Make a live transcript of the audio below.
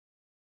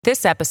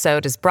This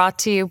episode is brought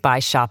to you by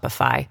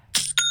Shopify.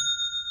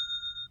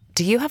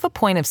 Do you have a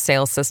point of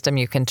sale system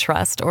you can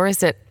trust, or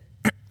is it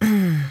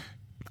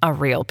a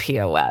real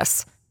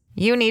POS?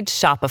 You need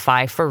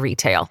Shopify for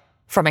retail.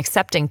 From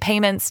accepting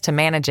payments to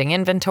managing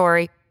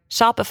inventory,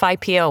 Shopify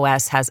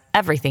POS has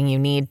everything you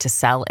need to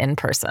sell in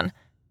person.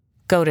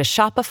 Go to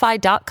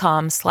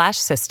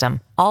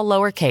shopify.com/system, all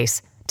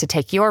lowercase, to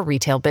take your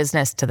retail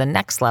business to the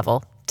next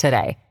level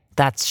today.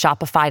 That's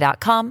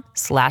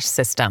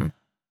shopify.com/system.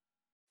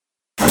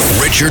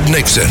 Richard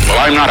Nixon. Well,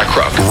 I'm not a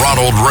crook.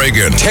 Ronald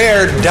Reagan.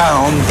 Tear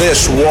down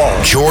this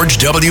wall. George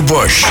W.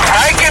 Bush.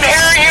 I can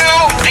hear you.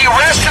 The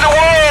rest of the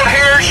world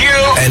hears you.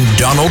 And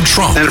Donald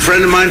Trump. And a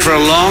friend of mine for a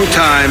long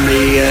time,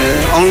 he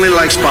only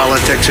likes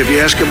politics. If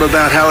you ask him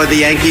about how are the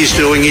Yankees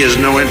doing, he has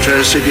no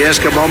interest. If you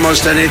ask him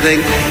almost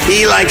anything,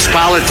 he likes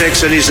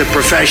politics, and he's a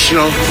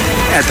professional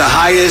at the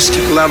highest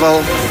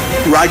level.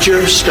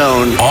 Roger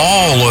Stone.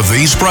 All of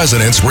these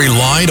presidents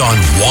relied on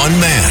one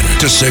man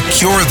to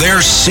secure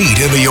their seat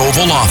in the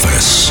Oval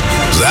Office.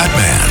 That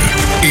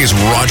man is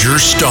Roger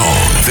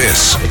Stone.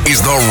 This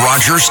is The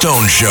Roger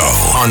Stone Show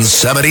on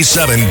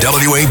 77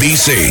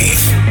 WABC.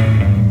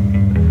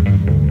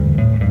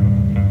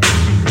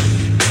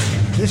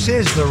 This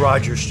is The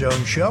Roger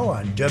Stone Show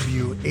on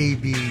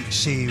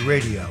WABC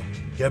Radio.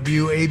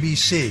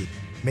 WABC,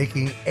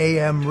 making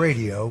AM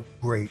radio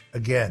great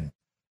again.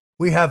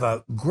 We have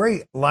a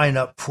great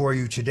lineup for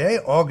you today,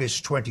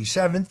 August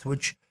 27th,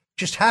 which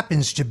just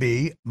happens to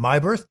be my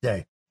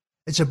birthday.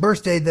 It's a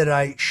birthday that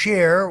I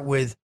share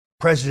with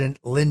President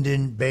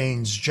Lyndon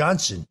Baines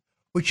Johnson,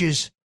 which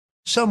is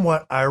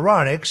somewhat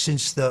ironic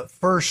since the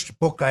first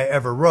book I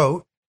ever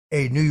wrote,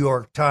 a New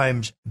York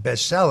Times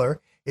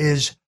bestseller,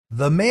 is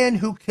The Man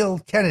Who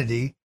Killed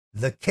Kennedy,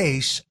 The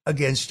Case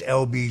Against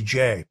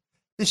LBJ.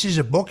 This is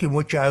a book in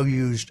which I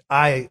used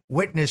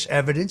eyewitness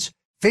evidence,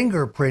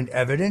 fingerprint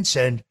evidence,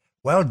 and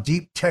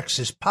deep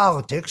Texas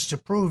politics to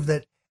prove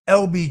that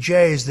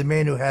LBJ is the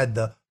man who had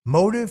the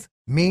motive,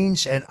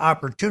 means, and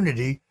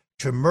opportunity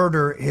to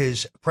murder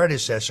his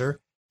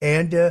predecessor.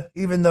 And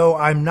even though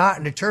I'm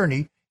not an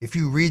attorney, if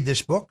you read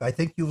this book, I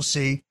think you'll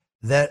see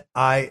that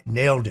I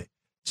nailed it.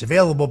 It's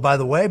available, by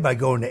the way, by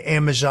going to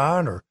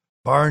Amazon or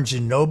Barnes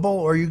 & Noble,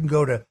 or you can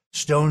go to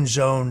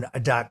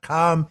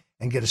stonezone.com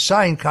and get a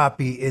signed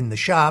copy in the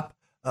shop.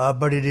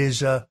 But it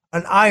is an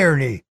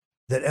irony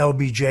that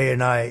LBJ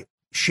and I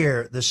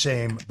share the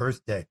same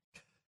birthday.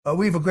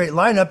 We have a great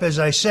lineup, as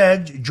I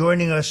said.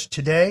 Joining us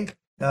today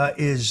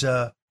is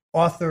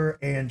author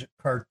and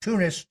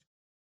cartoonist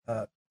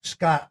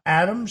Scott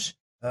Adams,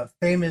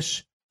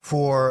 famous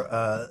for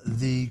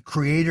the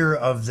creator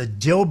of the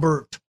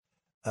Dilbert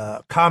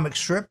comic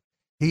strip.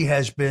 He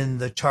has been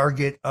the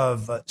target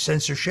of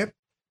censorship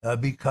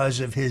because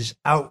of his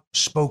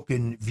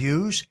outspoken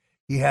views.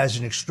 He has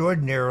an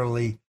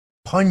extraordinarily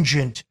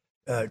pungent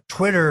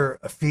Twitter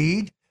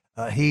feed.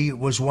 He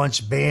was once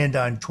banned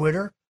on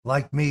Twitter.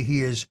 Like me,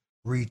 he has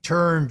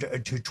returned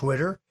to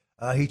Twitter.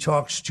 He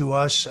talks to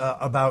us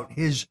about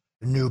his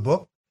new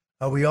book.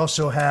 We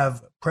also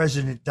have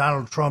President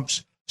Donald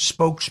Trump's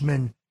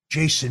spokesman,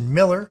 Jason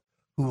Miller,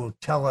 who will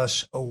tell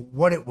us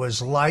what it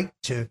was like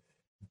to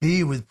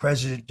be with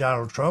President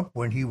Donald Trump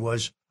when he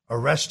was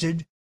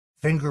arrested,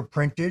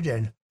 fingerprinted,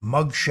 and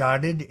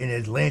mugshotted in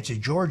Atlanta,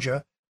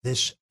 Georgia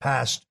this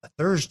past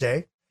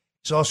Thursday.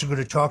 He's also going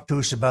to talk to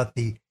us about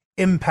the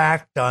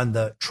impact on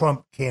the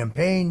Trump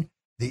campaign,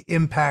 the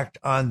impact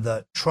on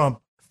the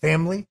Trump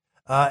family,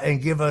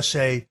 and give us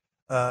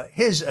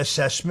his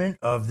assessment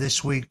of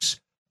this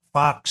week's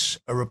Fox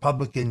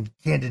Republican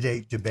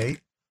candidate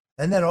debate.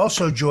 And then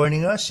also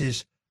joining us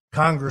is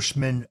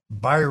Congressman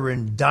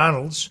Byron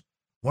Donalds,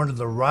 one of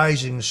the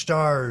rising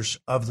stars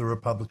of the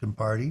Republican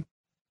Party.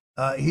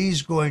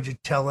 He's going to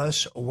tell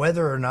us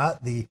whether or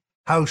not the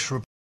House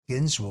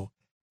Republicans will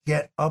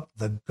get up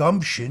the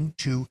gumption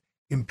to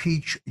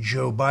impeach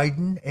Joe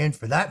Biden, and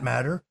for that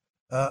matter,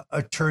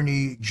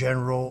 Attorney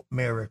General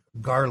Merrick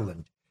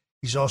Garland.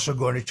 He's also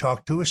going to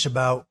talk to us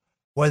about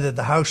whether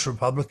the House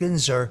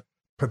Republicans are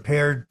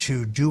prepared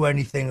to do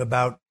anything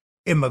about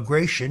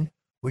immigration,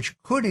 which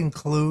could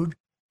include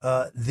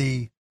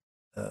the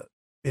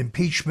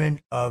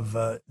impeachment of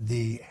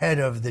the head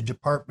of the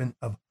Department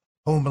of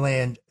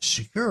Homeland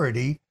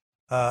Security,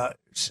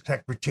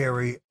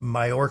 Secretary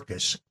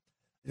Mayorkas.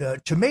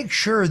 To make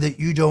sure that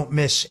you don't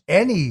miss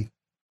any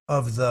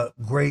of the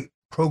great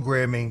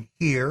programming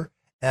here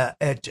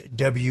at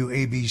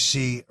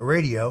WABC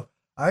Radio,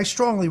 I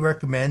strongly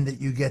recommend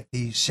that you get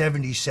the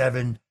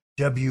 77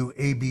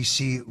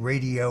 WABC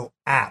Radio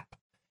app.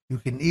 You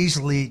can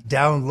easily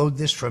download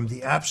this from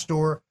the App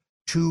Store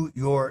to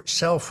your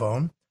cell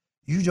phone.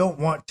 You don't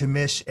want to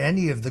miss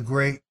any of the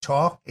great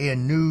talk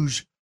and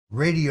news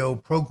radio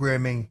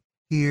programming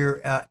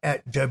here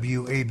at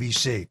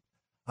WABC.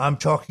 I'm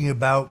talking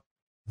about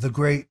the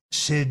great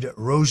Sid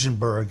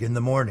Rosenberg in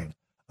the morning.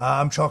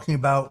 I'm talking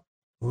about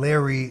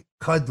Larry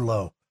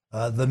Kudlow,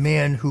 the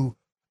man who,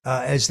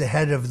 as the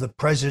head of the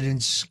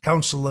President's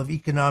Council of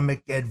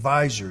Economic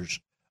Advisors,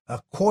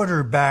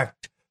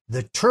 quarterbacked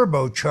the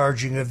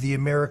turbocharging of the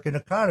American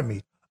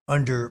economy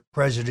under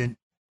President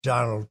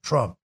Donald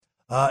Trump.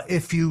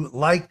 If you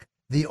like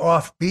the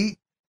offbeat,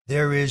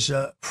 there is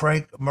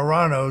Frank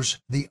Morano's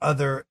The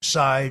Other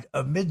Side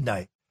of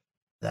Midnight.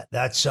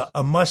 That's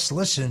a must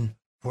listen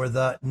for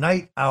the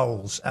night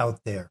owls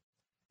out there.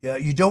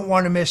 You don't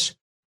want to miss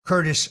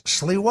Curtis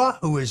Sliwa,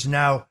 who is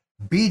now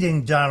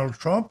beating Donald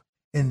Trump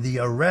in the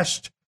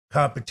arrest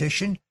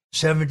competition,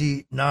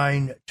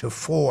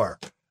 79-4.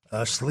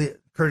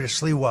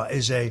 Curtis Sliwa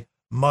is a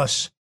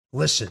must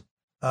listen.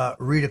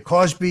 Rita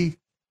Cosby,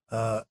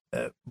 a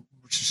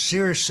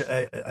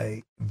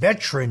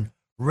veteran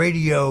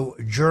radio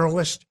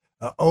journalist,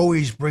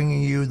 always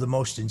bringing you the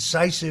most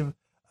incisive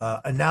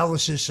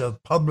analysis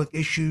of public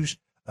issues.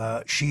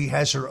 She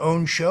has her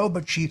own show,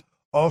 but she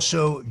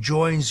also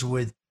joins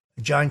with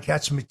John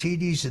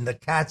Catsimatidis in the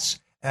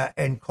Katz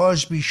and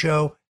Cosby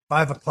Show,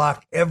 5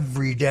 o'clock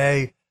every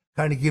day.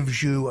 Kind of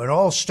gives you an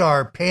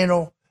all-star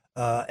panel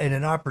and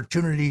an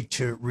opportunity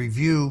to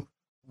review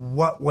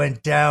what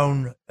went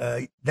down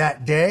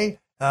that day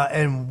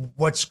and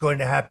what's going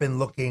to happen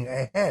looking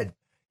ahead.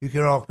 You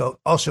can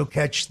also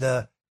catch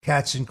the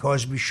Katz and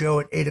Cosby Show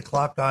at 8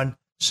 o'clock on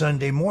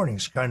Sunday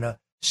mornings. Kind of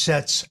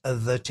sets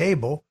the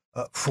table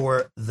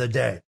for the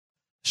day.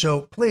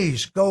 So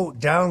please go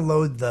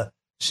download the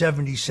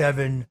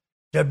 77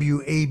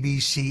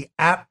 WABC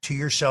app to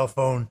your cell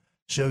phone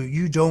so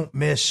you don't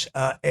miss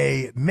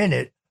a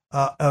minute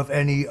of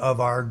any of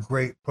our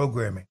great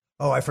programming.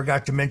 Oh, I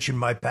forgot to mention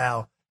my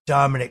pal,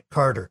 Dominic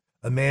Carter,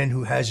 a man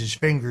who has his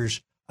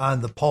fingers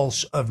on the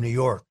pulse of New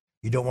York.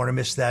 You don't want to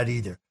miss that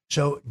either.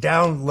 So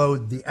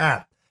download the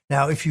app.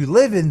 Now, if you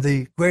live in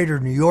the greater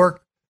New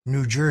York,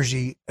 New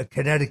Jersey,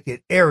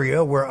 Connecticut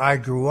area where I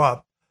grew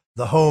up,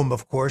 the home,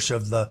 of course,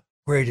 of the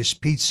greatest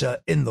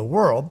pizza in the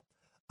world,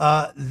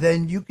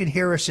 then you can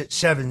hear us at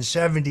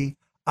 770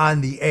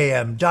 on the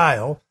AM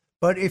dial.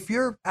 But if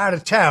you're out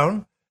of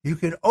town, you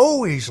can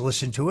always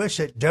listen to us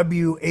at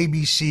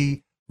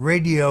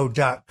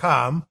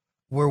WABCradio.com,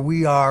 where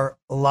we are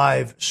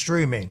live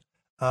streaming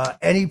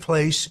any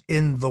place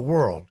in the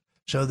world.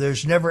 So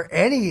there's never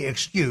any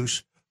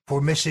excuse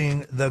for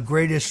missing the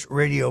greatest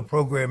radio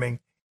programming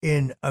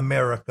in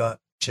America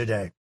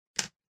today.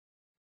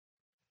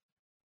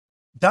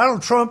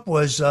 Donald Trump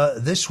was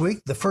this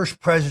week the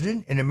first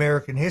president in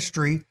American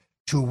history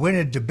to win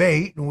a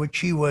debate in which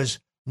he was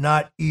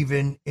not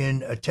even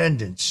in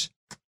attendance.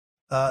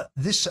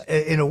 This,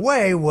 in a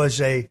way, was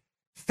a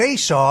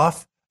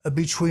face-off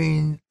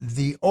between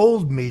the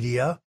old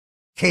media,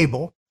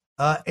 cable,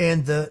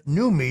 and the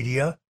new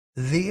media,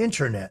 the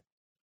internet.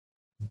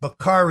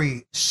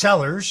 Bakari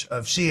Sellers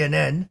of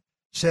CNN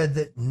said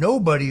that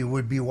nobody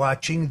would be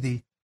watching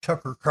the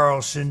Tucker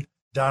Carlson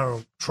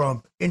Donald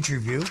Trump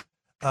interview.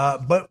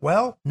 But,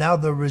 well, now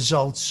the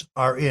results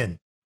are in.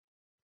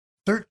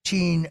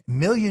 13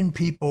 million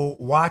people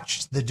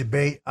watched the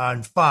debate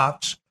on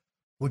Fox,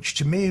 which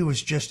to me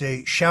was just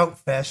a shout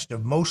fest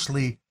of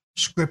mostly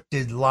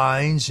scripted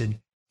lines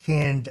and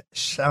canned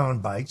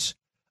sound bites,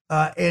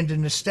 and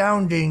an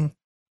astounding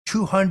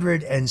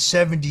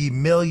 270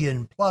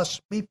 million plus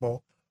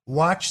people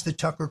watched the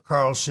Tucker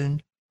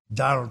Carlson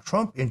Donald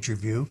Trump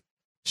interview,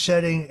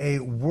 setting a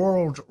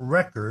world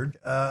record,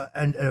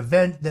 an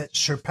event that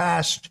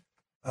surpassed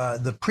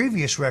the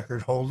previous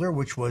record holder,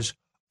 which was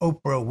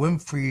Oprah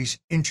Winfrey's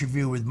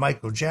interview with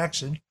Michael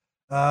Jackson,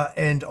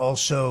 and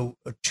also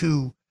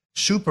 2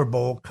 Super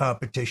Bowl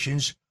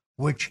competitions,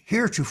 which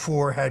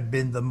heretofore had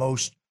been the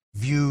most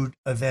viewed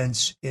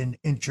events in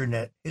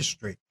internet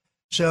history.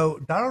 So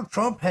Donald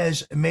Trump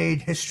has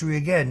made history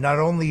again. Not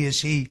only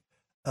is he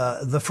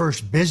the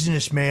first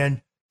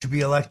businessman to be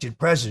elected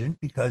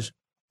president, because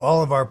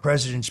all of our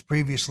presidents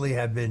previously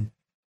have been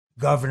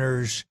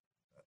governors,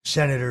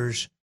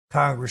 senators,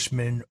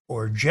 congressmen,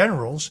 or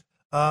generals,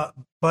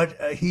 but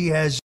he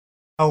has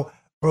now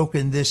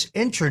broken this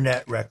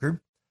internet record.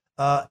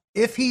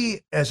 If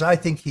he, as I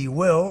think he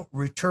will,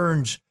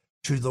 returns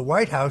to the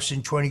White House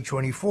in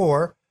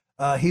 2024,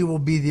 he will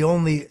be the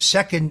only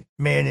second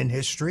man in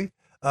history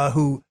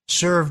who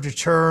served a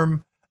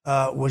term,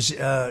 was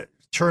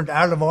turned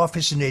out of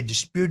office in a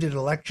disputed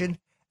election,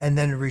 and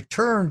then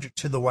returned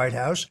to the White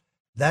House.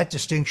 That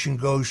distinction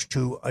goes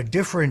to a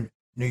different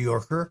New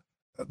Yorker,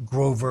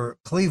 Grover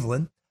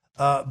Cleveland.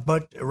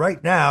 But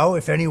right now,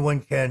 if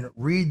anyone can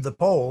read the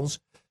polls,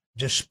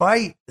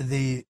 despite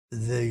the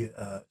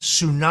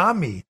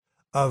tsunami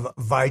of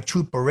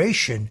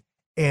vituperation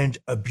and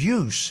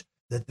abuse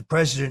that the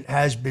president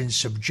has been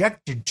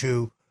subjected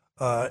to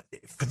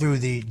through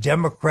the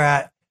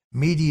Democrat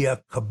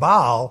media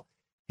cabal,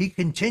 he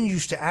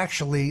continues to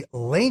actually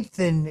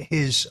lengthen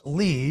his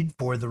lead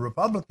for the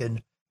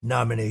Republican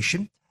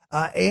nomination,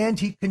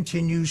 and he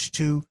continues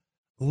to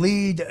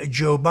lead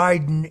Joe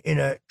Biden in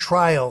a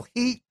trial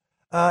heat,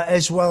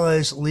 as well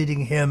as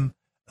leading him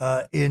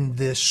in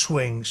the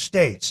swing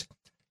states.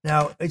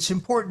 Now, it's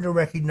important to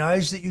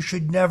recognize that you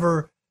should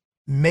never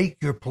make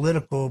your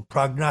political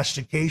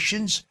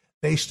prognostications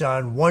based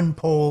on one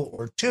poll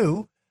or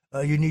two.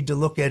 You need to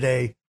look at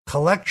a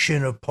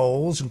collection of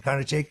polls and kind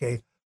of take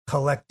a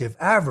collective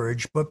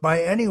average, but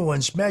by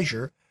anyone's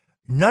measure,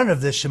 none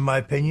of this, in my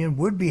opinion,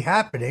 would be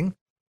happening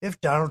if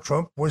Donald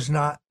Trump was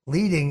not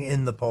leading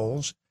in the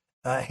polls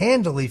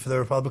handily for the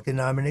Republican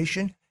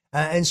nomination,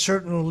 and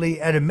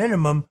certainly at a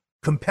minimum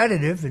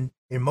competitive and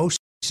in most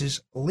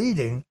cases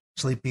leading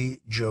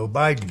Sleepy Joe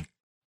Biden.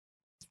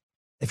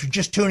 If you're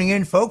just tuning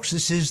in, folks,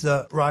 this is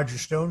the Roger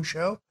Stone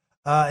Show,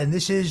 and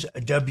this is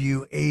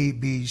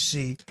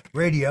WABC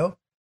Radio.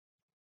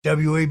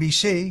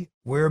 WABC,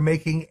 we're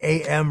making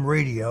AM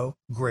radio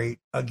great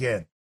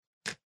again.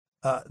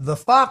 The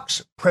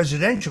Fox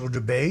presidential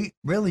debate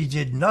really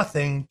did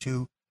nothing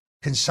to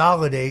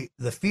consolidate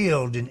the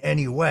field in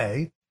any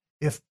way.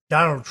 If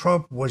Donald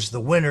Trump was the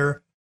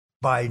winner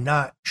by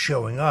not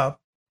showing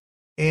up,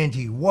 and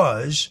he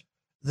was,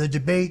 the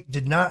debate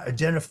did not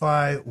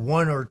identify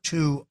one or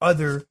two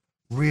other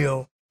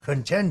real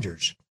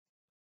contenders.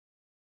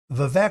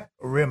 Vivek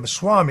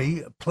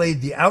Ramaswamy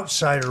played the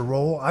outsider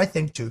role, I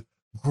think, to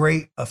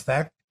great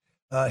effect.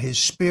 His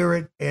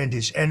spirit and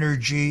his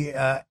energy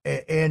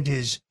and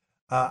his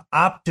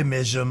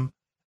optimism,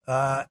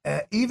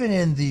 even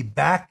in the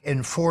back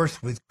and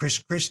forth with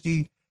Chris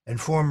Christie and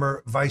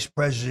former Vice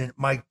President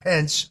Mike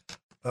Pence,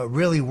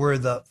 really were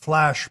the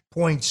flash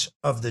points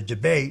of the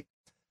debate,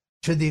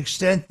 to the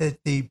extent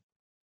that the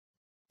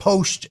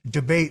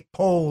post-debate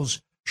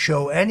polls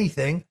show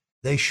anything.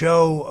 They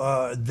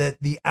show that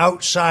the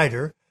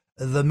outsider,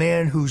 the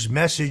man whose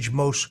message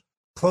most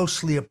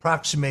closely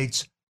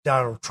approximates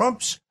Donald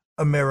Trump's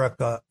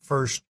America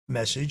First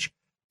message,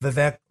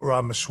 Vivek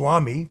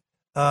Ramaswamy,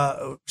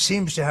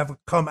 seems to have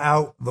come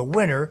out the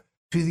winner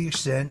to the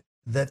extent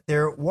that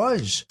there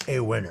was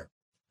a winner.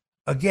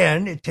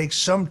 Again, it takes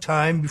some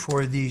time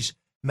before these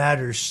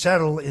matters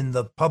settle in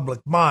the public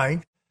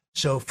mind,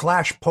 so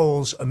flash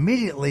polls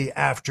immediately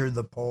after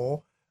the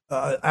poll,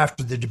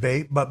 after the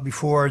debate, but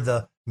before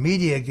the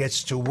media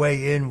gets to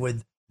weigh in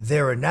with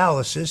their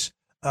analysis,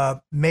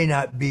 may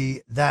not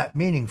be that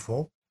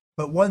meaningful.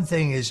 But one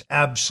thing is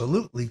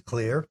absolutely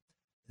clear.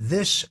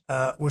 This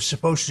was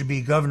supposed to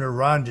be Governor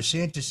Ron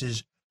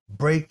DeSantis's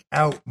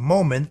breakout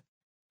moment,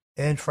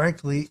 and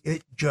frankly,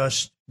 it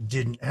just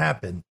didn't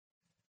happen.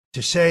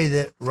 To say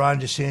that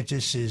Ron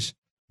DeSantis is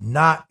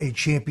not a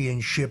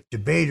championship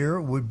debater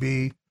would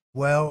be,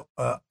 well,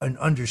 an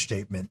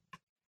understatement.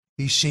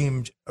 He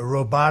seemed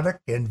robotic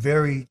and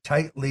very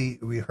tightly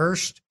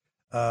rehearsed.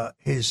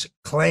 His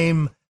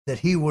claim that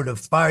he would have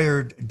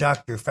fired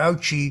Dr.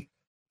 Fauci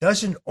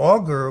doesn't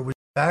augur with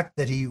the fact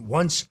that he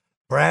once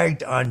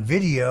bragged on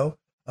video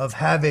of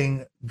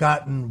having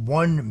gotten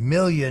 1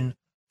 million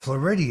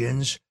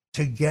Floridians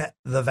to get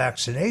the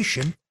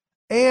vaccination,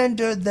 and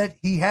that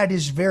he had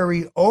his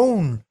very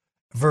own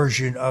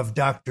version of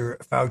Dr.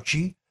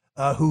 Fauci,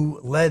 who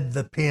led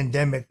the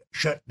pandemic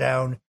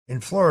shutdown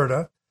in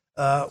Florida,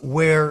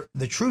 where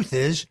the truth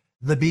is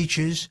the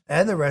beaches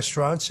and the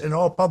restaurants and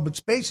all public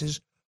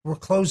spaces were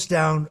closed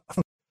down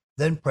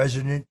than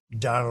President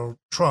Donald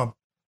Trump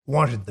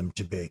wanted them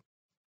to be.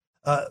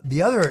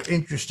 The other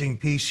interesting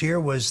piece here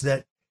was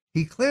that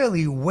he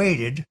clearly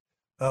waited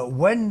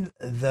when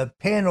the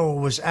panel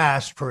was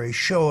asked for a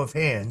show of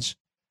hands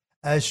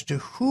as to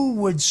who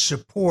would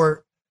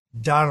support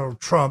Donald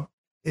Trump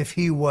if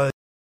he was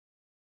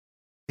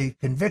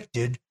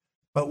convicted,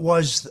 but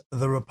was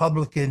the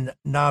Republican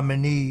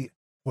nominee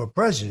for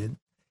president.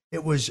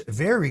 It was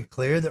very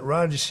clear that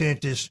Ron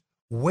DeSantis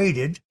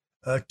waited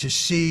to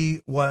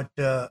see what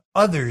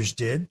others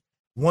did.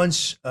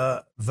 Once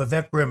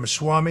Vivek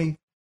Ramaswamy,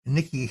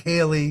 Nikki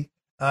Haley,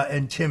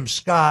 and Tim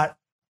Scott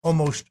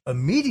almost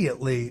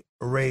immediately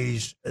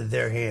raised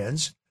their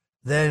hands,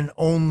 then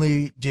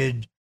only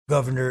did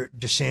Governor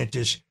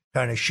DeSantis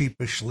kind of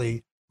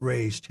sheepishly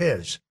raise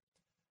his.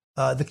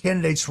 The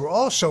candidates were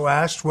also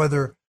asked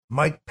whether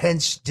Mike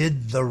Pence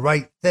did the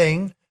right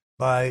thing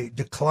by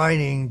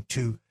declining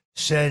to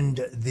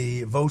send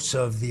the votes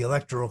of the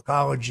electoral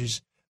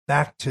colleges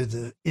back to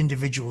the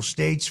individual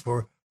states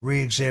for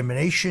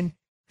reexamination,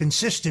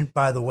 consistent,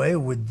 by the way,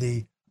 with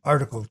the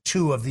Article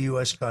 2 of the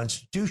U.S.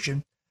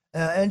 Constitution.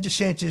 And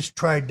DeSantis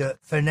tried to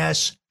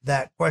finesse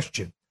that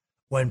question.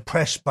 When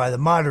pressed by the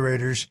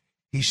moderators,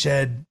 he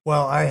said,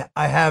 well,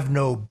 I have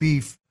no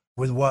beef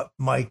with what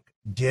Mike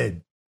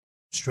did.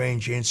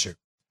 Strange answer.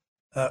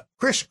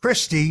 Chris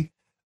Christie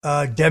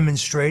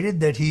demonstrated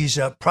that he's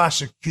a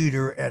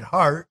prosecutor at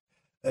heart.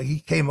 He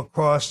came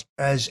across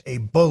as a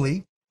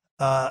bully.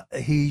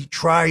 He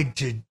tried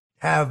to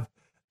do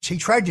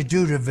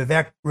to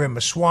Vivek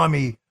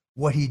Ramaswamy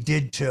what he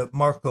did to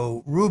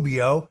Marco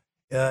Rubio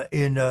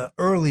in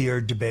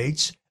earlier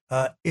debates.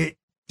 It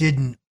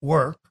didn't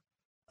work,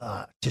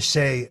 to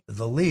say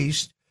the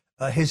least.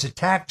 His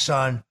attacks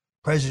on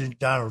President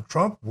Donald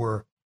Trump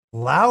were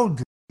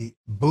loudly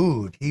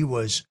booed. He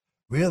was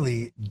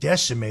really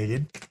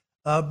decimated.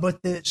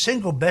 But the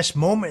single best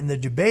moment in the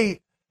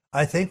debate,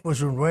 I think,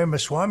 was when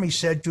Ramaswamy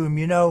said to him,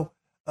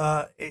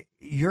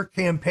 your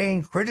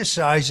campaign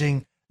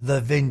criticizing the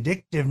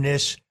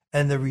vindictiveness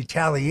and the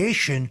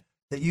retaliation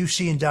that you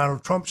see in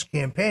Donald Trump's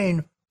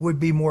campaign would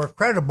be more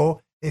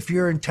credible if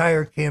your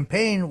entire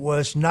campaign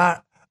was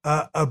not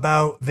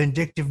about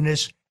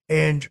vindictiveness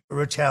and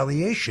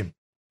retaliation.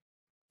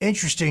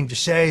 Interesting to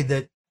say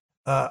that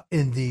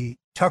in the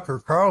Tucker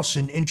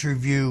Carlson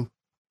interview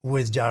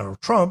with Donald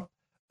Trump,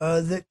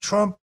 that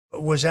Trump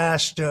was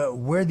asked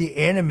where the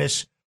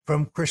animus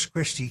from Chris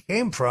Christie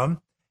came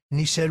from. And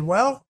he said,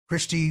 well,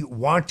 Christie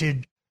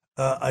wanted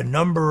a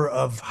number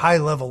of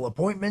high-level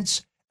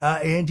appointments,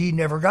 and he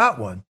never got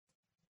one.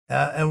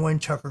 And when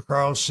Tucker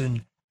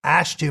Carlson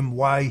asked him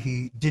why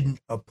he didn't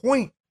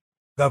appoint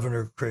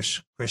Governor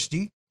Chris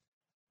Christie,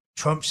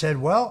 Trump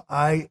said, well,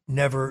 I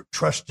never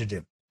trusted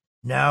him.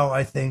 Now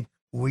I think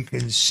we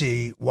can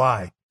see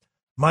why.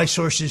 My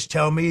sources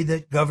tell me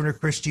that Governor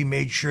Christie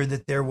made sure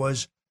that there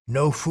was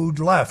no food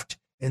left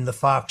in the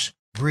Fox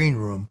green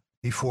room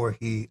before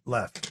he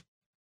left.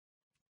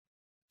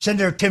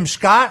 Senator Tim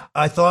Scott,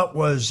 I thought,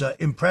 was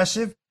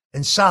impressive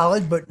and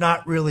solid, but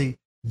not really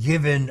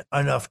given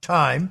enough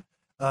time.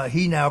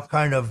 He now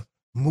kind of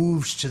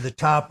moves to the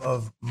top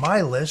of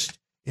my list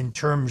in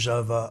terms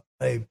of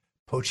a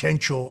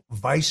potential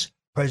vice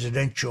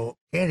presidential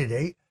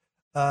candidate.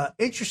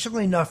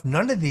 Interestingly enough,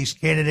 none of these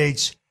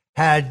candidates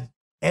had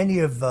any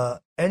of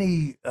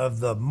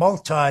the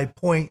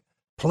multi-point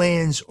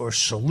plans or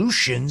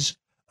solutions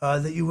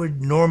that you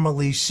would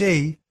normally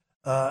see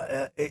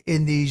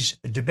in these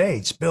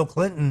debates. Bill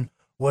Clinton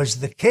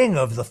was the king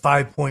of the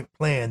 5-point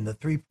plan, the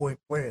 3-point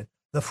plan,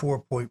 the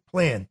 4-point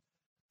plan.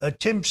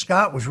 Tim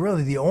Scott was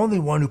really the only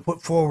one who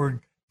put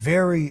forward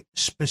very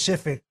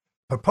specific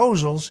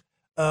proposals,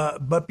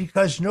 but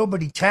because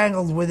nobody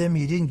tangled with him,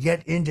 he didn't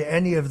get into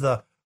any of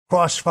the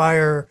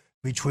crossfire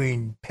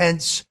between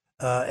Pence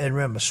and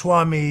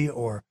Ramaswamy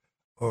or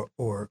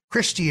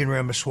Christie and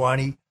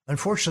Ramaswamy.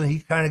 Unfortunately, he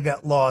kind of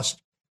got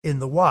lost in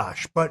the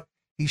wash, but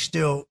he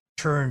still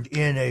turned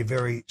in a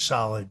very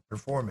solid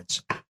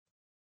performance.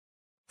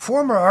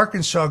 Former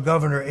Arkansas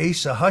Governor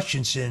Asa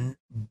Hutchinson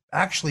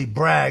actually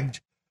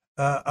bragged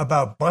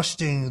about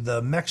busting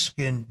the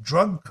Mexican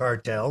drug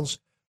cartels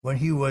when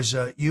he was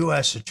a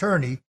U.S.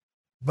 attorney,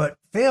 but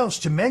fails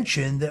to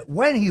mention that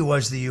when he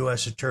was the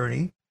U.S.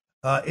 attorney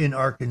in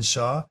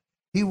Arkansas,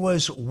 he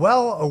was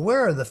well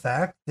aware of the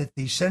fact that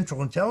the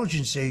Central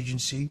Intelligence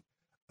Agency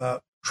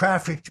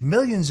trafficked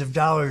millions of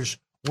dollars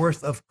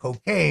worth of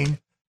cocaine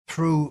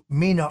through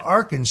Mena,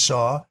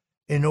 Arkansas,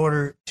 in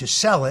order to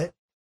sell it,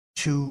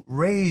 to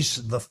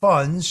raise the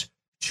funds,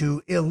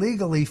 to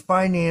illegally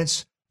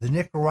finance the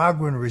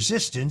Nicaraguan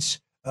resistance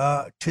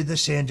to the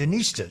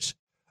Sandinistas.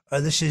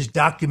 This is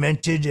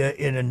documented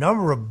in a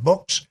number of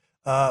books.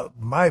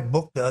 My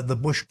book, The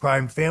Bush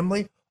Crime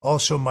Family,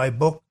 also my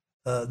book,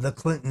 The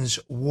Clintons'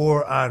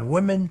 War on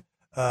Women,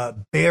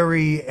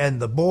 Barry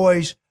and the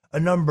Boys, a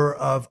number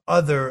of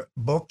other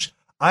books.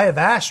 I have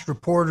asked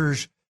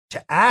reporters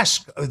to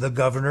ask the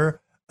governor.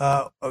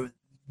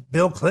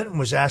 Bill Clinton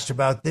was asked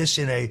about this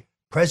in a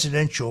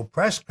presidential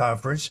press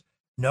conference.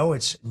 No,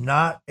 it's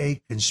not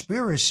a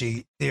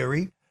conspiracy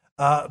theory,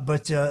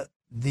 but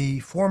the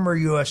former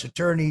U.S.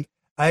 attorney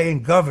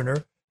and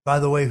governor, by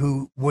the way,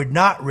 who would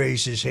not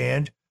raise his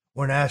hand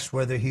when asked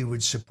whether he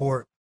would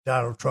support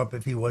Donald Trump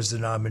if he was the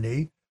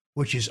nominee,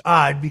 which is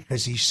odd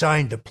because he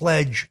signed a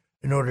pledge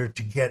in order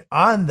to get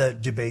on the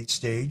debate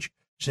stage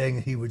saying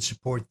that he would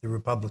support the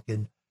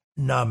Republican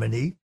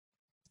nominee.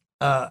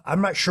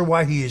 I'm not sure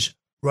why he is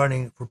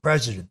running for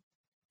president.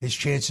 His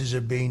chances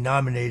of being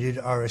nominated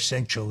are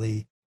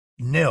essentially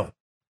nil.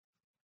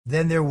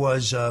 Then there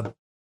was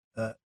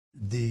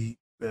the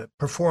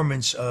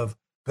performance of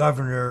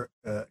Governor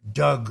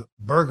Doug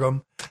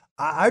Burgum.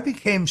 I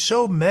became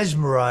so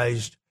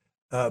mesmerized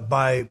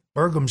by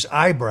Burgum's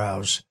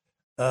eyebrows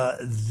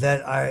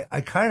that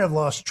I kind of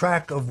lost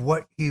track of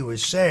what he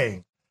was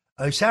saying.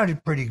 It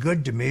sounded pretty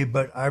good to me,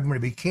 but I'm going to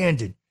be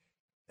candid.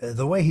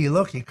 The way he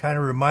looked, he kind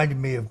of reminded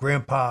me of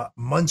Grandpa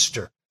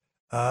Munster.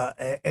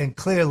 And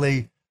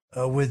clearly,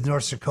 with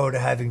North Dakota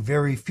having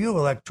very few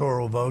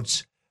electoral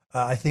votes,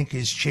 I think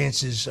his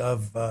chances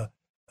of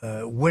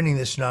winning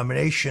this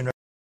nomination are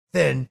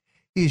thin.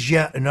 He's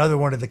yet another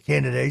one of the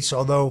candidates,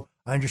 although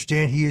I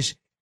understand he is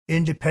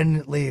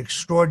independently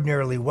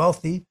extraordinarily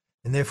wealthy,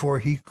 and therefore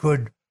he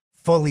could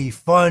fully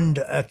fund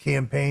a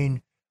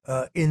campaign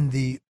in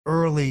the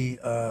early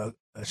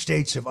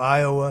states of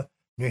Iowa,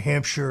 New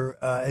Hampshire,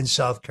 and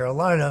South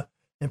Carolina,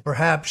 and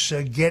perhaps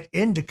get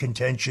into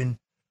contention,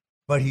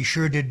 but he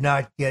sure did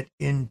not get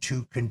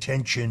into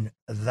contention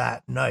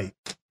that night.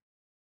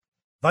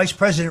 Vice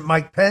President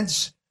Mike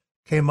Pence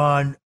came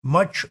on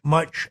much,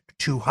 much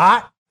too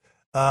hot.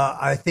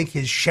 I think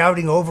his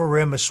shouting over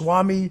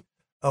Ramaswamy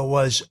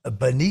was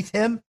beneath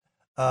him.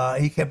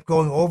 He kept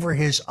going over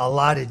his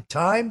allotted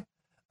time,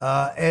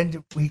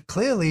 and he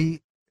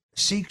clearly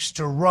seeks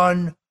to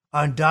run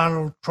on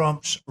Donald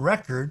Trump's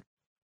record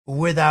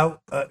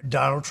without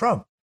Donald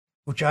Trump,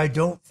 which I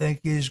don't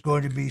think is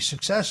going to be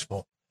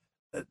successful.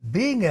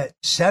 Being at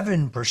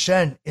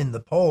 7% in the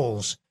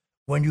polls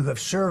when you have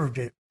served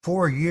it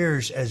 4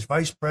 years as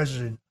vice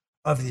president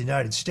of the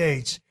United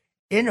States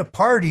in a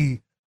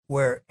party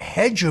where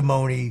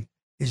hegemony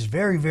is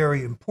very,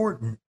 very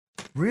important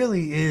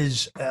really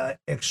is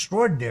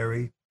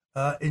extraordinary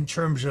in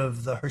terms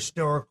of the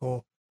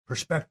historical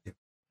perspective.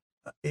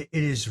 It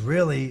is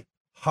really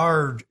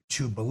hard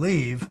to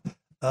believe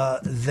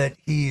that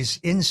he's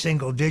in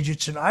single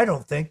digits, and I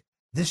don't think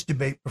this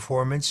debate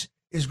performance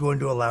is going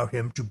to allow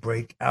him to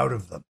break out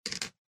of them.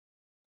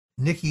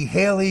 Nikki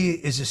Haley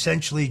is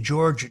essentially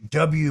George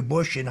W.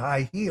 Bush in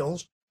high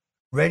heels,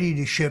 ready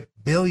to ship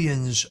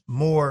billions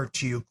more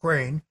to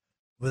Ukraine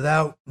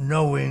without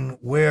knowing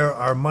where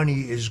our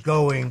money is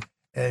going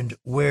and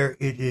where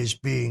it is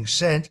being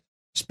spent.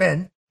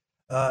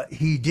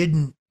 She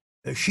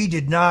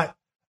did not,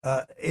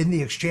 in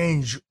the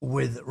exchange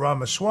with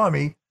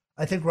Ramaswamy.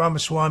 I think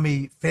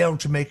Ramaswamy failed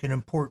to make an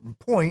important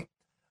point,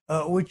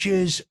 which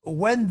is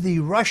when the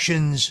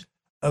Russians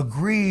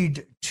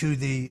agreed to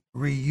the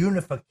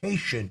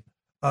reunification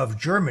of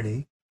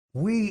Germany,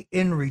 we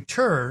in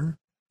return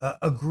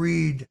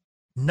agreed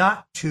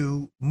not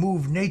to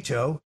move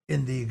NATO,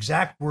 in the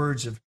exact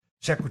words of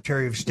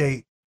Secretary of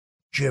State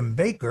Jim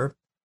Baker,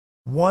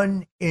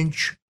 1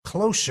 inch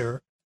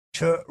closer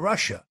to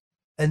Russia.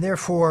 And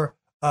therefore,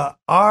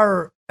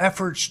 our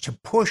efforts to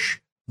push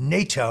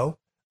NATO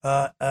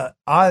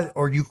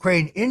or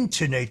Ukraine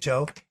into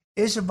NATO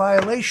is a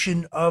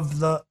violation of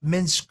the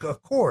Minsk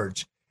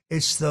Accords.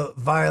 It's the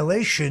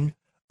violation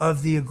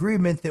of the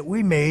agreement that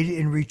we made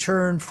in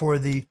return for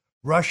the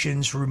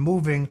Russians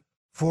removing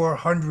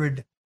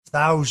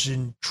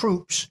 400,000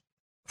 troops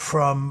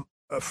from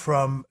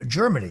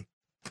Germany.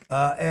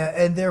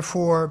 And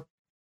therefore,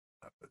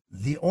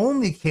 the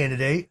only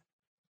candidate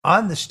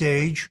on the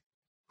stage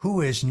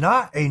who is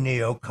not a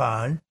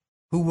neocon,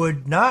 who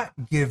would not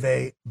give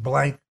a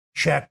blank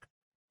check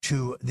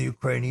to the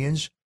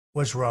Ukrainians,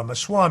 was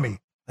Ramaswamy.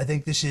 I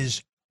think this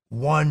is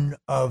one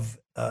of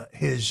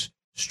his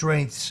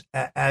strengths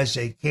as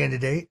a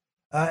candidate,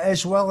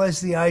 as well as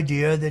the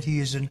idea that he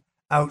is an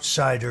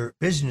outsider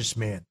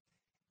businessman.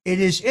 It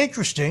is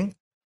interesting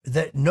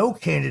that no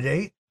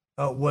candidate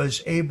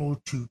was able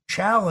to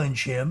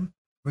challenge him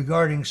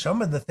regarding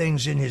some of the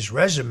things in his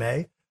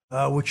resume,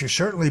 which are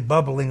certainly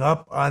bubbling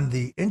up on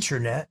the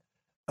internet,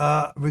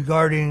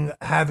 regarding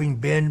having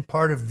been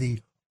part of the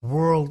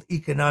World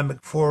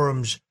Economic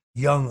Forum's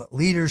Young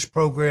Leaders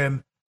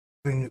Program,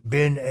 having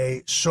been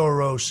a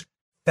Soros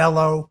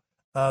Fellow.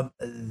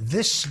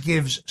 This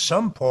gives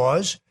some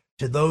pause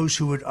to those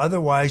who would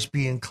otherwise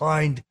be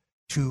inclined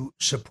to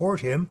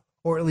support him,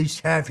 or at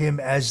least have him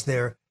as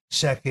their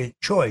second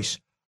choice.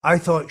 I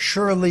thought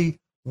surely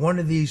one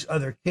of these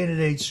other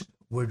candidates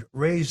would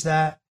raise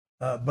that,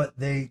 but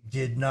they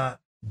did not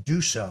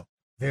do so.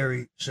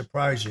 Very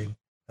surprising,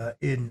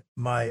 in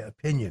my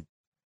opinion.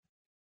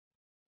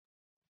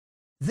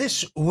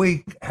 This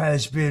week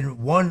has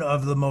been one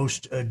of the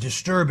most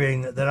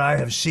disturbing that I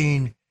have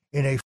seen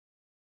in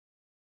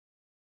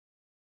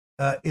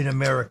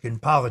American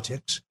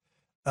politics.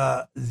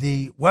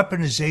 The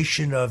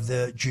weaponization of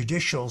the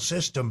judicial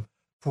system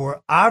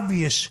for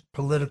obvious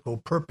political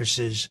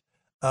purposes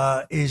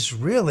is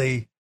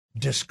really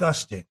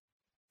disgusting.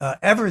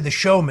 Ever the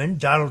showman,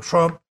 Donald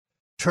Trump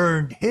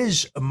turned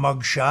his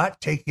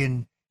mugshot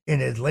taken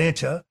in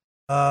Atlanta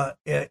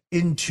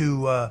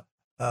into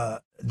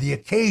the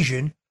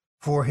occasion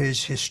for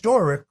his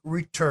historic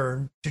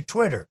return to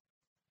Twitter.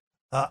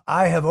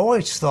 I have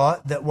always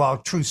thought that while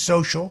Truth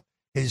Social,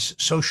 his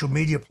social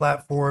media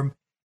platform,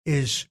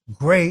 is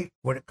great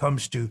when it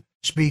comes to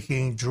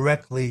speaking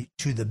directly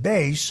to the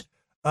base,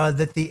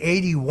 that the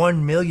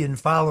 81 million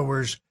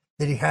followers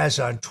that he has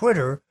on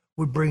Twitter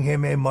would bring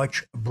him a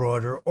much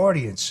broader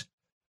audience.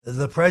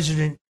 The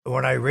president,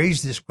 when I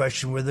raised this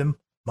question with him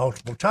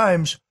multiple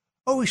times,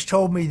 always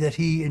told me that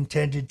he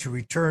intended to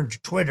return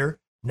to Twitter,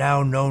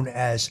 now known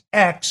as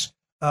X,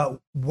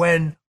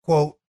 when,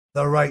 quote,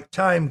 the right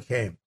time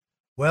came.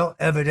 Well,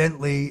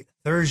 evidently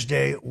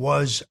Thursday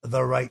was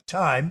the right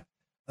time.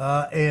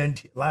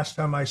 And last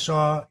time I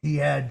saw, he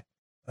had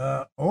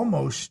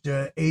almost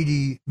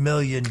 80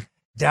 million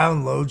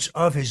downloads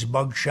of his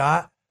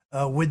mugshot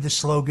with the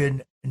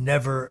slogan,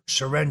 Never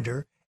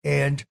Surrender,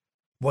 and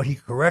what he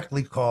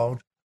correctly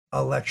called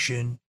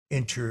election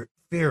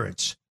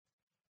interference.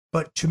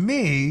 But to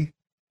me,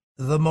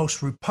 the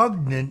most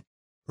repugnant,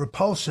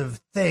 repulsive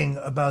thing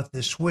about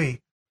this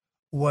week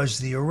was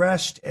the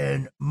arrest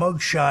and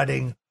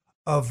mugshotting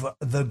of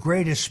the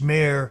greatest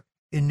mayor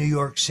in New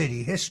York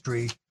City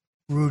history,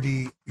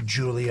 Rudy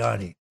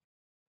Giuliani.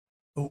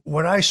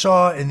 What I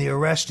saw in the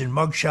arrest and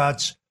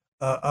mugshots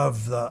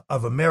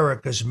of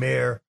America's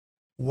mayor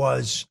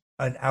was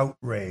an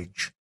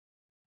outrage.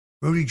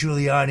 Rudy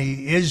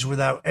Giuliani is,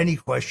 without any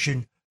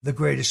question, the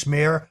greatest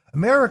mayor.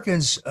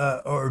 Americans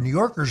or New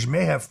Yorkers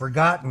may have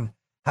forgotten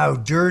how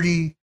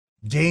dirty,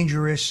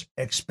 dangerous,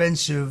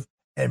 expensive,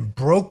 and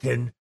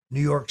broken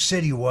New York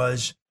City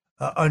was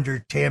under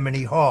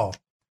Tammany Hall.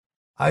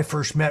 I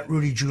first met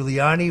Rudy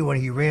Giuliani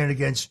when he ran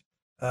against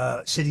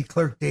City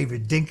Clerk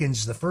David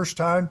Dinkins the first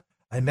time.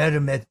 I met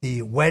him at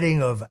the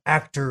wedding of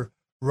actor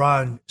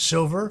Ron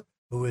Silver,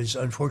 who is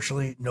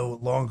unfortunately no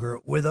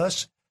longer with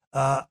us.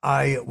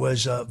 I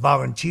was a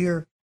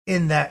volunteer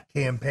in that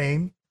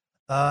campaign.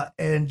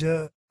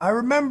 And I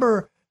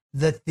remember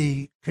that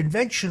the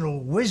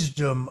conventional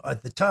wisdom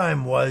at the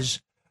time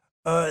was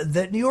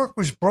that New York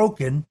was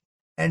broken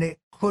and it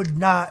could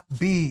not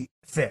be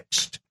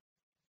fixed.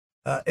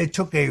 It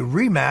took a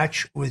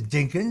rematch with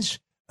Dinkins,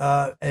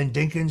 and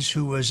Dinkins,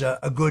 who was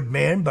a good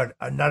man but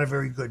not a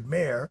very good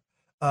mayor,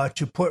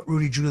 to put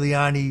Rudy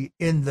Giuliani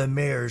in the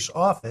mayor's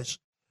office.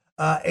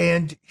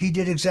 And he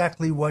did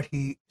exactly what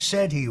he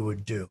said he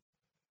would do.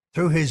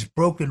 Through his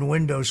broken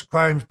windows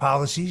crime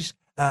policies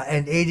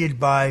and aided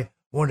by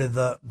one of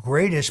the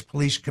greatest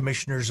police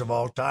commissioners of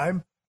all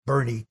time,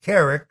 Bernie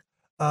Kerik,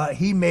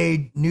 he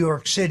made New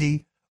York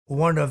City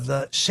one of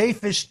the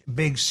safest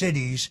big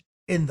cities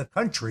in the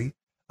country,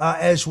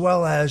 as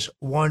well as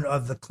one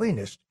of the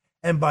cleanest.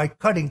 And by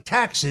cutting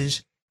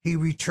taxes, he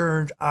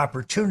returned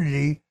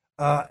opportunity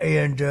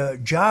and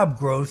job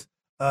growth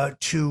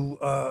to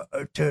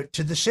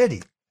the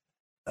city.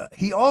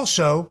 He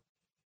also,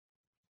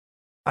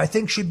 I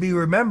think, should be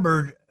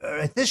remembered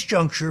at this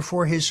juncture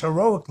for his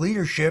heroic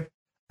leadership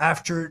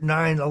after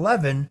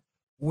 9/11,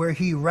 where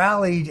he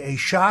rallied a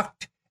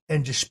shocked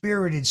and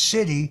dispirited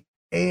city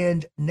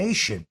and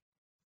nation.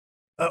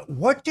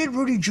 What did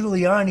Rudy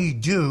Giuliani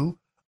do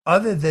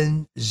other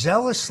than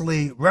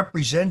zealously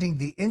representing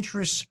the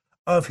interests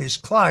of his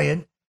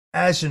client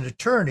as an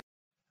attorney?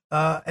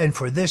 And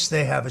for this,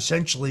 they have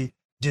essentially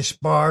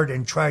disbarred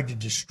and tried to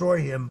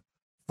destroy him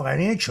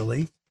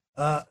financially.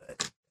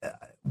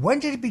 When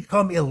did it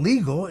become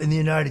illegal in the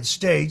United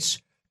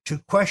States to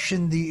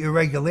question the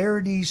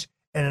irregularities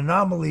and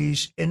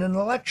anomalies in an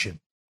election?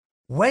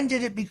 When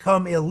did it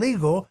become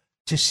illegal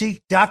to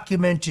seek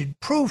documented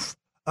proof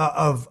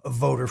of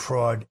voter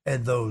fraud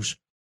and those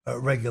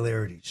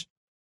irregularities?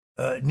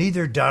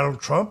 Neither Donald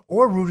Trump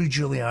or Rudy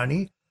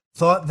Giuliani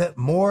thought that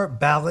more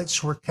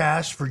ballots were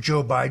cast for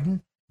Joe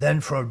Biden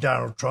than for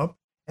Donald Trump,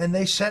 and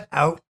they set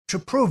out to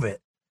prove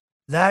it.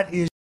 That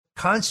is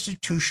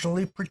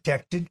constitutionally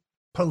protected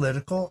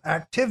political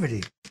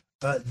activity.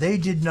 They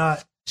did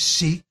not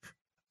seek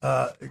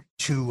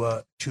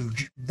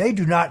they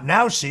do not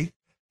now seek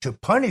to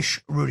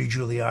punish Rudy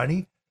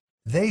Giuliani.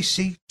 They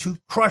seek to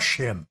crush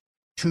him,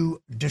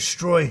 to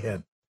destroy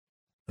him.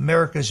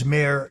 America's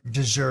mayor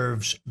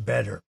deserves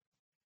better.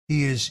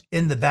 He is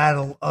in the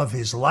battle of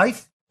his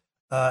life.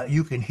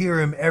 You can hear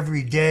him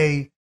every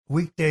day,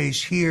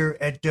 weekdays here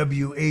at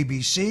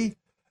WABC.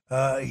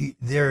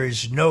 There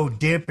is no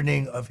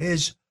dampening of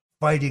his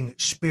fighting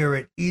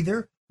spirit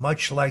either,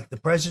 much like the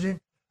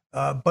president.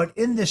 But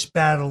in this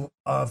battle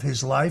of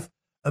his life,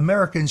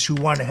 Americans who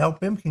want to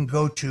help him can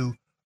go to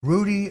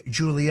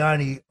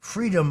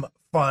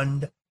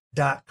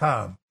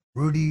RudyGiulianiFreedomFund.com.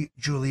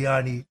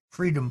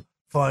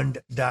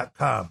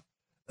 RudyGiulianiFreedomFund.com.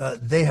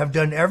 They have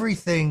done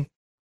everything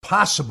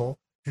possible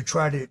to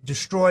try to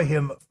destroy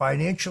him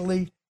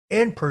financially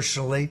and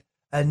personally,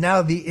 and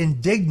now the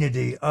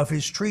indignity of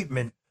his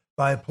treatment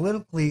by a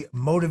politically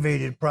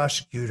motivated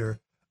prosecutor,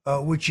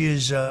 which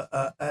is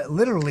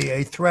literally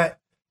a threat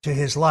to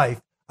his life,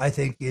 I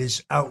think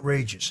is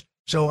outrageous.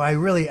 So I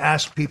really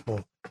ask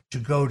people to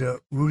go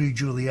to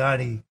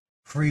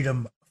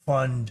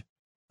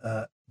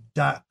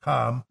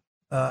RudyGiulianiFreedomFund.com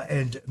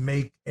and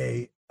make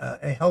a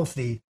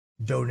healthy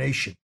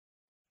donation.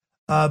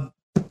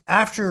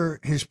 After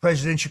his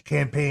presidential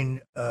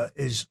campaign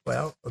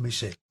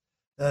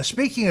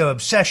speaking of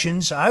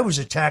obsessions, I was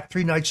attacked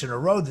 3 nights in a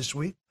row this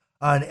week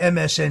on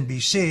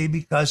MSNBC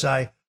because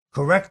I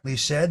correctly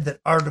said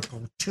that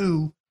Article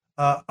 2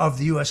 of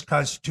the U.S.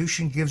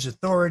 Constitution gives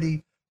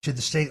authority to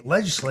the state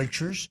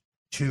legislatures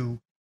to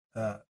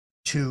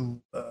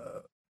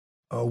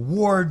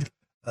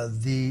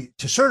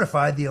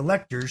certify the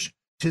electors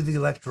to the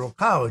Electoral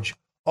College.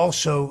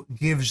 Also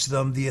gives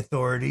them the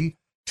authority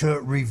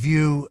to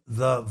review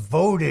the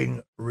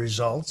voting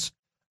results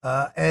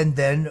and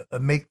then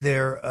make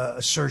their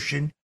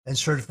assertion and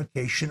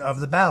certification of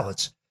the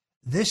ballots.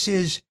 This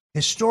is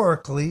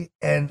historically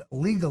and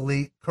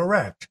legally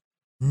correct.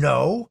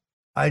 No,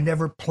 I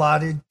never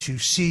plotted to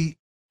see,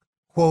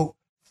 quote,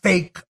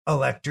 fake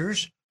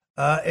electors.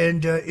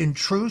 And in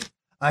truth,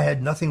 I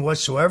had nothing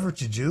whatsoever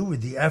to do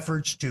with the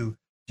efforts to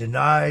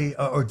deny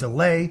or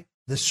delay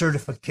the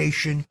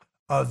certification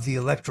of the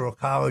Electoral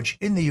College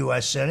in the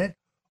U.S. Senate,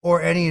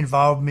 or any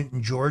involvement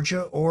in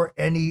Georgia or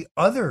any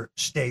other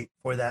state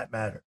for that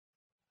matter.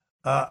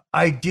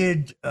 I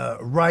did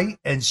write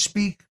and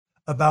speak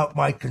about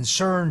my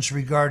concerns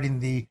regarding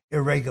the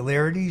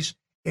irregularities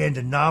and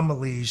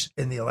anomalies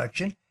in the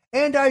election,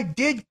 and I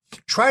did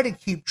try to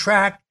keep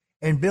track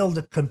and build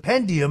a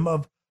compendium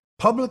of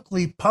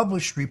publicly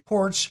published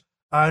reports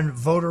on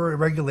voter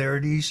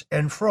irregularities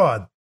and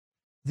fraud.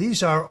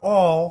 These are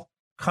all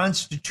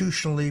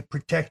constitutionally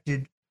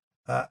protected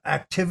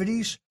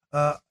activities,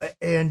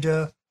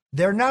 and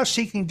they're now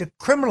seeking to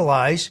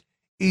criminalize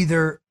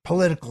either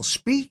political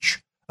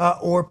speech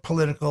or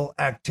political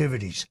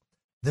activities.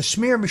 The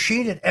smear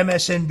machine at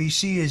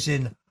MSNBC is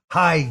in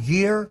high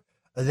gear.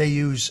 They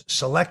use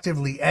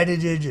selectively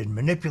edited and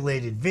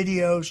manipulated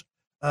videos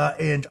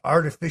and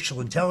artificial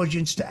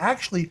intelligence to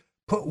actually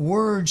put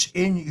words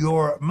in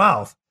your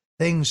mouth,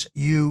 things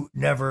you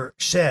never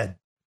said.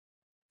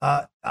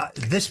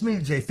 This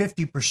means a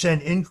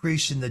 50%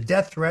 increase in the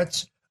death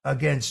threats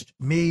against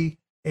me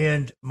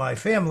and my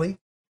family.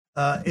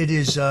 It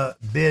has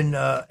been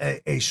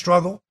a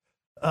struggle,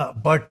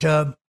 but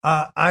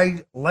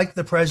I, like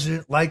the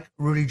president, like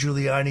Rudy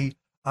Giuliani,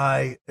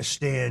 I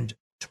stand.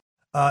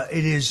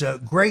 It is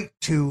great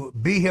to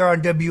be here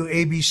on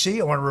WABC.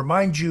 I want to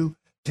remind you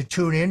to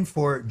tune in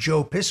for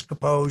Joe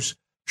Piscopo's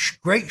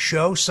great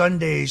show,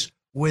 Sundays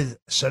with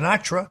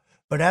Sinatra.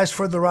 But as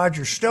for the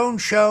Roger Stone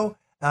Show,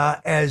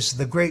 as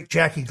the great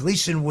Jackie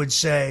Gleason would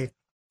say,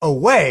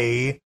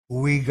 away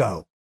we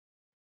go.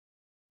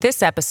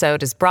 This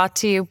episode is brought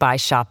to you by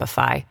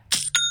Shopify.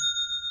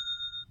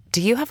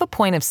 Do you have a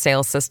point of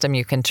sale system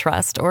you can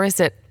trust, or is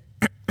it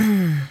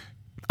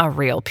a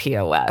real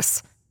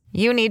POS?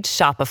 You need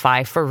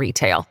Shopify for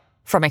retail.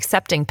 From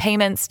accepting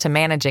payments to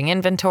managing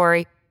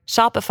inventory,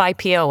 Shopify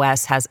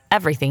POS has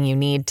everything you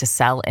need to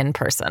sell in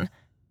person.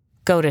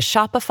 Go to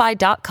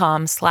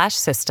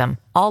shopify.com/system,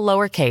 all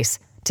lowercase,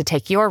 to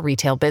take your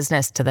retail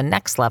business to the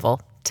next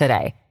level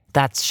today.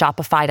 That's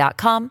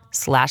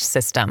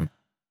shopify.com/system.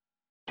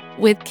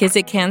 With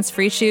Kizik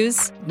hands-free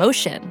shoes,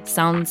 motion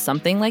sounds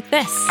something like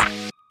this.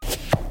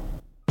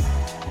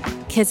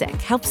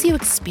 Kizik helps you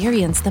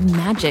experience the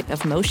magic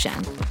of motion.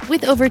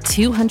 With over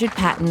 200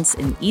 patents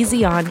and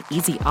easy-on,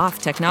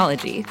 easy-off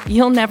technology,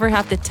 you'll never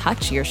have to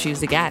touch your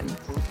shoes again.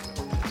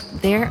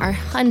 There are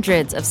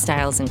hundreds of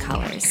styles and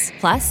colors,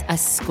 plus a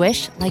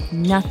squish like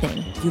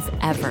nothing you've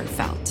ever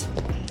felt.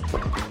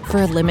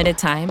 For a limited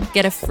time,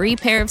 get a free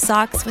pair of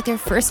socks with your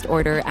first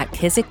order at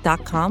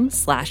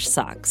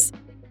kizik.com/socks.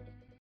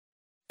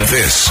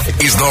 This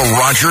is the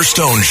Roger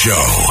Stone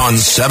Show on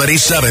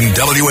 77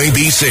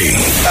 WABC.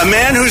 A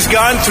man who's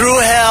gone through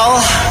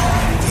hell,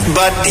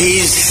 but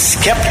he's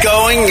kept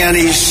going, and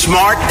he's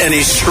smart, and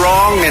he's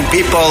strong, and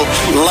people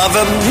love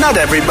him. Not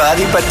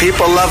everybody, but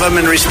people love him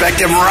and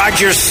respect him.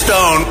 Roger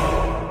Stone.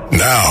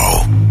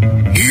 Now,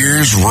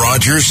 here's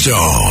Roger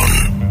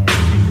Stone.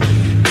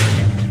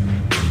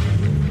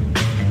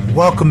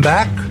 Welcome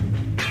back.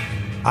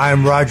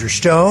 I'm Roger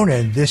Stone,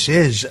 and this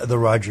is the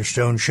Roger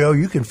Stone Show.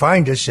 You can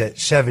find us at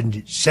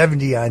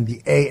 770 on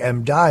the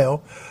AM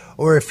dial,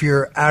 or if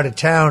you're out of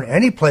town,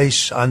 any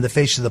place on the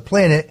face of the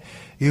planet,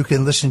 you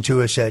can listen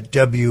to us at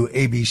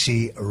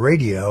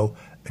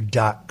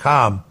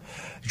WABCradio.com.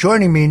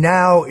 Joining me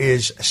now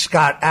is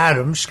Scott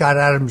Adams. Scott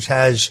Adams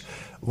has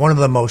one of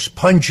the most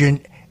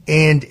pungent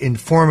and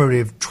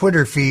informative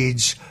Twitter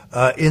feeds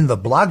in the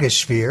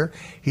blogosphere.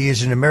 He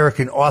is an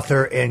American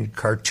author and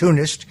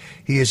cartoonist.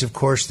 He is, of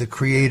course, the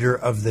creator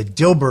of the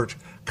Dilbert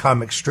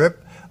comic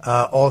strip,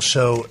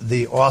 also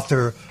the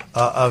author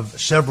of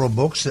several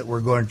books that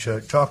we're going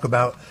to talk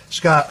about.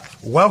 Scott,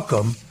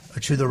 welcome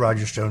to the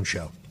Roger Stone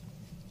Show.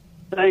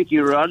 Thank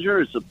you, Roger.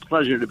 It's a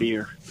pleasure to be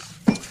here.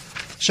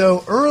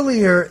 So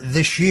earlier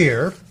this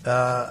year,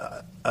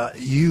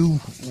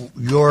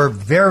 your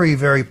very,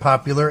 very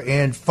popular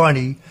and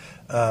funny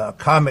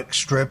comic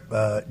strip,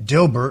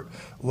 Dilbert,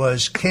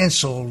 was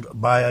canceled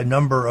by a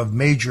number of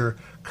major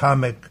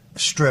comic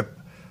strip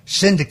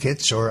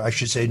syndicates, or I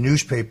should say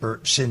newspaper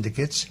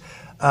syndicates.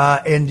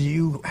 And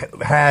you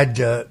had,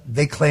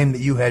 they claimed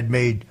that you had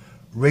made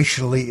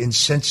racially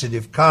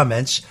insensitive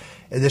comments.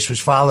 And this was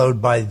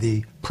followed by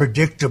the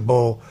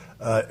predictable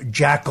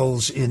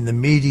jackals in the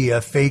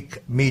media,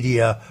 fake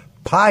media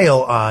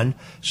pile on.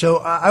 So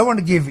I want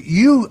to give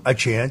you a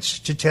chance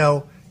to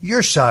tell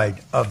your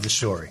side of the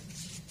story.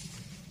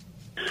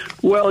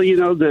 Well, you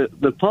know,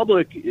 the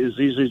public is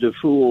easy to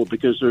fool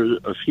because there's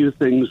a few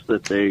things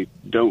that they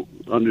don't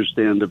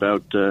understand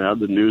about how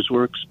the news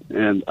works.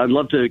 And I'd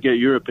love to get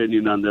your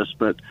opinion on this,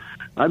 but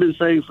I've been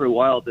saying for a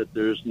while that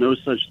there's no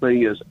such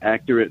thing as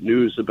accurate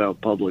news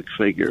about public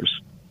figures,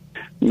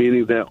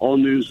 meaning that all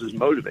news is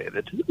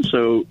motivated.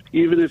 So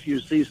even if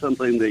you see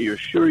something that you're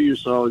sure you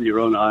saw with your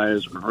own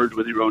eyes or heard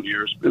with your own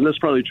ears, and that's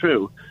probably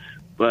true,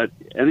 but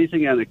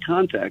anything out of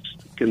context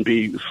can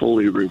be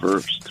fully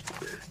reversed.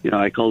 You know,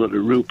 I call it a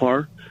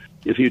rupar.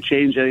 If you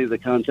change any of the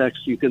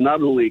context, you can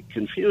not only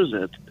confuse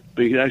it,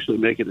 but you can actually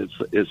make it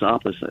its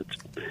opposite.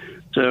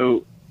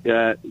 So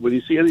when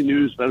you see any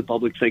news about a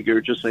public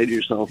figure, just say to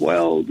yourself,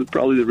 well,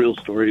 probably the real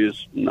story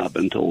has not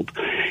been told.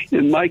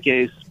 In my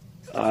case,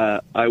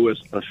 I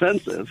was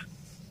offensive,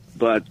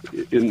 but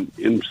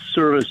in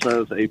service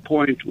of a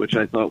point which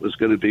I thought was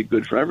going to be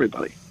good for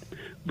everybody.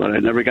 But I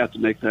never got to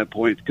make that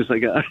point because I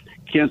got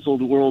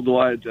canceled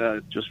worldwide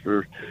just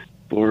for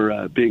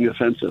being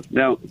offensive.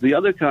 Now, the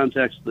other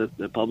context that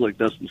the public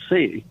doesn't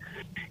see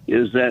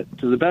is that,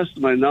 to the best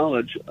of my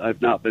knowledge,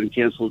 I've not been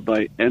canceled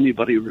by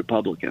anybody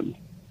Republican.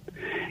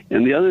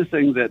 And the other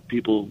thing that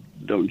people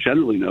don't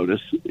generally notice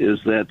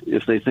is that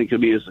if they think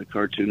of me as a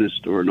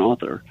cartoonist or an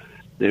author,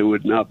 they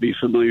would not be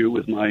familiar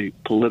with my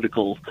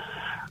political,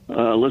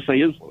 let's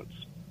say, influence.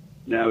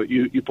 Now,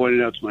 you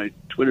pointed out to my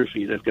Twitter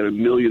feed, I've got 1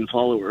 million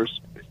followers,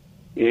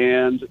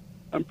 and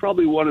I'm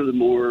probably one of the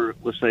more,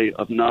 let's say,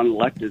 of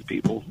non-elected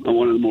people. I'm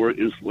one of the more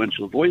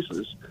influential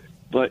voices.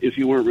 But if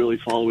you weren't really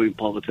following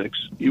politics,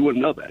 you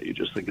wouldn't know that. You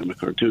just think I'm a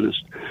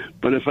cartoonist.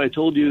 But if I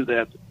told you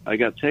that I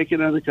got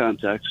taken out of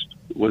context,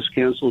 was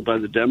canceled by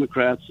the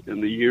Democrats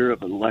in the year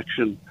of an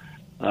election,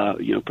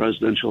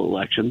 presidential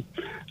election,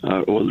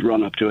 or the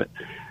run-up to it.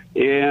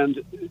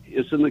 And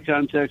it's in the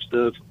context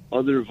of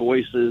other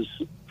voices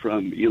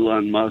from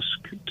Elon Musk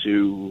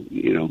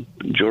to,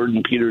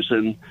 Jordan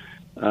Peterson.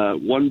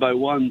 One by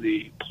one,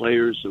 the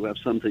players who have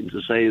something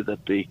to say that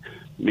the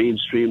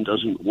mainstream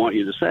doesn't want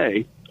you to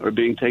say are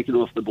being taken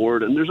off the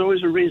board. And there's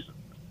always a reason.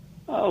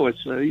 Oh,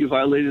 it's you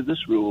violated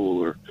this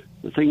rule, or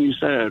the thing you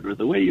said, or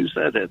the way you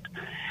said it.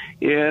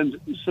 And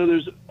so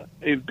there's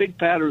a big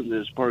pattern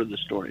that is part of the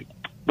story.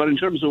 But in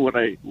terms of what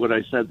I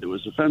said that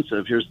was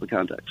offensive, here's the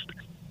context.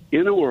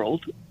 In a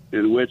world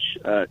in which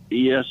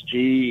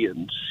ESG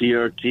and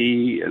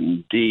CRT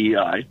and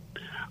DEI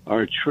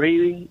are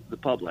training the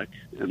public,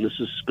 and this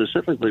is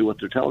specifically what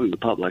they're telling the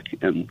public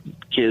and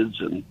kids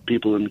and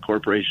people in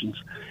corporations,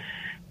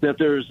 that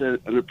there's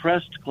an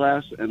oppressed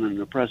class and an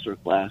oppressor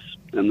class,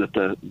 and that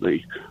the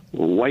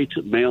white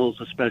males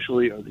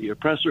especially are the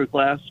oppressor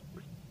class,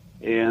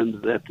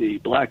 and that the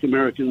black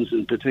Americans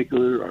in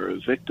particular are a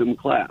victim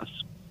class.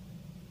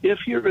 If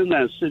you're in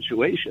that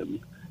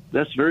situation,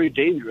 that's very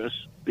dangerous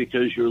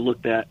because you're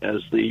looked at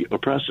as the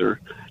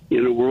oppressor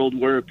in a world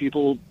where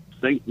people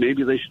think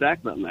maybe they should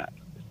act on that.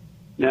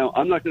 Now,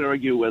 I'm not going to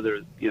argue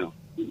whether,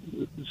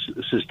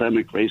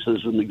 systemic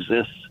racism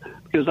exists,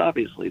 because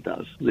obviously it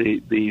does.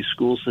 The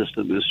school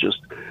system is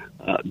just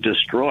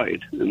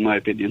destroyed, in my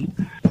opinion,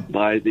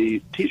 by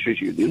the teachers'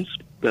 unions.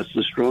 That's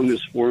the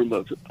strongest form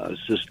of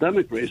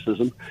systemic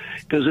racism,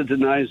 because it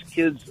denies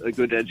kids a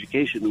good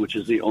education, which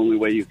is the only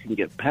way you can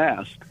get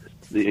past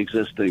the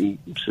existing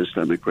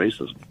systemic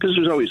racism. Because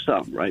there's always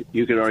some, right?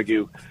 You could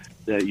argue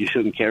that you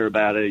shouldn't care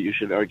about it. You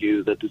should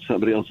argue that it's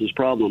somebody else's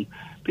problem.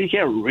 But you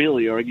can't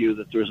really argue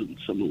that there isn't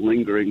some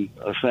lingering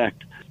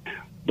effect.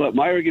 But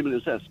my argument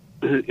is this.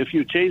 If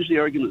you change the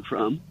argument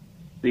from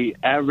the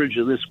average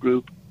of this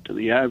group to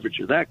the average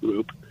of that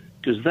group,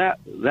 because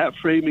that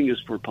framing is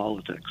for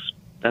politics.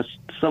 That's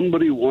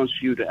somebody wants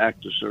you to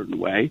act a certain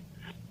way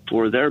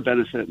for their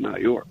benefit,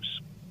 not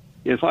yours.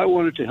 If I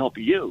wanted to help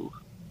you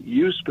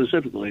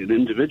specifically, an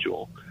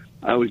individual,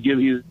 I would give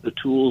you the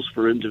tools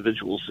for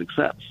individual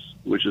success,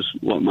 which is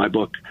what my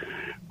book,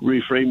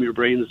 Reframe Your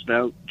Brain, is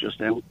about,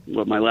 just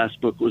what my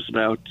last book was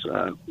about,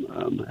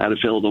 How to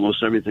Fail at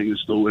Almost Everything and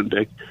Still Win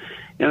Big.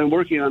 And I'm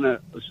working on a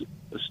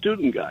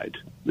student guide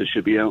that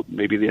should be out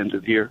maybe the end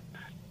of the year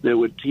that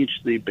would teach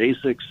the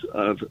basics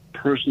of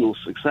personal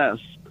success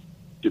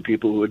to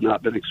people who had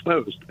not been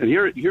exposed. And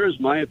here is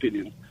my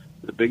opinion,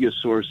 the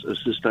biggest source of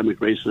systemic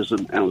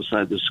racism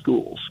outside the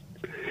schools.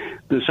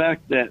 The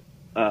fact that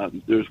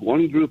there's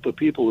one group of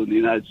people in the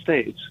United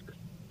States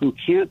who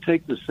can't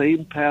take the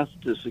same path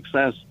to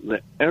success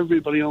that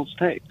everybody else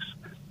takes,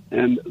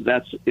 and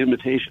that's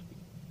imitation.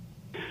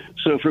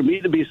 So for me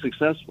to be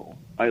successful,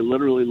 I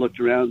literally looked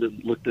around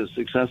and looked at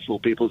successful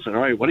people and said,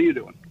 all right, what are you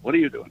doing? What are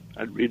you doing?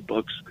 I'd read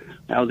books,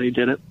 how they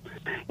did it,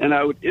 and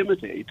I would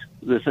imitate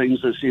the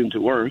things that seemed to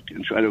work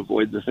and try to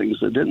avoid the things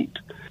that didn't.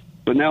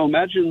 But now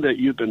imagine that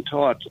you've been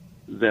taught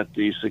that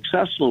the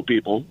successful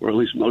people, or at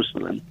least most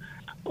of them,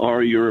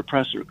 are your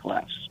oppressor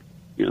class.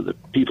 The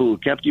people who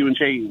kept you in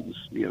chains,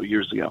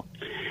 years ago,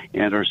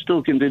 and are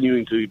still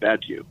continuing to be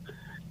bad to you.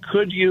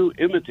 Could you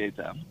imitate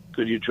them?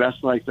 Could you dress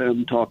like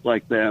them, talk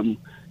like them,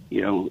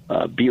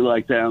 be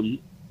like them,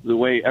 the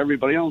way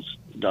everybody else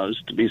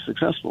does to be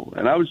successful?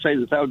 And I would say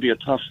that would be a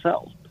tough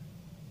sell.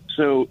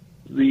 So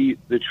the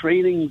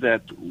training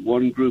that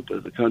one group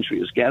of the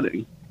country is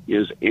getting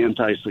is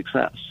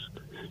anti-success,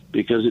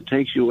 because it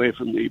takes you away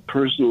from the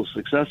personal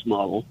success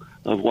model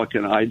of what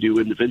can I do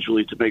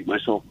individually to make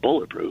myself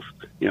bulletproof.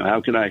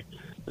 How can I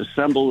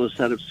assemble a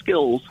set of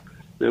skills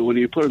that when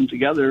you put them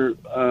together,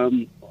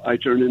 I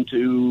turn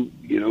into,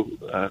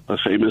 a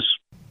famous,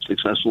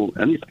 successful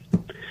anything.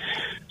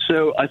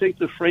 So I think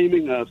the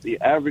framing of the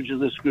average of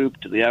this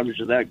group to the average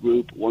of that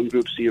group, one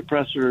group's the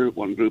oppressor,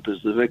 one group is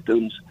the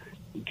victims,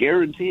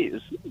 guarantees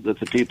that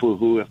the people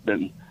who have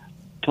been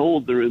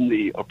told they're in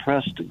the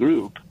oppressed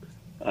group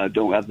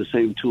don't have the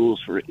same tools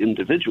for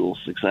individual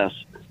success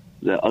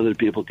that other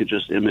people could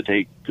just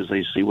imitate because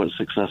they see what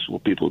successful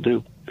people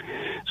do.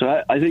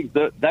 So I think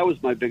that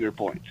was my bigger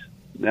point.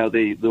 Now,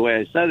 the way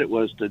I said it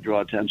was to draw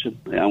attention.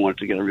 I wanted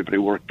to get everybody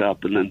worked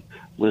up and then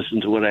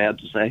listen to what I had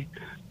to say.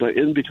 But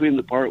in between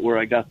the part where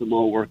I got them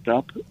all worked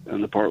up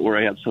and the part where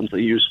I had something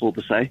useful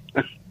to say,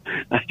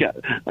 I got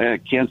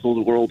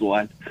canceled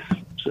worldwide.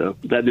 So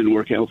that didn't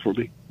work out for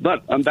me.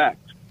 But I'm back.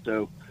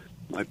 So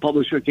my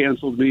publisher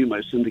canceled me.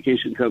 My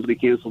syndication company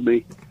canceled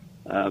me.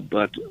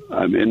 But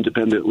I'm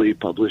independently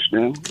published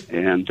now,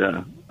 and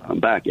I'm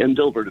back. And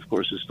Dilbert, of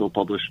course, is still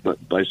published,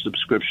 but by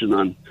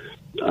subscription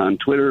on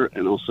Twitter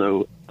and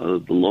also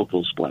the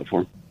Locals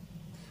platform.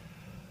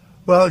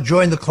 Well,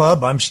 join the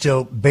club. I'm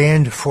still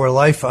Banned for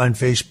Life on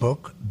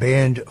Facebook,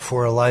 Banned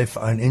for Life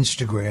on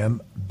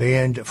Instagram,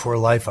 Banned for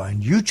Life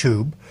on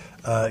YouTube.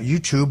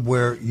 YouTube,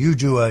 where you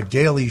do a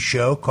daily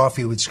show,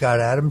 Coffee with Scott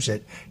Adams,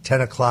 at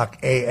 10 o'clock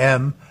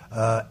a.m.,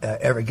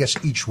 I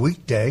guess each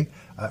weekday.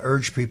 I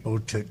urge people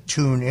to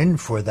tune in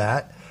for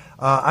that.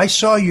 I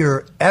saw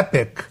your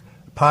epic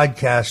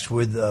podcast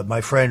with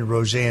my friend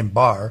Roseanne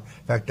Barr.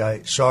 In fact,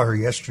 I saw her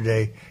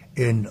yesterday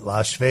in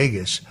Las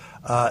Vegas.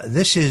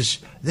 This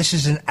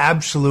is an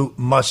absolute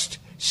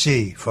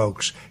must-see,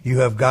 folks. You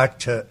have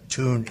got to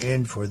tune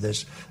in for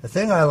this. The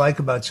thing I like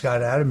about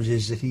Scott Adams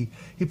is that he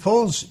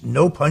pulls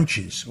no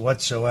punches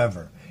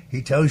whatsoever.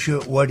 He tells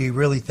you what he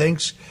really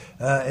thinks,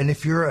 and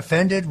if you're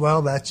offended,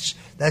 well, that's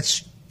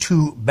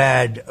too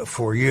bad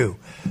for you.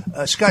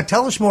 Scott,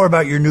 tell us more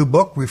about your new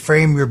book,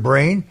 Reframe Your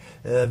Brain,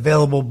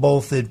 available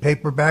both in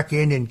paperback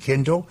and in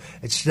Kindle.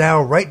 It's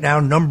right now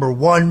number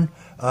one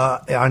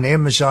on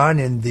Amazon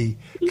in the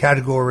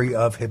category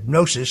of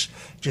hypnosis.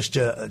 Just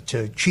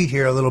to cheat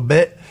here a little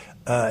bit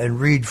and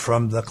read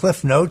from the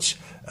Cliff Notes.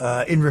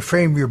 In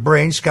Reframe Your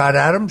Brain, Scott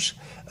Adams,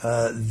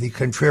 the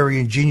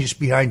contrarian genius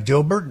behind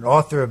Dilbert, and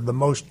author of the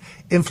most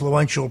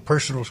influential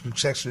personal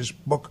success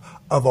book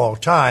of all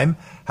time,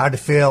 How to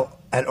Fail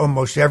at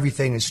Almost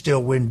Everything and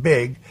Still Win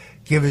Big,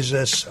 gives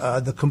us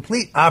the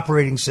complete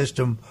operating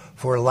system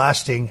for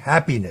lasting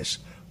happiness.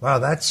 Wow,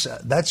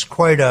 that's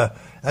quite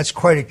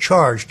a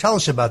charge. Tell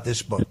us about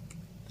this book.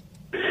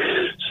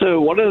 So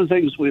one of the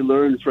things we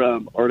learned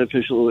from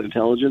artificial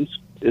intelligence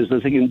is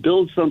that they can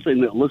build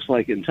something that looks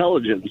like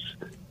intelligence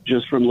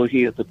just from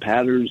looking at the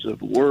patterns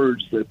of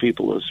words that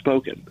people have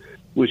spoken,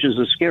 which is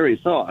a scary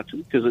thought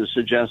because it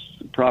suggests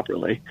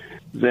properly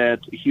that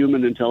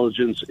human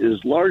intelligence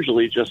is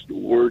largely just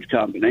word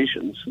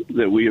combinations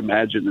that we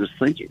imagine as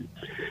thinking.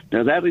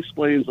 Now, that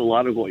explains a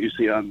lot of what you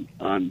see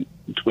on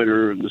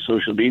Twitter and the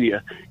social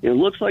media. It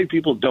looks like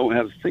people don't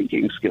have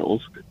thinking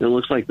skills. It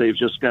looks like they've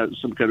just got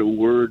some kind of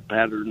word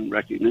pattern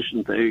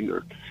recognition thing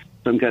or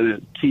some kind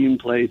of team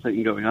play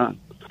thing going on.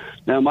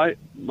 Now, my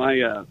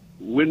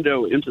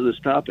window into this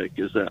topic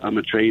is that I'm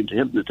a trained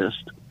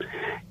hypnotist,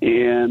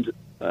 and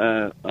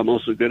I'm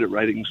also good at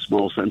writing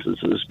small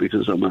sentences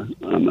because I'm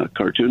a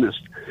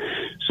cartoonist.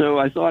 So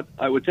I thought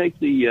I would take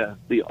the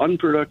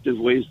unproductive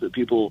ways that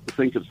people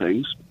think of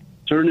things,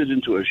 turn it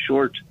into a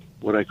short,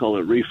 what I call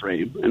a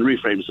reframe, and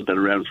reframes have been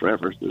around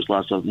forever. There's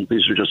lots of them.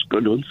 These are just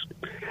good ones.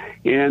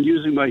 And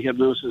using my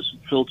hypnosis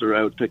filter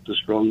out, picked the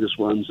strongest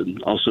ones,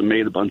 and also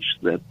made a bunch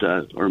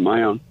that are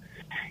my own.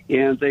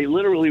 And they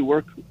literally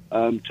work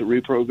to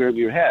reprogram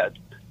your head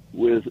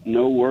with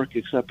no work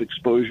except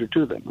exposure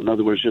to them. In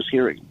other words, just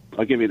hearing.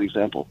 I'll give you an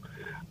example.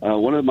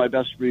 One of my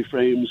best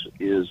reframes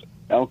is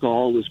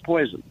alcohol is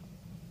poison.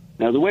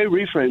 Now, the way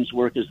reframes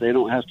work is they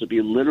don't have to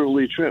be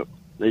literally true.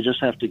 They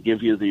just have to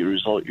give you the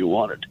result you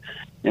wanted.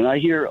 And I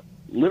hear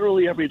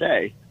literally every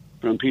day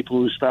from people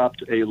who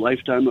stopped a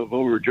lifetime of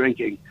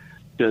over-drinking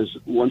because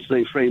once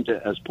they framed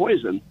it as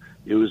poison,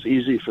 it was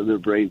easy for their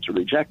brain to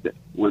reject it.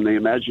 When they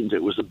imagined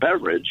it was a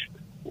beverage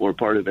or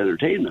part of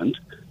entertainment,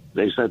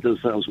 they said to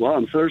themselves, well,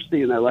 I'm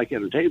thirsty and I like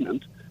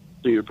entertainment.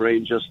 So your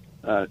brain just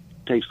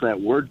takes that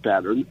word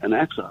pattern and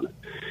acts on it.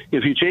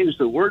 If you change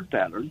the word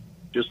pattern,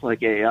 just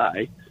like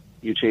AI,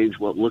 you change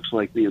what looks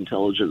like the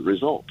intelligent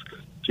result.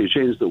 So you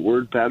change the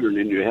word pattern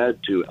in your head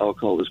to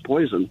alcohol is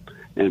poison,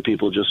 and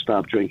people just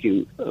stop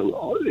drinking,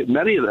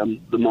 many of them,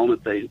 the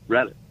moment they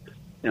read it.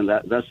 And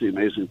that's the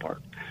amazing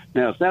part.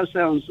 Now, if that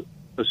sounds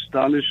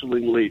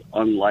astonishingly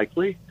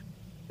unlikely,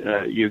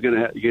 you're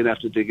gonna have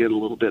to dig in a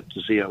little bit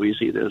to see how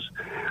easy it is.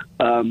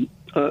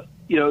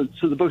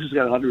 So the book has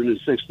got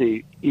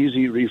 160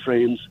 easy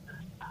reframes.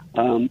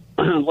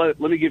 Let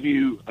me give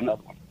you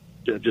another one,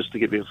 just to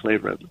give you a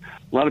flavor of it.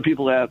 A lot of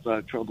people have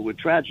trouble with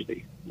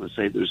tragedy. Let's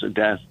say there's a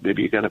death.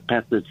 Maybe you got a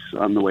pet that's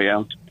on the way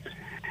out.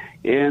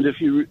 And if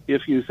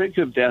you think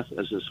of death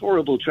as this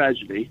horrible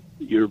tragedy,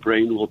 your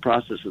brain will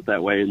process it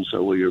that way, and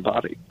so will your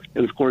body.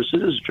 And of course,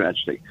 it is a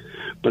tragedy.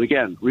 But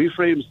again,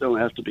 reframes don't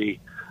have to be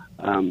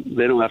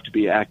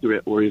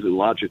accurate or even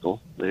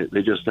logical.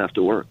 They just have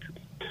to work.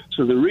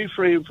 So the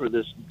reframe for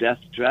this death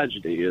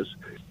tragedy is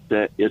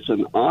that it's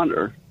an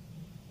honor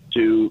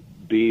to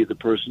be the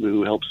person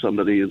who helps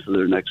somebody into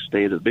their next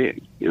state of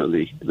being,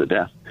 the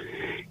death.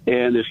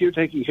 And if you're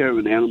taking care of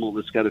an animal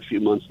that's got a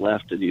few months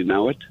left and you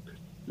know it,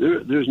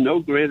 there's no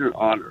greater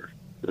honor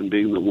than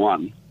being the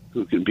one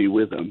who can be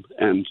with them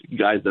and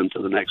guide them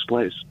to the next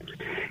place.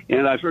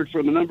 And I've heard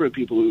from a number of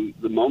people who,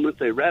 the moment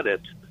they read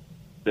it,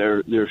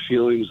 their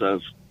feelings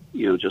of,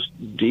 just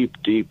deep,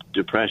 deep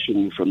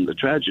depression from the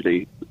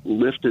tragedy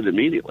lifted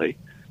immediately,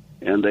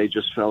 and they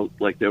just felt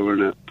like they were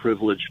in a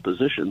privileged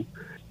position.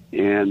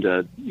 And,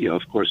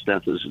 of course,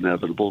 death is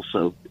inevitable,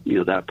 so,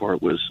 that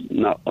part was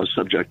not a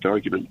subject to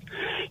argument.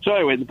 So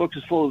anyway, the book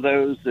is full of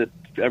those, that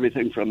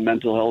everything from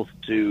mental health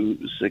to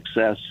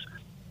success.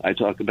 I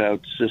talk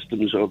about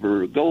systems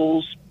over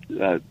goals,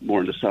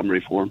 more in a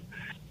summary form,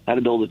 how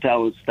to build a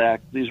talent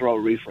stack. These are all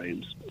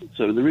reframes.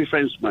 So the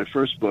reframes of my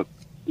first book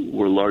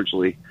were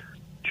largely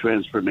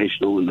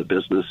transformational in the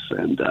business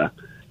and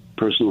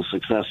personal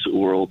success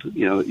world.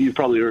 You've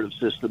probably heard of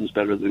systems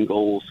better than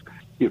goals.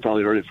 You've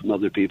probably heard it from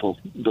other people,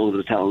 build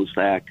a talent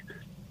stack.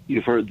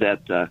 You've heard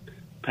that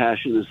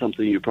passion is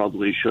something you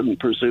probably shouldn't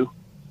pursue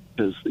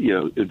because,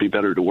 it'd be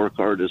better to work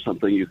hard as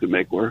something you can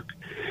make work.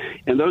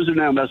 And those are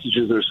now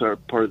messages that are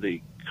part of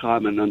the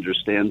common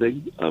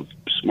understanding of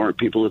smart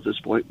people at this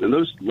point. And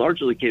those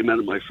largely came out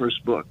of my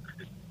first book,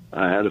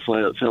 How to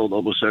Fail at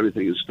Almost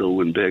Everything and Still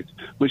Win Big,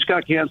 which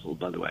got canceled,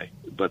 by the way.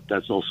 But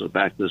that's also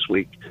back this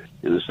week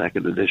in the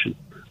second edition.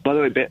 By the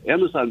way,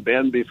 Amazon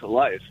banned me for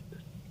life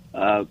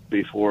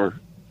before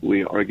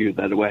we argued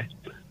that away.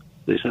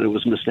 They said it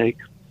was a mistake.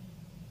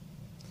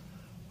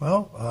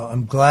 Well,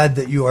 I'm glad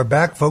that you are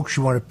back, folks.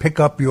 You want to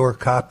pick up your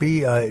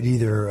copy,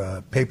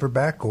 either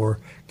paperback or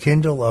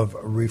Kindle, of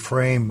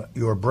Reframe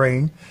Your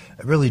Brain.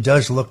 It really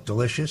does look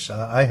delicious.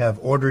 I have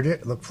ordered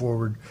it. Look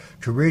forward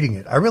to reading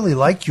it. I really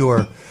like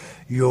your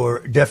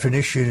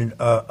definition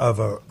of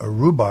a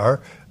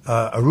rupar.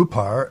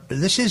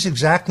 This is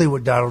exactly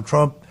what Donald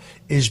Trump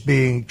is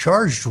being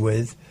charged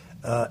with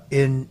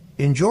in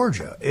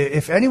Georgia.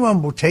 If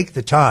anyone will take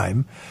the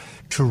time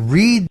to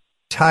read the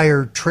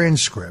entire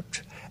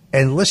transcript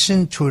and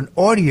listen to an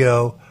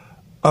audio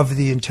of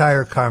the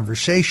entire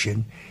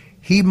conversation,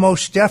 he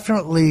most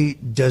definitely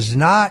does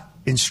not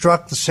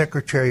instruct the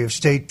Secretary of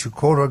State to,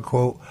 quote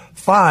unquote,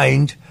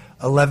 find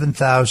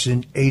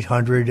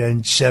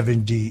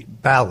 11,870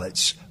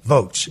 votes.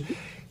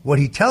 What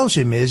he tells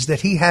him is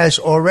that he has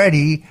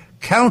already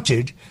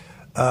counted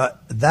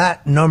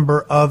that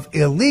number of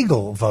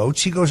illegal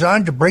votes. He goes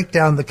on to break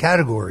down the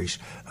categories: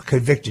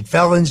 convicted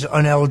felons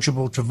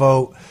ineligible to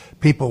vote,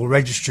 people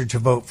registered to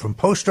vote from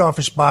post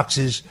office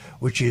boxes,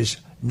 which is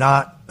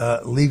not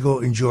legal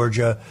in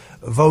Georgia,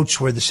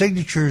 votes where the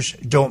signatures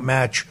don't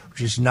match,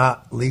 which is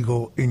not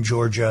legal in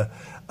Georgia,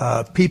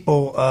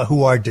 people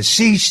who are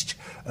deceased,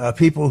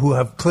 people who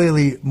have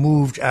clearly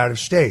moved out of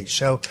state.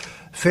 So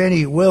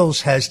Fani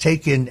Willis has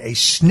taken a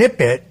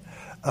snippet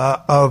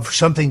of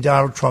something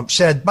Donald Trump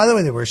said. By the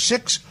way, there were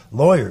 6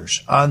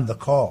 lawyers on the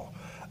call.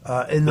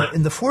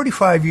 In the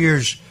 45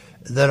 years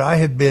that I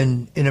have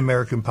been in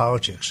American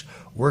politics,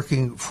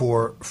 working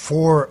for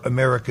 4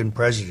 American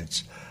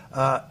presidents,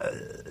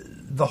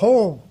 the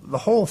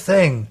whole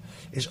thing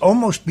is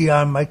almost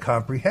beyond my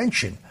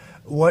comprehension.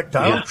 What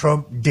Donald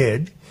Trump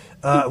did,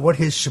 what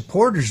his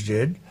supporters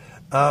did,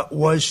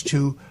 was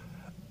to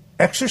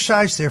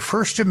exercise their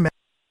First Amendment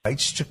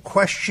rights to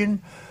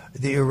question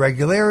the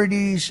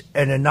irregularities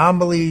and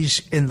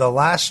anomalies in the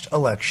last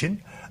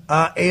election,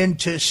 and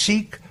to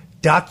seek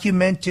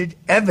documented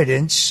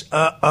evidence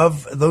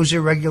of those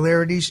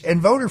irregularities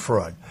and voter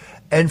fraud.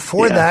 And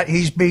for that,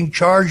 he's being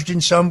charged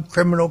in some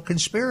criminal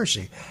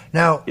conspiracy.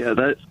 Now,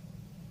 go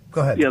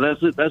ahead. Yeah,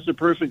 that's a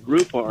perfect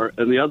group part.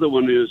 And the other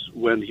one is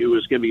when he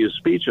was giving his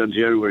speech on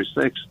January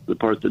 6th, the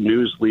part the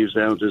news leaves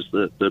out is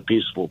the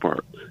peaceful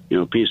part,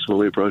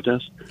 peacefully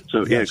protest.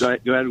 So, yes. Go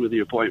ahead with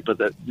your point. But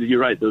you're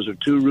right. Those are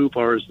 2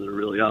 rupars that are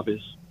really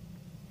obvious.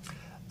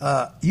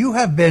 You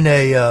have been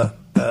a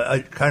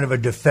kind of a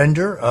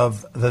defender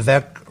of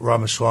Vivek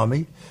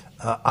Ramaswamy.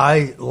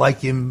 I like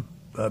him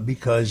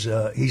because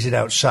he's an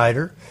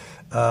outsider.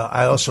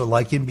 I also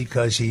like him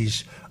because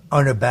he's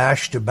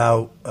unabashed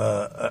about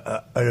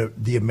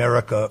the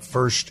America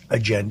First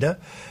agenda.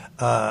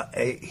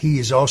 He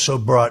has also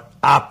brought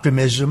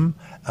optimism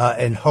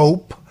and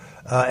hope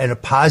and a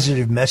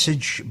positive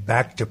message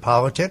back to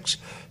politics,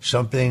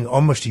 something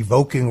almost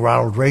evoking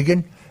Ronald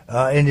Reagan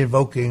and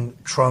evoking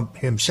Trump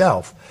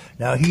himself.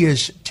 Now, he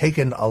has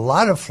taken a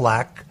lot of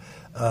flack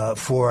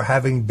for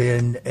having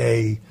been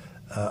a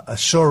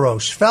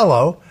Soros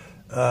fellow,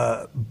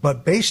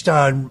 but based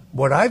on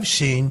what I've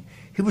seen,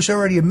 he was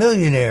already a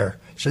millionaire.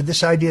 So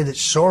this idea that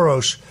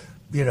Soros,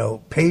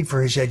 paid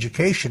for his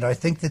education, I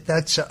think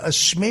that's a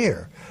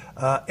smear.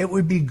 It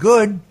would be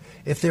good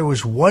if there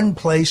was one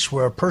place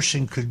where a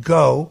person could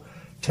go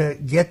to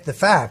get the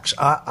facts.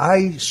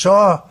 I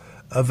saw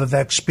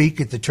Vivek speak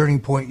at the Turning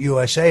Point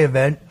USA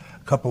event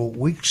a couple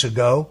weeks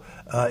ago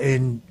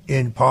in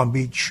Palm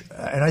Beach,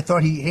 and I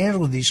thought he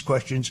handled these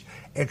questions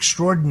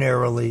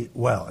extraordinarily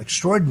well.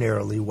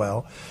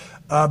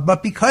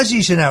 But because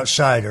he's an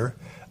outsider,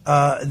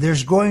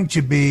 there's going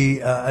to be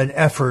an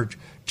effort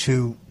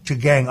to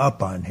gang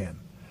up on him.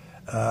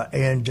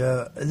 And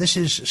this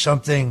is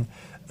something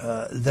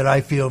that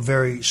I feel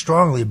very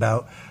strongly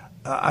about.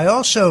 I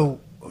also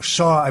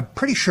saw, I'm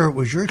pretty sure it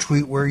was your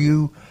tweet, where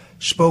you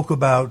spoke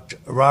about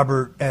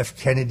Robert F.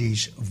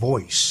 Kennedy's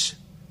voice.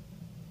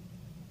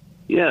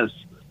 Yes.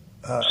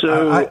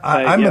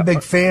 I'm a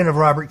big fan of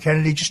Robert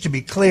Kennedy. Just to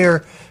be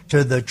clear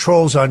to the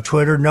trolls on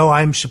Twitter, no,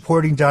 I'm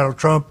supporting Donald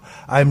Trump.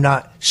 I'm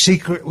not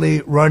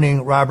secretly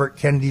running Robert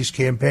Kennedy's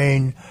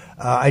campaign.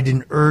 I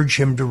didn't urge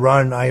him to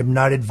run. I am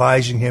not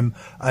advising him.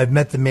 I've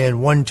met the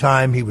man one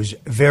time. He was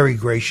very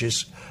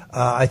gracious.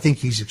 I think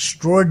he's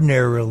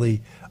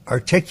extraordinarily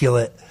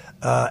articulate.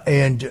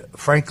 And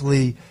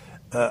frankly,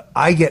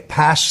 I get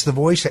past the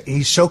voice.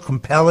 He's so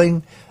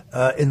compelling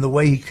in the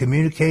way he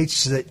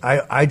communicates that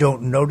I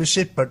don't notice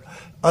it, but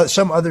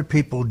some other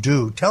people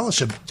do. Tell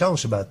us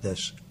about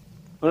this.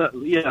 Let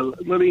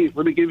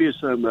me give you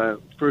some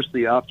first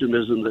the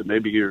optimism that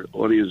maybe your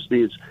audience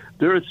needs.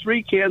 There are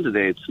 3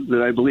 candidates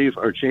that I believe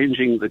are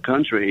changing the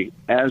country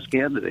as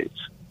candidates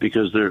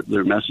because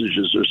their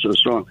messages are so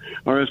strong.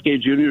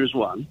 RFK Jr. is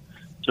one.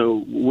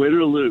 So win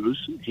or lose,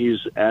 he's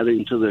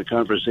adding to the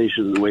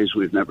conversation in ways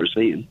we've never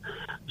seen.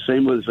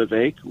 Same with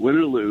Vivek. Win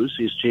or lose,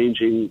 he's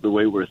changing the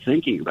way we're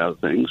thinking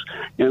about things.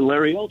 And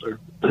Larry Elder,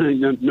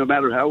 no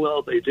matter how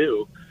well they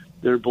do,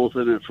 they're both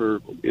in it for,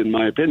 in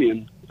my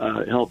opinion,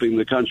 helping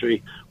the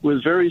country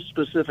with very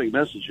specific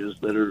messages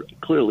that are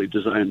clearly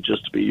designed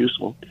just to be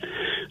useful.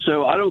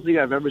 So I don't think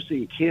I've ever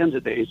seen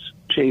candidates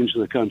change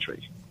the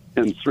country,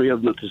 and three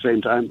of them at the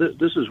same time.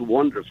 This is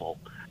wonderful.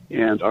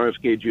 And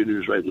RFK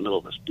Jr. is right in the middle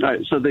of this. All right,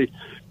 so the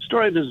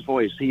story of his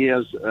voice, he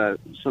has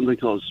something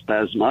called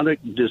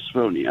spasmodic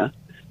dysphonia,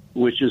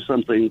 which is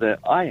something that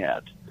I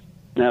had.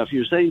 Now, if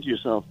you're saying to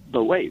yourself,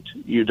 but wait,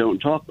 you don't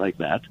talk like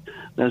that,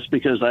 that's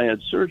because I had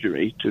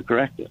surgery to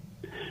correct it.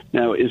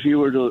 Now, if you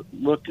were to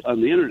look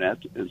on the internet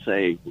and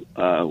say,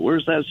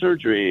 where's that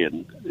surgery?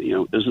 And,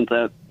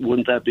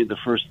 wouldn't that be the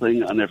first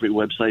thing on every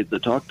website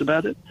that talked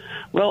about it?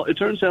 Well, it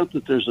turns out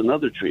that there's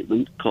another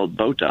treatment called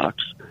Botox.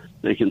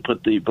 They can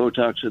put the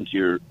Botox into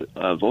your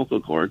vocal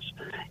cords,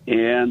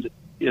 and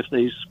if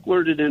they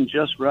squirt it in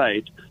just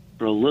right,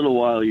 for a little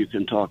while you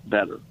can talk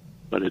better,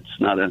 but it's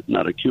not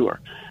a cure.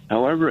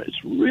 However, it's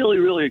really,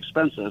 really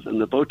expensive, and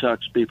the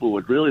Botox people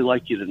would really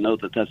like you to know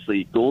that that's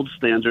the gold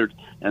standard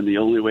and the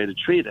only way to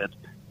treat it,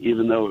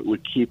 even though it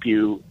would keep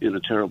you in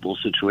a terrible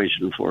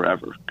situation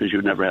forever, because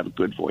you never have a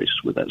good voice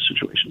with that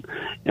situation.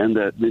 And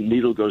the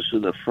needle goes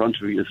through the front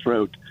of your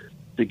throat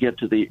to get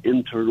to the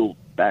internal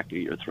back of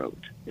your throat.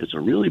 It's a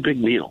really big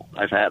needle.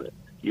 I've had it.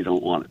 You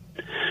don't want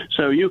it.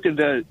 So you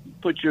can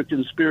put your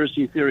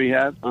conspiracy theory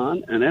hat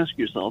on and ask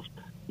yourself,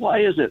 why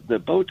is it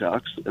that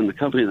Botox and the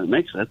company that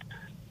makes it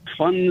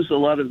funds a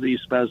lot of the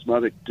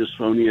spasmodic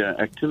dysphonia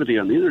activity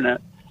on the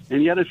internet,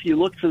 and yet if you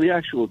look for the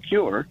actual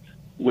cure,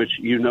 which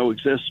you know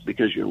exists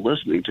because you're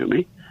listening to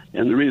me,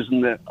 and the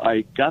reason that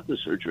I got the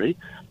surgery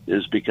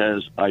is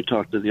because I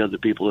talked to the other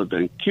people who have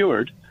been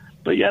cured,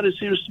 but yet it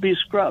seems to be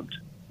scrubbed.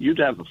 You'd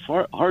have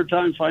a hard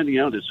time finding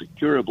out it's a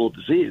curable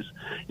disease.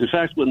 In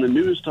fact, when the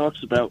news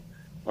talks about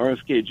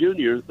RFK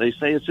Jr., they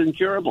say it's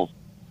incurable.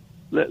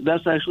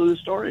 That's actually the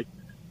story,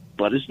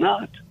 but it's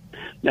not.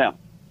 Now,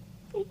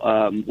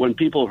 when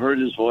people heard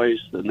his voice,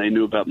 then they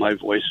knew about my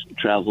voice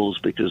travels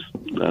because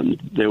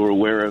they were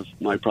aware of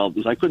my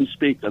problems. I couldn't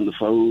speak on the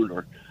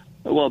phone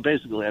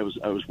basically I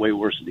was way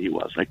worse than he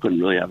was. I couldn't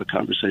really have a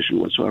conversation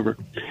whatsoever.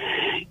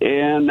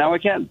 And now I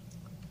can,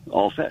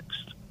 all fixed.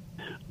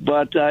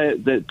 But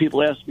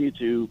people asked me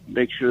to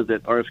make sure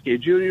that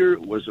RFK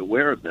Jr. was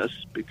aware of this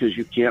because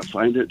you can't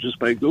find it just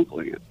by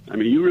Googling it. I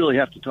mean, you really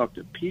have to talk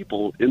to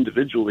people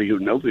individually who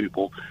know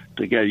people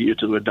to get you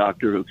to a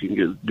doctor who can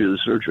do the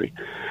surgery.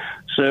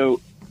 So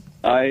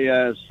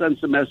I sent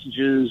some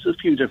messages a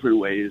few different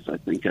ways. I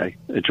think I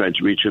tried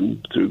to reach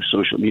him through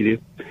social media.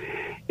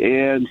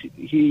 And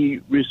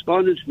he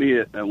responded to me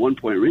at one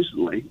point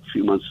recently,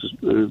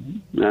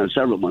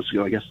 several months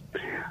ago, I guess,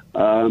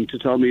 to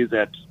tell me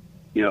that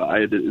I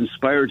had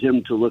inspired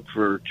him to look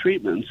for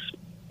treatments,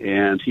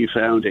 and he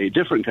found a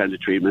different kind of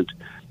treatment,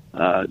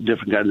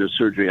 different kind of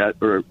surgery,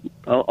 or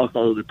I'll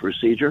call it a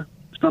procedure,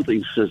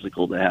 something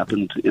physical that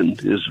happened in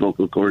his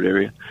vocal cord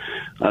area.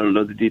 I don't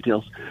know the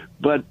details.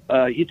 But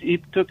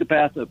he took a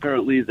path,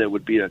 apparently, that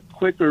would be a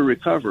quicker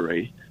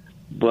recovery,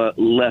 but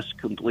less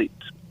complete.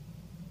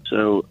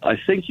 So I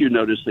think you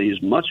notice that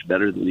he's much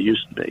better than he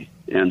used to be,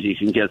 and he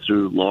can get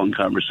through long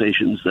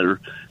conversations that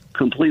are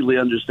completely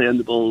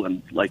understandable.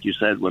 And like you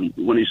said, when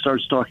he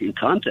starts talking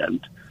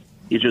content,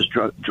 he just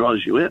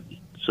draws you in.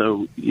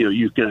 So,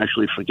 you can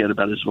actually forget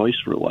about his voice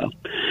for a while.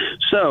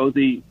 So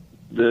the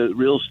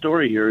real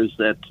story here is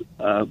that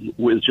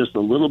with just a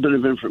little bit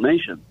of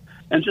information,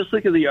 and just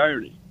think of the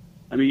irony.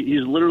 I mean,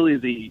 he's literally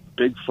the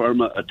big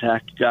pharma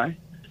attack guy.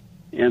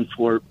 And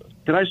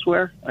can I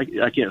swear?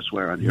 I can't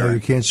swear on here. No,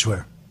 you can't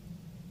swear.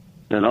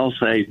 Then I'll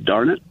say,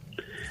 darn it.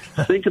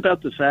 Think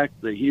about the fact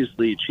that he's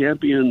the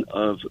champion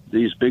of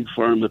these big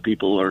pharma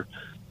people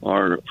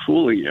are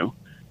fooling you,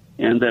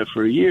 and that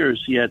for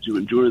years he had to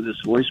endure this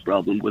voice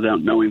problem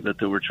without knowing that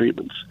there were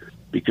treatments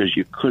because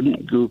you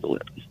couldn't Google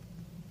it.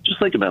 Just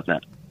think about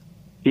that.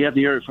 He had to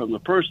hear it from the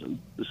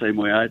person the same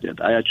way I did.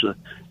 I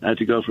had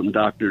to go from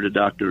doctor to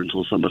doctor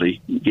until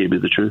somebody gave me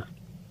the truth.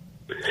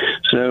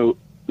 So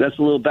that's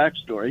a little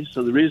backstory.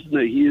 So the reason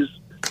that he's,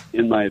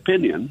 in my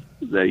opinion,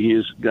 that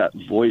he's got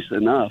voice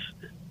enough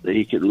that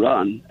he can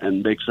run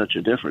and make such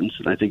a difference,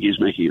 and I think he's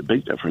making a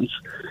big difference,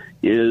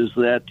 is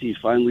that he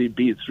finally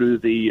beat through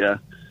the,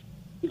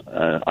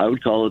 I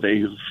would call it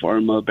a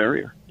pharma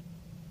barrier.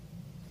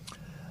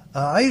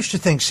 I used to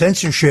think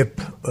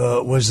censorship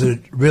was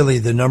really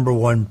the number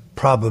one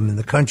problem in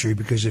the country,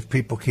 because if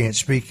people can't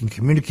speak and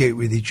communicate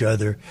with each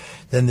other,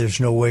 then there's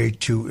no way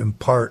to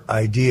impart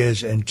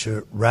ideas and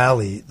to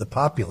rally the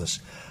populace.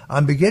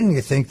 I'm beginning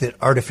to think that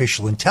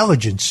artificial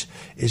intelligence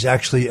is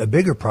actually a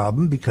bigger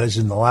problem, because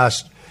in the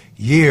last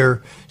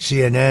year,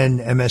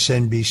 CNN,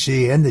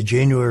 MSNBC, and the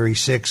January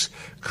 6th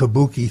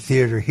Kabuki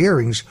Theater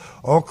hearings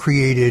all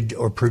created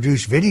or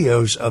produced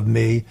videos of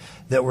me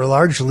that were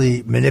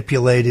largely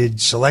manipulated,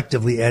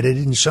 selectively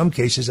edited, in some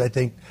cases, I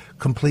think,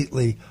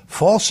 completely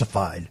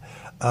falsified.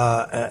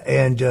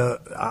 And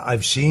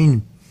I've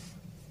seen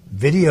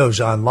videos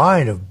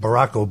online of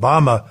Barack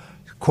Obama,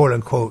 quote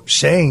unquote,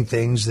 saying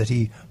things that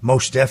he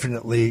most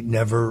definitely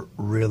never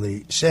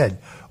really said.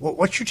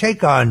 What's your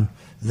take on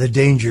the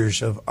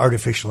dangers of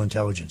artificial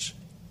intelligence?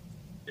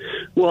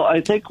 Well,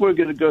 I think we're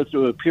going to go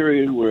through a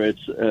period where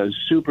it's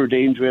super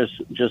dangerous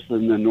just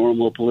in the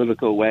normal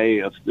political way.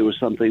 If there was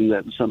something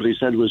that somebody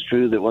said was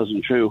true that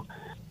wasn't true.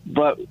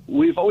 But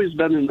we've always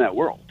been in that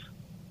world.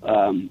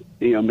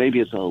 Maybe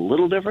it's a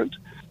little different,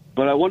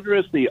 but I wonder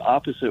if the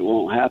opposite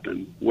won't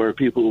happen, where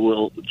people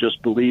will just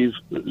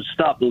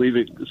stop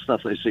believing the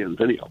stuff they see on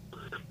video.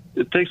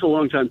 It takes a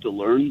long time to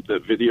learn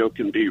that video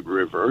can be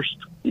reversed,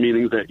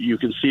 meaning that you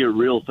can see a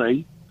real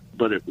thing,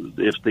 but if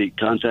the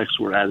context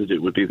were added, it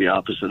would be the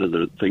opposite of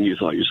the thing you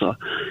thought you saw.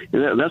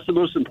 And that's the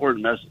most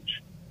important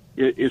message.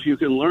 If you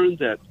can learn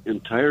that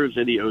entire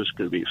videos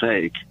can be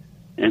fake,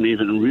 and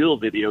even real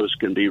videos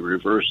can be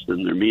reversed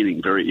in their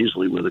meaning very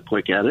easily with a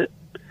quick edit,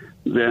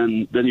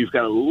 then you've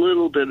got a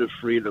little bit of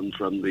freedom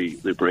from the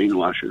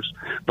brainwashers.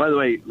 By the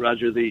way,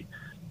 Roger, the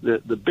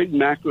big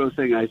macro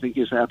thing I think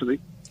is happening,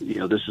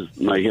 this is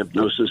my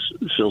hypnosis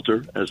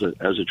filter as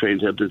a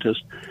trained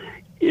hypnotist.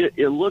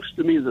 It looks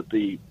to me that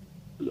the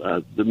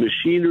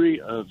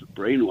machinery of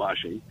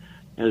brainwashing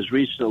has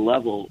reached a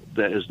level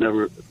that has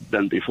never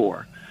been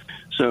before.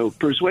 So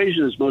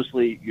persuasion is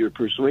mostly your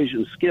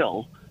persuasion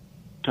skill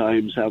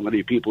times how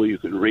many people you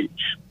can reach.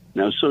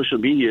 Now, social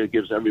media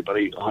gives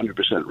everybody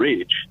 100%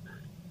 reach,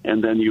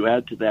 and then you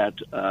add to that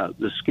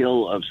the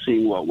skill of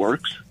seeing what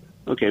works.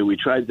 Okay, we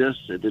tried this,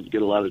 it didn't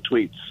get a lot of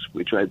tweets.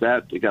 We tried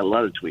that, it got a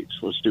lot of tweets.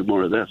 Let's do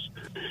more of this.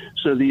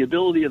 So the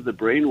ability of the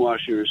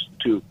brainwashers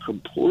to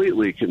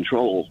completely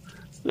control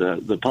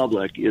the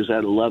public is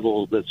at a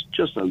level that's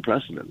just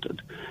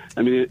unprecedented.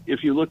 I mean,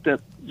 if you looked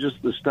at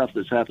just the stuff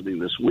that's happening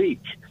this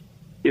week,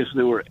 if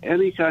there were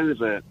any kind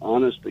of an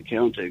honest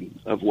accounting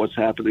of what's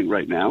happening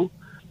right now,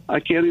 I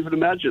can't even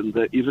imagine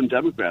that even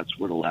Democrats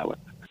would allow it.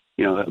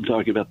 I'm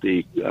talking about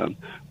the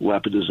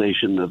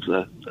weaponization of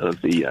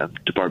the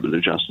Department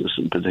of Justice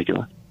in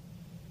particular.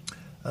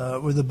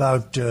 With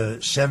about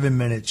 7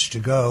 minutes to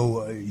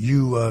go,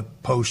 you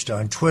post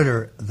on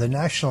Twitter, the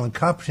national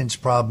incompetence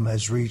problem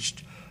has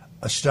reached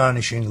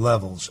astonishing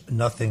levels.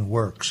 Nothing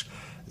works.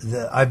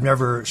 I've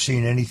never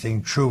seen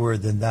anything truer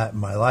than that in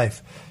my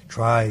life.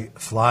 Try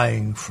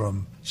flying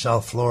from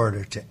South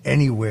Florida to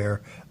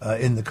anywhere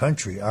in the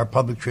country. Our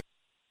public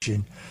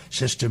transportation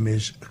system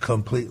is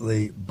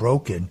completely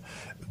broken.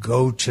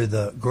 Go to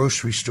the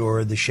grocery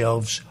store, the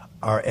shelves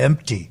are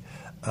empty.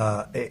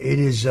 It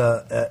is.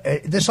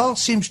 This all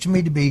seems to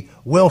me to be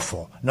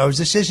willful. Now,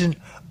 this isn't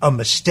a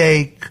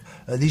mistake.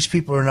 These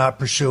people are not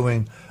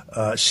pursuing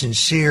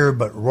sincere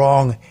but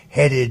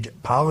wrong-headed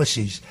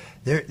policies.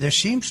 There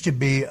seems to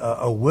be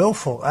a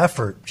willful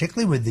effort,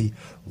 particularly with the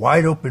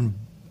wide-open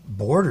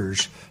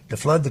borders, to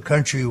flood the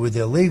country with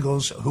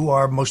illegals who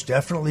are most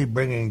definitely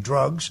bringing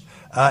drugs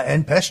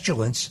and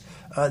pestilence.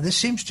 This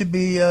seems to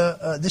be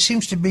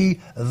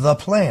the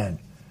plan.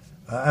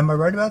 Am I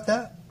right about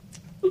that?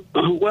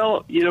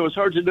 Well, it's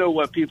hard to know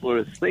what people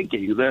are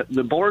thinking.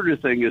 The border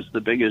thing is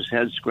the biggest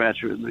head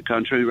scratcher in the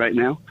country right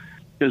now,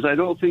 because I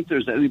don't think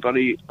there's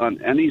anybody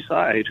on any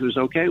side who's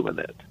okay with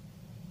it.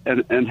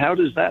 And how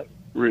does that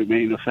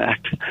remain a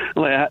fact?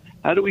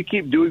 How do we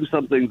keep doing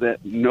something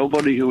that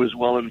nobody who is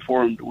well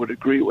informed would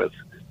agree with?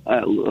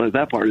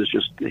 That part is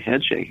just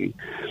head shaking.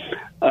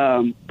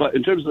 But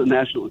in terms of the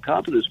national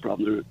incompetence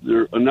problem,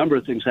 there are a number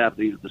of things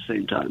happening at the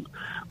same time.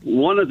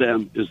 One of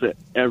them is that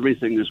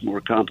everything is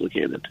more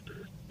complicated.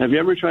 Have you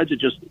ever tried to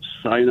just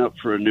sign up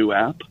for a new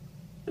app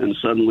and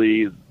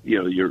suddenly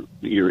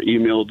your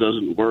email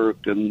doesn't work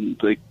and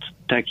they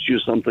text you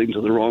something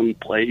to the wrong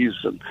place,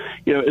 and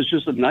it's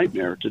just a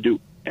nightmare to do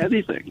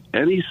anything,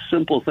 any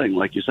simple thing.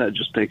 Like you said,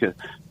 just take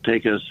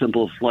a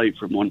simple flight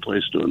from one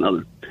place to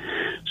another.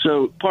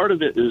 So part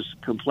of it is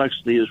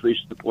complexity has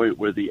reached the point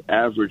where the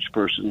average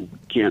person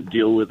can't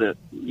deal with it,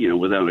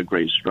 without a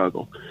great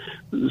struggle.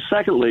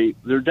 Secondly,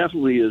 there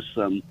definitely is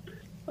some,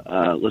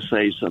 let's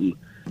say, some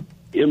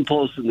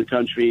impulse in the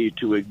country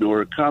to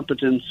ignore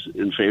competence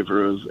in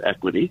favor of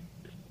equity,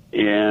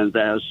 and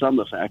that has some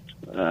effect.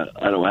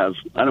 I don't have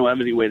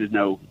any way to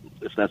know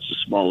if that's a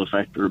small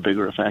effect or a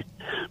bigger effect,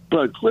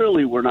 but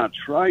clearly we're not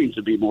trying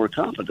to be more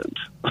competent.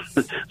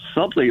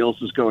 Something else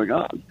is going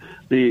on.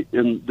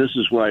 And this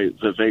is why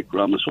Vivek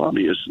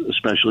Ramaswamy is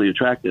especially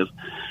attractive,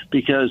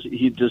 because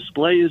he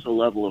displays a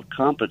level of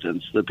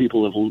competence that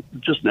people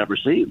have just never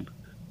seen.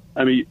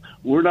 I mean,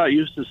 we're not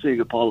used to seeing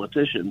a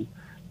politician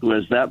who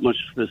has that much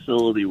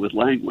facility with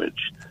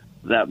language,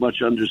 that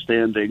much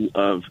understanding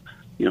of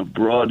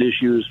broad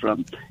issues.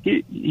 From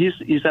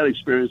he's had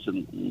experience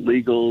in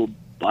legal,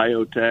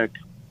 biotech,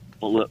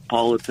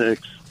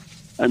 politics.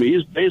 I mean,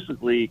 he's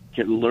basically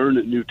can learn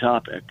a new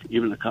topic,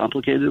 even a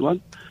complicated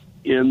one,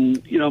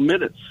 in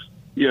minutes.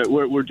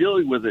 We're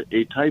dealing with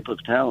a type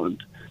of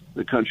talent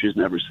the country's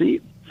never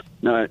seen.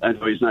 Now, I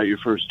know he's not your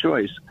first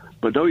choice,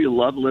 but don't you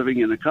love living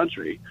in a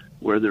country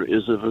where there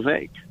is a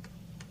Vivek?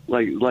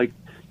 Like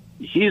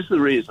he's the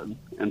reason,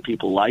 and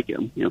people like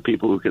him,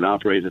 people who can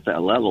operate at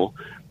that level,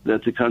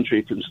 that the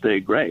country can stay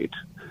great.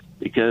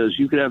 Because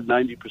you could have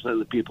 90% of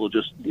the people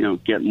just,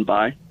 getting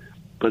by.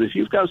 But if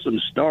you've got some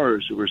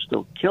stars who are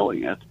still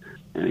killing it,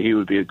 and he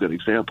would be a good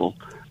example,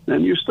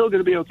 then you're still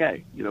going to be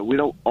okay. We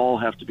don't all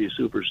have to be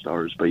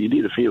superstars, but you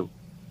need a few.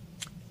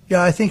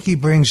 Yeah, I think he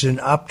brings an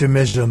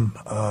optimism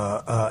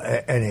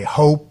and a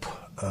hope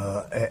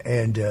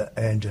and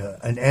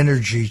an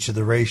energy to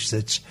the race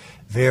that's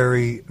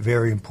very,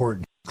 very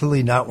important.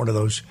 Clearly not one of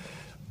those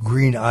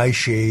green eye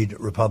shade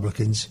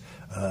Republicans,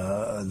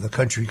 the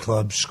country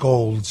club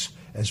scolds,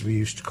 as we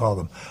used to call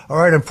them. All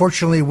right,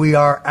 unfortunately, we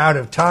are out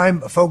of time.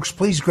 Folks,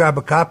 please grab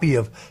a copy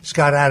of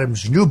Scott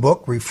Adams' new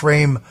book,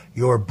 Reframe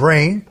Your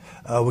Brain,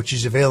 which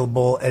is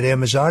available at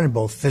Amazon in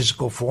both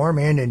physical form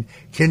and in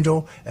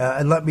Kindle.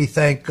 And let me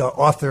thank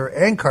author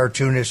and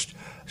cartoonist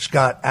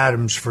Scott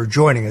Adams for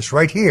joining us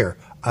right here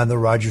on The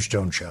Roger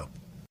Stone Show.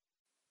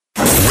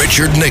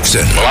 Richard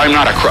Nixon. Well, I'm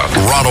not a crook.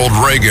 Ronald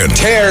Reagan.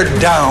 Tear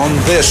down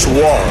this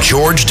wall.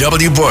 George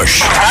W.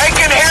 Bush. I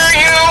can hear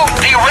you.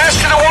 The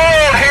rest of the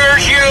world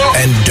hears you.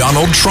 And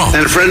Donald Trump.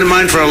 And a friend of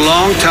mine for a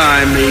long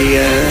time, he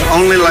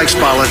only likes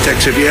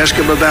politics. If you ask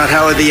him about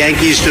how are the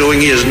Yankees doing,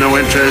 he has no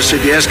interest.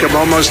 If you ask him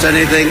almost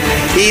anything,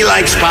 he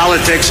likes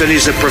politics, and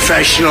he's a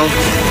professional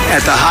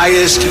at the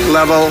highest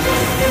level.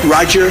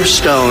 Roger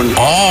Stone.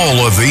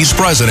 All of these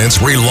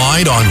presidents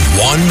relied on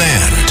one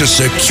man to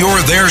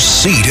secure their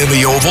seat in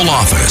the Oval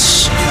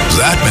Office.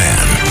 That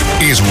man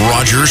is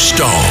Roger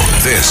Stone.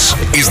 This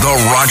is The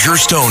Roger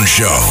Stone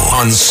Show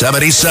on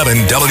 77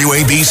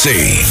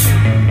 WABC.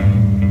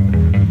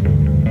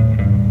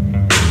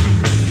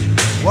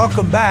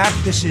 Welcome back.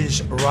 This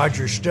is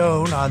Roger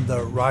Stone on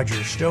The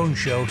Roger Stone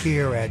Show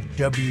here at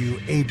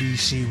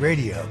WABC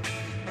Radio.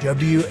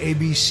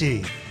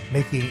 WABC,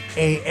 making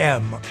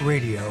AM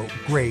radio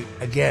great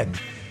again.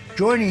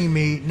 Joining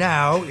me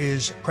now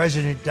is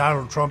President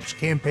Donald Trump's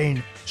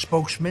campaign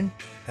spokesman,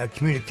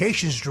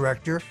 communications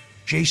director,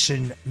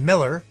 Jason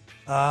Miller.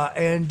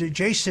 And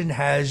Jason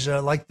has,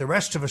 like the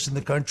rest of us in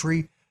the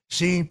country,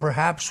 seen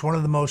perhaps one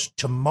of the most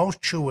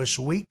tumultuous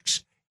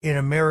weeks in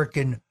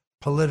American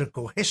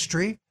political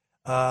history,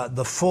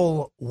 the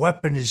full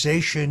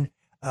weaponization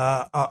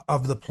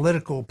of the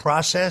political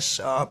process,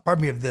 of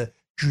the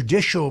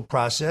judicial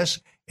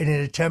process, in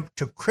an attempt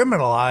to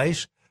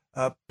criminalize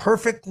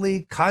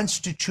perfectly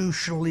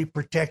constitutionally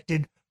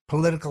protected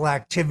political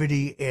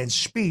activity and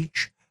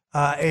speech.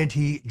 And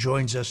he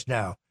joins us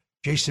now.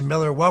 Jason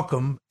Miller,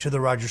 welcome to the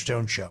Roger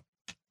Stone Show.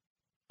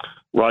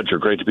 Roger,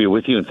 great to be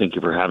with you, and thank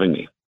you for having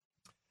me.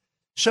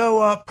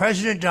 So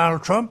President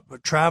Donald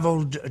Trump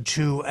traveled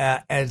to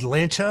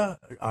Atlanta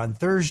on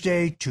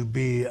Thursday to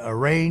be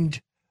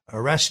arraigned,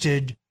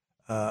 arrested,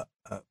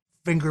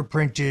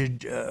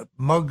 fingerprinted,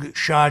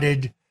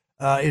 mug-shotted,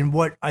 in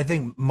what I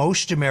think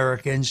most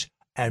Americans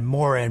and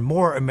more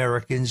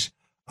Americans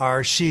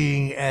are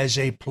seeing as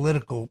a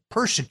political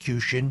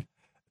persecution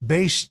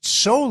based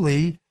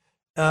solely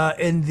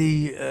in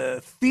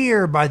the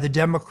fear by the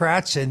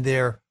Democrats and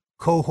their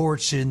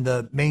cohorts in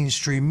the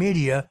mainstream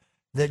media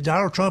that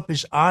Donald Trump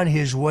is on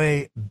his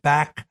way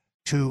back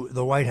to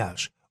the White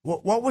House.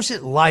 What was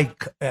it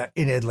like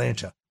in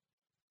Atlanta?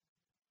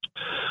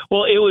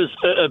 Well, it was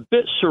a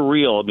bit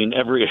surreal. I mean,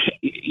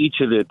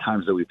 each of the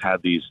times that we've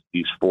had these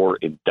four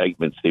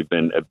indictments, they've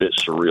been a bit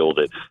surreal.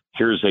 That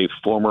here's a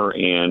former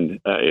and,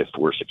 if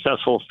we're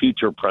successful,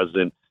 future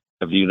president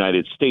of the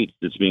United States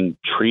that's being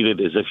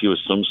treated as if he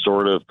was some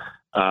sort of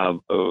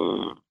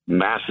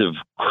massive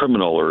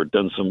criminal or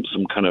done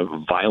some kind of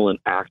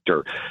violent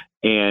actor.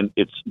 And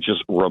it's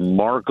just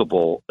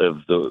remarkable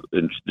of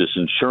this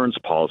insurance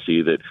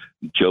policy that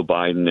Joe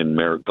Biden and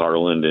Merrick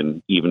Garland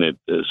and even at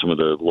some of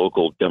the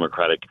local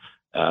Democratic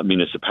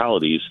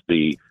municipalities,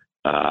 whether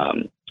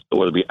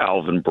it be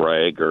Alvin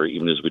Bragg or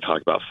even as we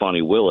talk about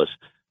Fani Willis,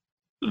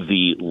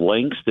 the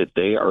lengths that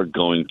they are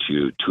going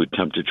to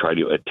attempt to try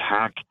to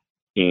attack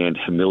and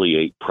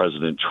humiliate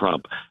President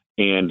Trump.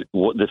 And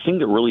the thing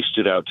that really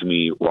stood out to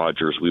me,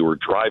 Rogers, we were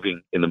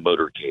driving in the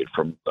motorcade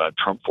from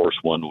Trump Force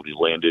One when we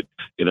landed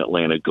in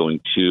Atlanta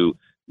going to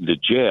the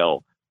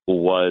jail,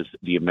 was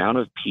the amount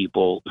of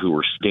people who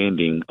were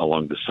standing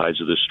along the sides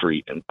of the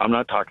street. And I'm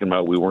not talking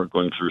about we weren't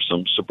going through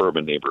some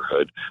suburban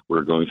neighborhood. We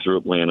were going through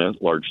Atlanta,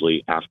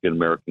 largely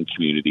African-American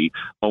community,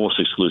 almost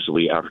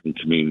exclusively African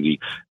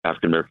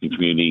American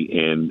community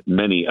in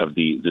many of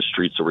the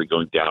streets that were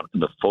going down.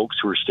 And the folks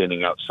who were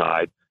standing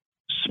outside,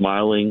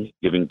 smiling,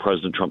 giving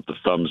President Trump the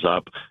thumbs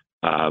up,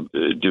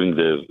 doing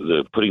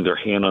the putting their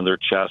hand on their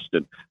chest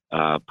and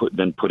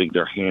then putting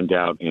their hand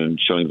out and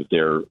showing that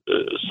they're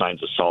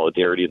signs of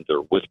solidarity and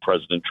they're with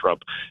President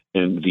Trump,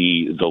 and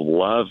the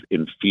love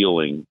and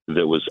feeling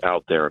that was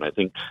out there. And I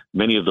think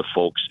many of the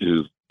folks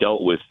who've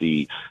dealt with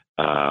the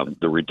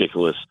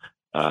ridiculous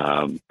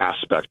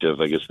aspect of,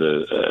 I guess,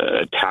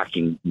 the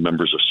attacking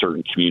members of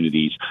certain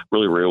communities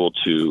really were able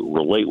to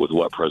relate with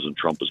what President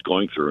Trump was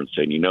going through and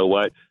saying, you know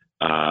what,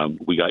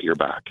 we got your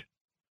back.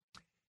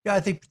 Yeah, I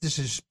think this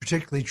is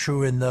particularly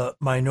true in the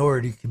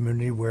minority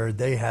community where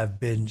they have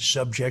been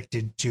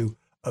subjected to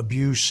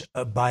abuse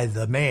by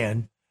the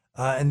man,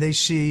 and they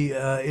see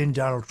in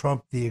Donald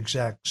Trump the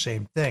exact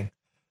same thing.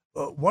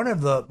 One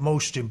of the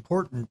most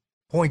important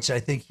points I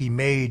think he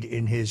made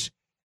in his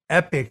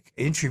epic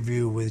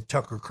interview with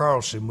Tucker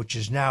Carlson, which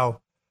has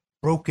now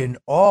broken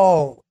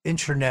all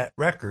internet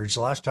records.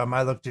 The last time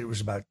I looked, it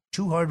was about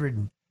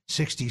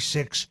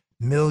 266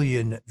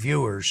 million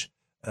viewers,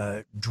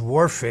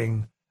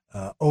 dwarfing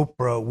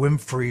Oprah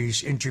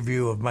Winfrey's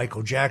interview of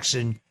Michael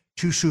Jackson,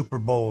 2 Super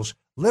Bowls,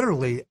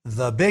 literally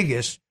the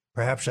biggest,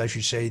 perhaps I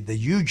should say the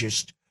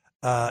hugest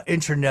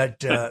internet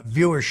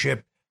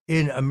viewership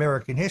in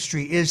American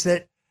history. Is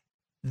that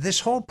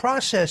this whole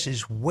process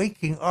is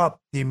waking up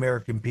the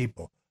American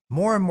people.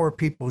 More and more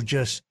people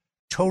just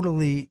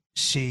totally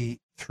see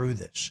through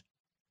this.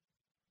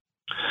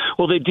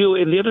 Well, they do.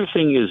 And the other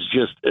thing is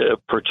just,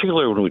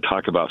 particularly when we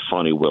talk about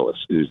Fani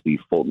Willis, who's the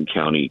Fulton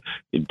County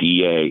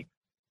DA,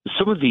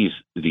 some of these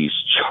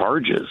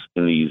charges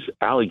and these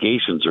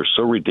allegations are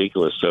so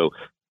ridiculous. So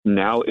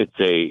now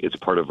it's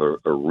part of a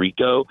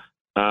RICO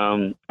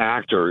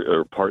act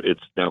or part. It's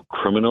now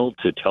criminal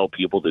to tell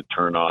people to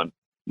turn on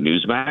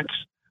Newsmax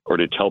or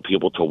to tell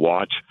people to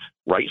watch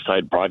Right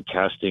Side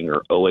Broadcasting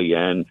or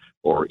OAN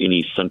or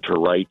any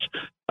center-right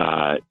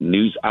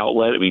news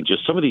outlet. I mean,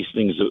 just some of these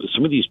things,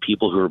 some of these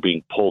people who are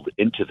being pulled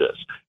into this,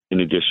 in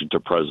addition to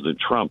President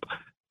Trump,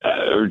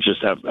 or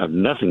just have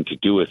nothing to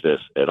do with this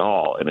at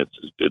all. And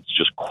it's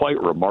just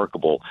quite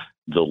remarkable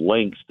the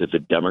lengths that the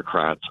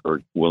Democrats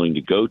are willing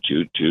to go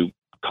to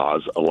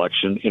cause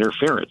election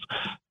interference.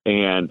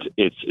 And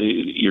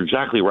you're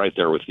exactly right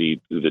there with the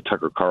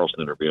Tucker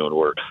Carlson interview, and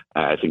where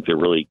I think they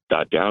really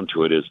got down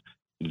to it is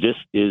this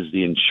is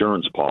the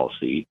insurance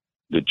policy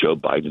that Joe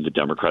Biden and the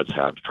Democrats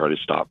have to try to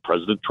stop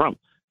President Trump.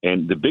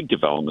 And the big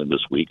development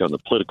this week on the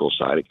political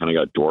side, it kind of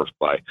got dwarfed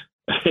by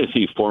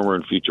the former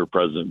and future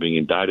president being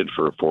indicted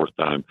for a 4th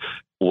time,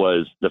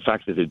 was the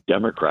fact that the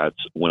Democrats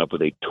went up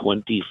with a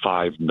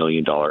 $25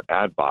 million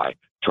ad buy to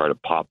try to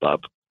pop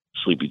up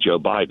Sleepy Joe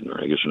Biden,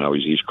 or I guess now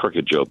he's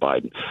Crooked Joe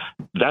Biden.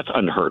 That's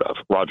unheard of.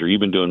 Roger, you've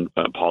been doing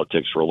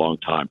politics for a long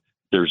time.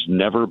 There's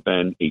never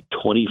been a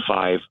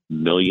 $25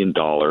 million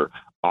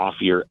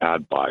off-year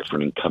ad buy for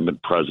an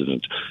incumbent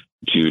president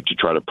to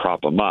try to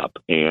prop him up.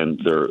 And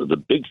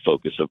the big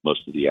focus of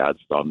most of the ads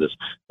is on this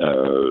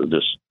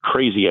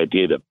crazy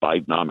idea that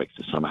Bidenomics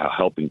is somehow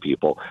helping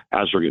people.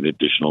 As we're getting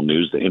additional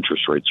news, the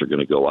interest rates are going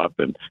to go up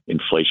and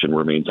inflation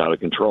remains out of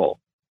control.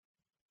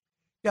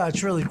 Yeah,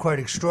 it's really quite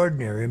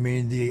extraordinary. I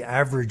mean, the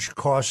average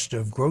cost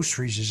of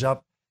groceries is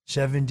up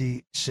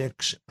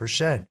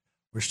 76%.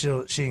 We're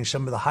still seeing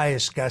some of the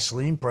highest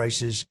gasoline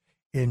prices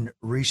in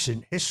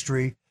recent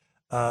history.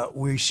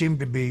 We seem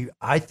to be,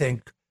 I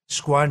think,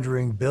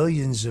 squandering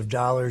billions of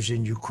dollars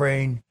in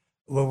Ukraine,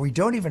 where we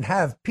don't even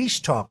have peace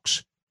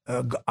talks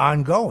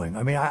ongoing.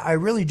 I mean, I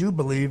really do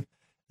believe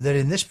that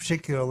in this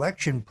particular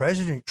election,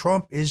 President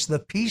Trump is the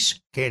peace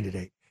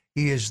candidate.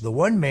 He is the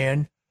one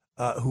man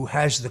who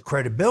has the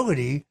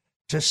credibility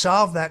to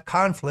solve that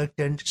conflict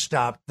and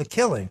stop the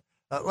killing.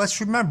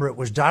 Let's remember, it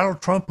was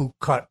Donald Trump who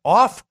cut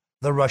off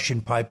the Russian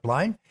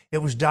pipeline. It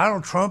was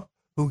Donald Trump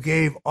who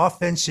gave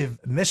offensive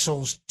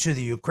missiles to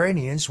the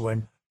Ukrainians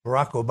when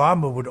Barack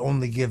Obama would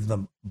only give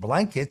them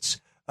blankets.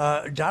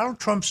 Donald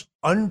Trump's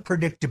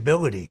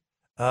unpredictability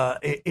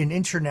in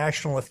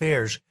international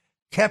affairs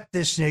kept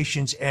this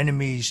nation's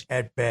enemies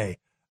at bay.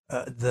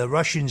 The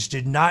Russians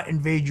did not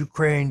invade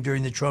Ukraine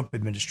during the Trump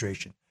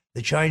administration.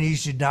 The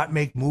Chinese did not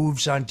make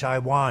moves on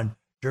Taiwan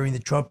during the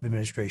Trump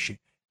administration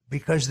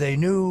because they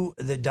knew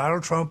that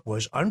Donald Trump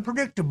was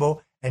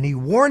unpredictable, and he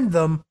warned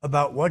them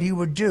about what he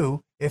would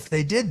do if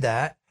they did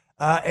that,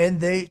 and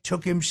they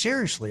took him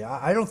seriously.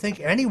 I don't think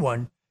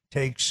anyone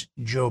takes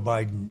Joe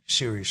Biden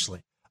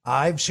seriously.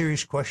 I have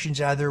serious questions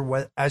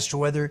as to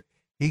whether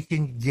he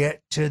can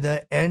get to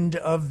the end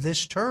of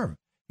this term.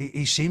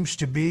 He seems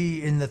to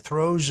be in the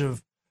throes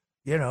of,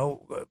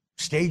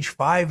 stage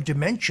 5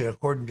 dementia,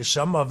 according to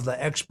some of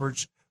the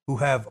experts who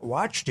have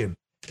watched him.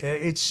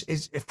 It's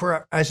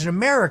as an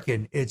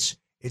American, it's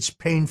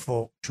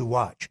painful to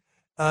watch.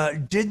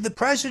 Did the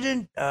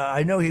president?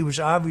 I know he was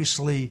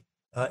obviously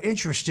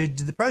interested.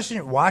 Did the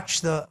president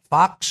watch the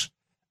Fox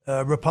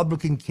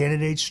Republican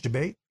candidates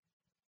debate?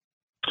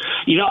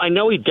 I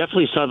know he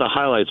definitely saw the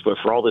highlights, but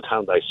for all the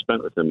time that I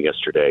spent with him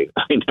yesterday,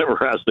 I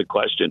never asked the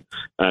question,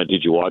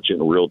 did you watch it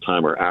in real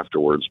time or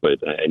afterwards? But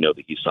I know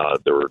that he saw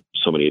there were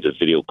so many of the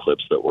video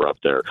clips that were up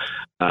there.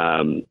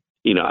 I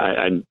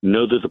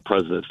know that the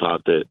president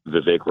thought that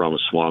Vivek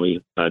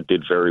Ramaswamy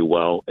did very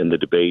well in the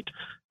debate.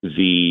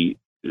 The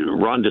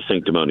Ron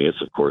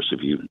DeSanctimonious, of course,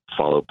 if you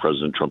follow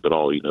President Trump at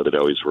all, you know that he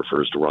always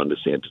refers to Ron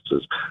DeSantis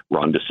as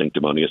Ron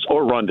DeSanctimonious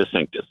or Ron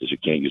DeSanctis, as you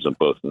can't use them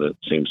both in the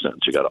same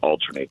sentence. You got to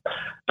alternate,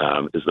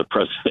 as the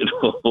president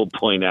will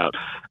point out.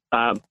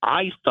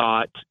 I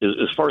thought,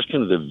 as far as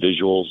kind of the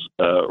visuals,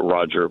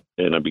 Roger,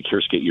 and I'd be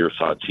curious to get your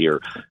thoughts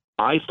here,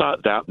 I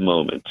thought that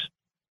moment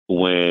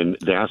when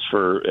they asked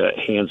for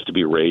hands to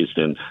be raised,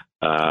 and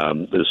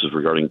this is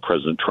regarding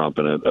President Trump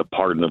and a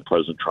pardon of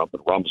President Trump,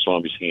 and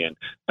Ramaswamy's hand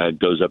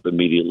goes up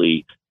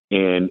immediately.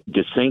 And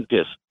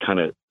DeSantis kind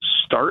of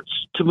starts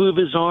to move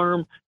his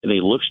arm, and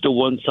he looks to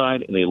one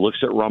side, and he looks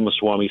at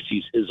Ramaswamy,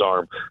 sees his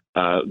arm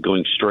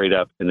going straight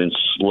up, and then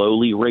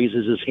slowly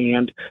raises his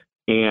hand.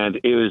 And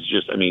it was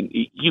just, I mean,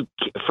 you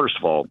first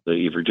of all,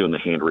 if you're doing the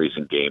hand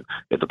raising game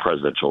at the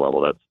presidential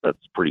level,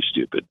 that's pretty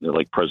stupid.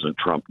 Like President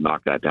Trump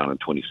knocked that down in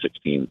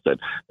 2016 and said,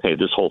 "Hey,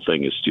 this whole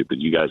thing is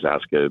stupid. You guys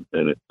ask a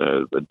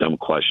dumb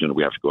question,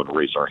 we have to go and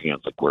raise our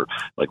hands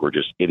like we're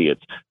just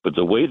idiots." But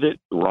the way that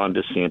Ron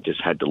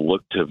DeSantis had to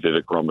look to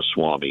Vivek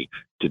Ramaswamy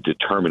to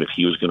determine if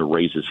he was going to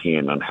raise his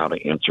hand on how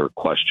to answer a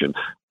question,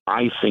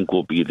 I think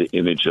will be the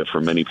image that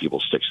for many people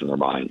sticks in their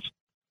minds.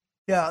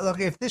 Yeah, look,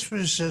 if this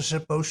was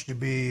supposed to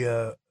be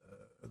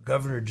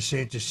Governor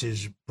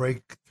DeSantis's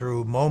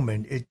breakthrough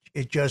moment,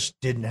 it just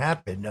didn't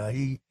happen.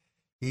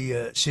 He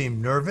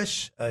seemed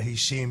nervous. He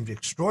seemed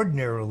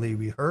extraordinarily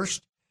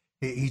rehearsed.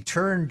 He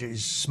turned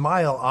his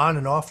smile on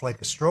and off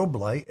like a strobe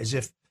light, as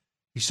if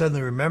he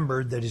suddenly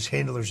remembered that his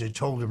handlers had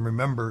told him,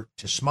 remember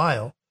to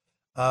smile.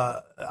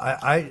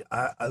 I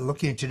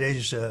looking at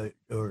today's,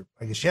 or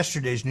I guess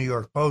yesterday's New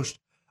York Post,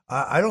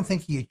 I don't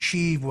think he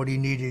achieved what he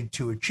needed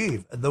to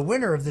achieve. The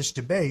winner of this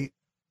debate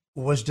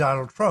was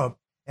Donald Trump,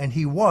 and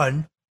he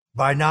won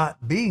by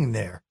not being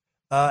there.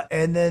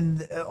 And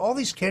then all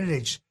these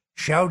candidates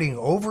shouting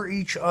over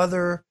each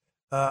other,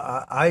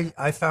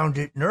 I found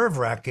it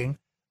nerve-wracking.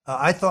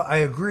 I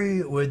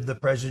agree with the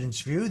president's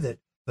view that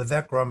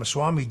Vivek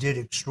Ramaswamy did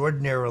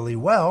extraordinarily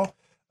well,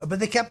 but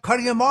they kept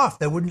cutting him off.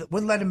 They wouldn't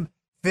let him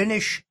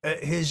finish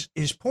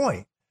his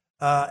point.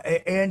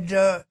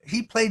 And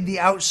he played the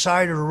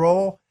outsider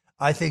role.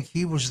 I think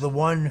he was the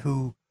one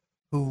who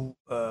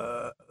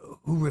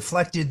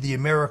reflected the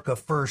America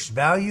First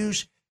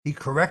values. He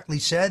correctly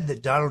said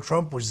that Donald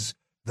Trump was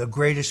the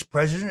greatest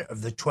president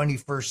of the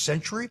 21st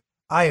century.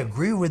 I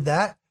agree with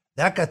that.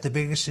 That got the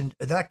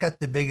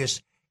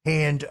biggest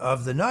hand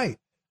of the night.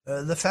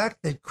 The fact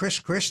that Chris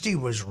Christie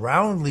was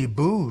roundly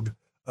booed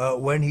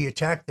when he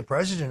attacked the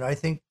president, I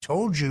think,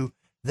 told you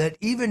that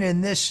even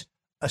in this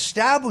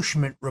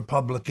establishment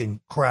Republican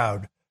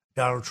crowd,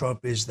 Donald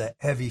Trump is the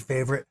heavy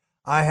favorite.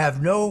 I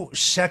have no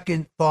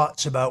second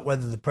thoughts about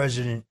whether the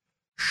president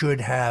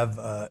should have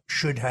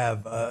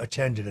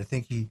attended. I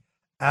think he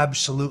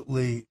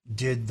absolutely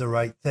did the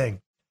right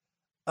thing.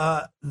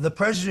 The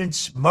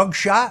president's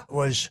mugshot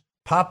was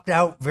popped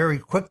out very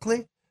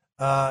quickly.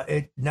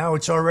 Now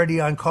it's already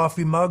on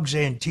coffee mugs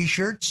and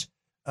T-shirts.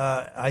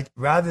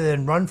 Rather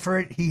than run for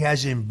it, he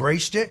has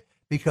embraced it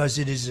because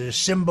it is a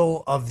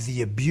symbol of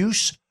the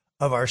abuse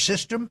of our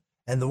system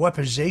and the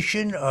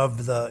weaponization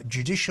of the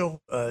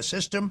judicial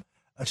system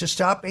to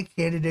stop a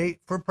candidate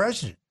for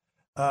president.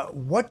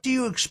 What do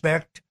you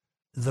expect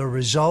the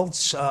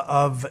results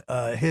of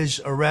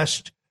his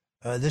arrest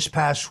this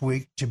past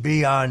week to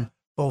be on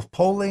both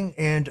polling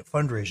and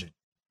fundraising?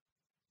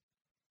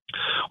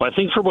 Well, I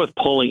think for both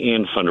polling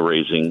and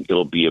fundraising,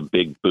 it'll be a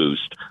big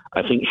boost.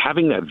 I think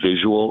having that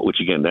visual, which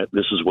again,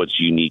 this is what's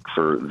unique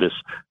for this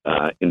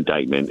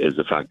indictment, is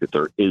the fact that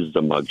there is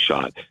the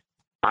mugshot.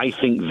 I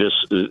think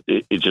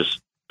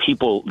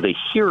people, they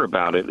hear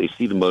about it, they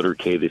see the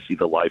motorcade, they see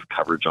the live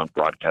coverage on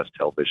broadcast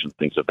television,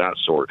 things of that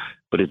sort,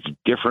 but it's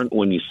different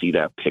when you see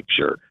that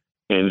picture.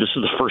 And this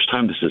is the first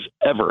time this has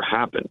ever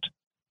happened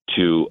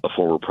to a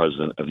former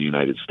president of the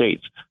United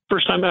States.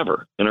 First time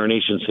ever in our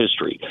nation's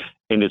history.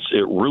 And it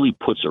really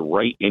puts it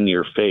right in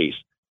your face.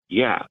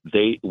 Yeah,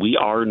 we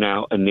are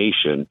now a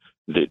nation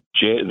that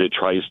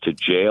tries to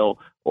jail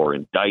or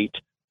indict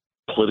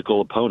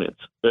political opponents.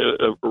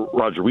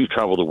 Roger, we've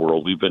traveled the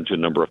world. We've been to a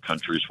number of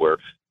countries where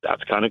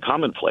that's kind of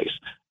commonplace.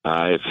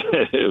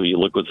 If you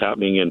look what's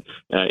happening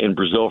in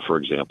Brazil, for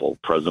example,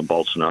 President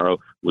Bolsonaro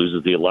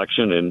loses the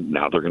election, and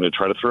now they're going to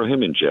try to throw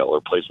him in jail, or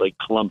a place like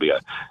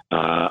Colombia,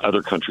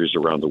 other countries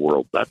around the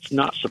world. That's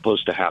not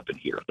supposed to happen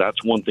here.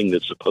 That's one thing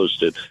that's supposed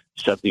to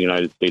set the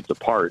United States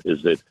apart,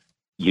 is that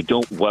you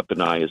don't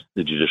weaponize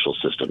the judicial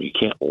system. You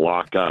can't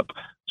lock up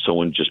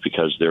someone just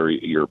because they're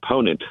your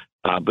opponent.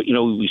 But,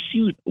 we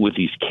see with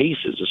these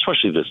cases,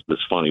 especially this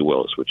Fani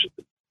Willis, which,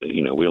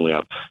 we only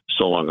have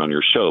so long on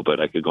your show, but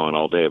I could go on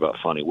all day about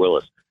Fani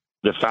Willis.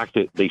 The fact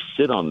that they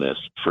sit on this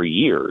for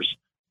years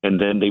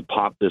and then they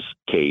pop this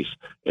case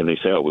and they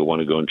say, oh, we want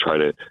to go and try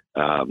to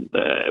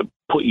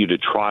put you to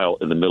trial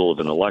in the middle of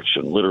an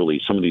election. Literally,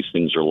 some of these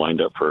things are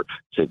lined up for,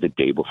 say, the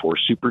day before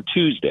Super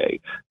Tuesday,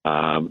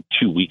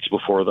 2 weeks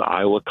before the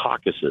Iowa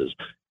caucuses.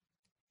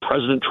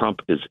 President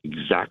Trump is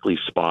exactly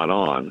spot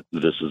on.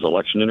 This is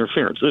election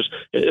interference.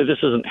 This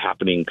isn't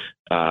happening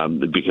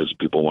because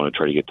people want to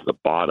try to get to the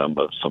bottom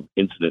of some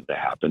incident that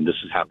happened. This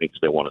is happening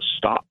because they want to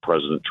stop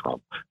President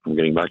Trump from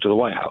getting back to the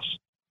White House.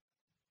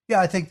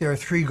 Yeah, I think there are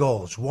three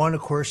goals. One, of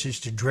course, is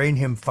to drain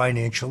him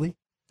financially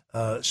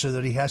so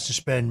that he has to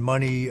spend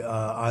money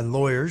on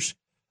lawyers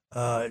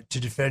to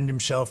defend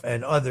himself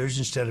and others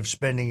instead of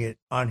spending it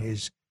on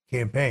his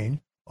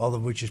campaign, all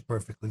of which is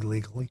perfectly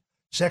legally.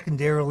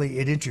 Secondarily,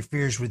 it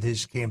interferes with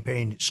his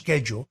campaign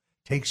schedule,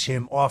 takes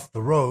him off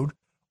the road,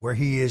 where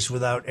he is,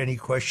 without any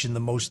question, the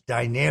most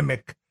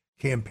dynamic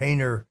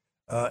campaigner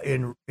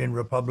in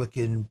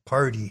Republican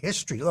Party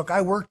history. Look,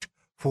 I worked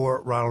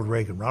for Ronald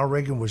Reagan. Ronald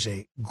Reagan was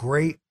a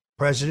great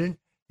president.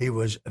 He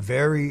was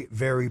very,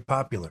 very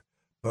popular.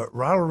 But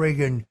Ronald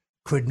Reagan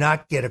could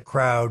not get a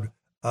crowd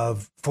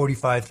of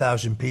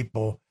 45,000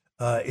 people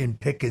in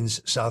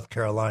Pickens, South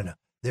Carolina.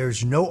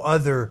 There's no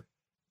other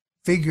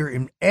figure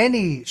in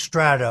any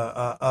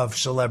strata of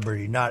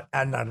celebrity, not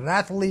an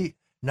athlete,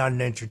 not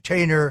an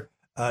entertainer,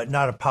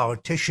 not a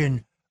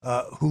politician,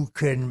 who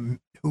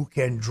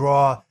can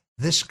draw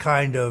this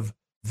kind of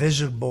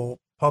visible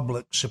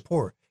public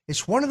support.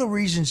 It's one of the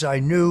reasons I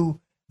knew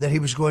that he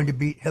was going to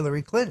beat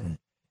Hillary Clinton,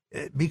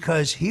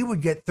 because he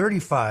would get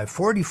 35,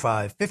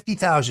 45,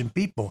 50,000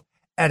 people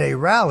at a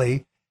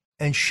rally,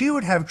 and she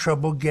would have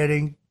trouble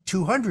getting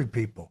 200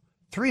 people,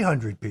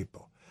 300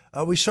 people.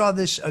 We saw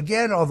this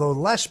again, although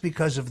less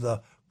because of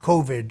the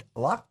COVID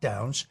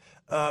lockdowns.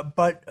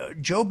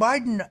 But Joe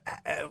Biden,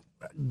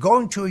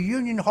 going to a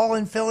union hall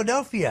in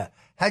Philadelphia,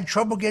 had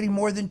trouble getting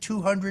more than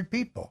 200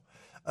 people.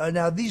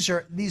 Now, this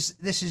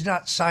is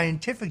not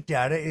scientific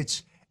data;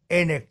 it's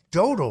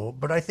anecdotal,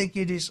 but I think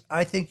it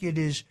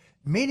is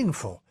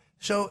meaningful.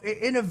 So,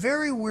 in a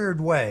very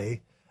weird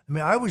way, I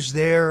mean, I was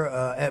there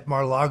at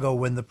Mar-a-Lago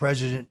when the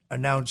president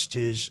announced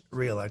his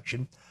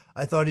reelection.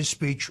 I thought his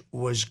speech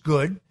was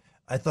good.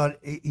 I thought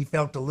he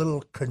felt a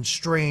little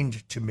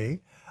constrained to me.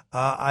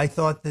 I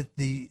thought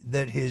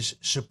that his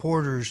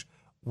supporters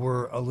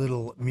were a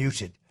little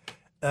muted.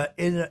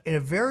 In a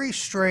very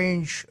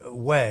strange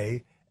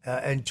way,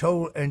 and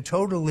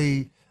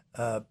totally,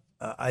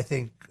 I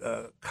think,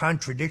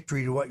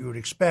 contradictory to what you would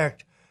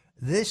expect,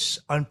 this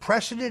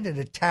unprecedented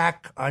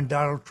attack on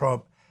Donald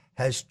Trump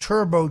has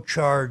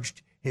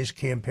turbocharged his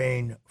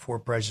campaign for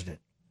president.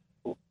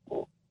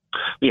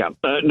 Yeah,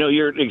 no,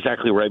 you're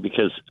exactly right,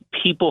 because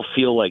people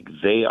feel like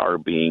they are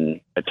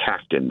being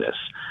attacked in this.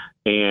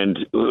 And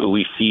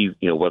we see,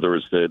 whether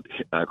it's the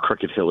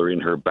crooked Hillary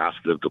and her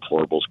basket of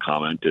deplorables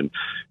comment in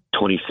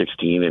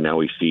 2016, and now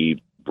we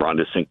see Ron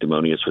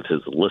DeSanctimonious with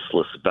his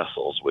listless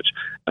vessels, which,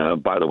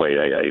 by the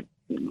way,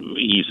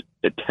 he's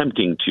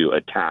attempting to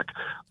attack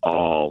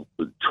all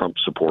Trump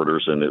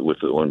supporters, and with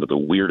one of the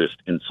weirdest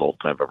insults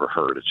I've ever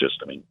heard. It's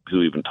just,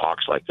 who even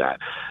talks like that?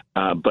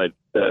 But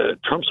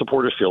Trump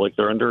supporters feel like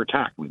they're under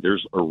attack.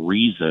 There's a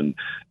reason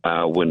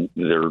when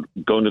they're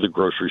going to the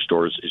grocery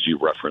stores, as you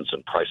reference,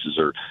 and prices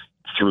are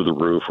through the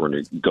roof, or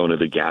going to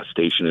the gas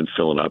station and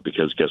filling up,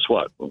 because guess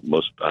what?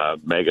 Most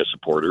mega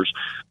supporters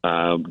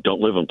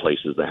don't live in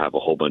places that have a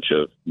whole bunch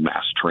of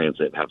mass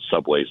transit, have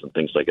subways and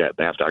things like that.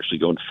 They have to actually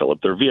go and fill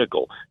up their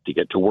vehicle to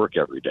get to work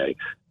every day.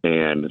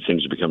 And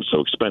things have become so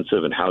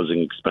expensive, and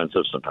housing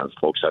expensive. Sometimes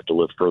folks have to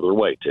live further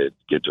away to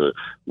get to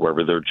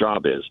wherever their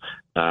job is.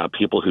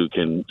 People who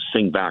can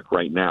sing back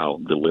right now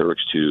the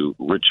lyrics to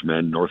Rich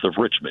Men North of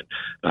Richmond.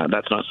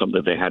 That's not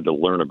something that they had to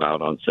learn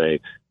about on, say,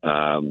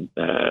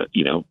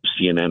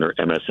 CNN or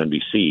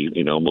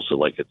MSNBC, almost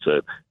like it's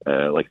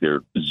like they're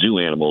zoo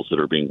animals that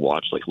are being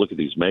watched. Like, look at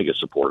these mega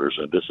supporters.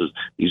 And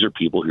these are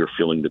people who are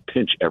feeling the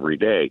pinch every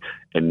day.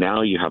 And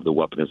now you have the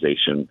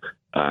weaponization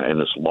and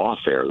this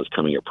lawfare that's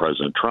coming at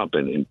President Trump,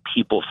 and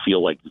people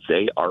feel like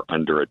they are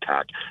under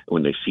attack.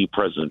 When they see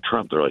President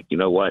Trump, they're like, you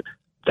know what?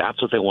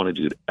 That's what they want to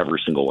do to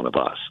every single one of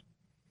us.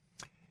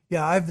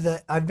 Yeah,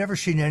 I've never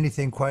seen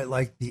anything quite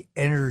like the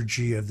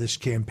energy of this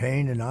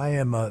campaign, and I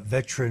am a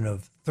veteran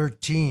of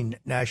 13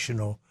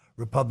 national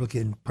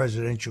Republican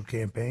presidential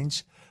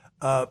campaigns.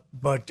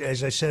 But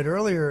as I said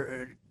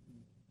earlier,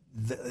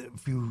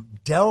 if you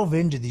delve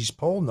into these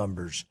poll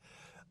numbers,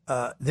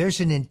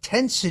 there's an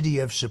intensity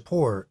of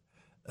support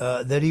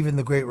that even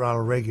the great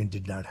Ronald Reagan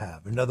did not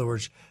have. In other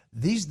words,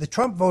 the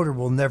Trump voter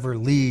will never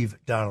leave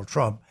Donald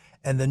Trump,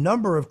 and the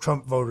number of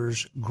Trump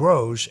voters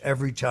grows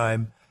every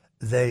time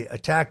they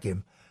attack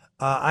him.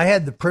 I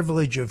had the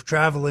privilege of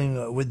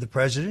traveling with the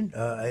president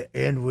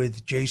and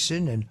with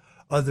Jason and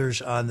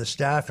others on the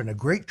staff, and a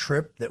great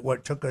trip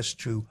that took us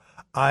to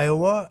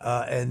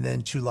Iowa and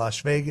then to Las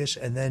Vegas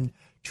and then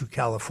to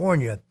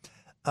California.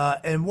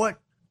 And what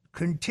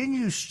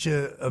continues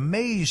to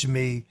amaze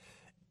me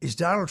is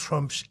Donald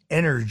Trump's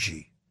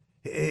energy,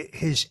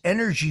 his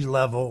energy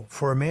level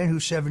for a man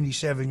who's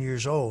 77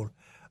 years old.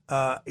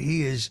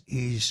 He's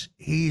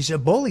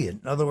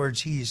ebullient. In other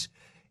words, he's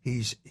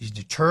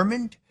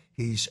determined.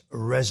 He's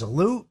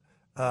resolute.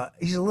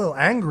 He's a little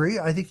angry.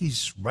 I think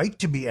he's right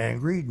to be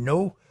angry.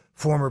 No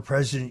former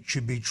president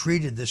should be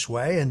treated this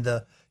way, and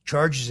the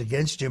charges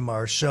against him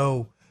are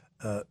so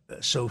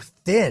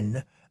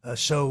thin,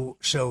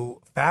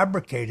 so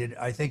fabricated.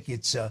 I think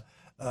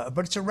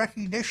but it's a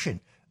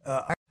recognition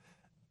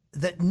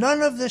that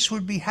none of this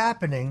would be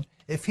happening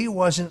if he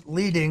wasn't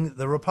leading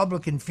the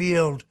Republican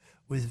field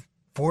with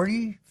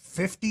 40,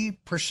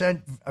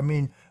 50%. I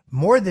mean,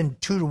 more than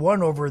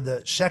 2-1 over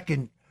the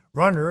second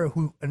runner,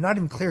 who not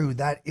even clear who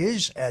that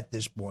is at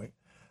this point.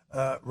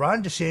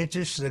 Ron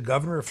DeSantis, the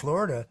governor of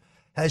Florida,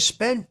 has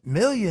spent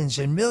millions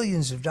and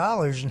millions of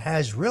dollars and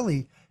has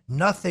really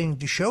nothing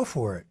to show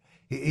for it.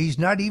 He's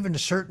not even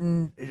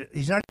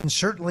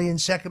certainly in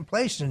second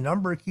place in a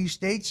number of key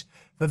states.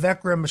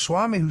 Vivek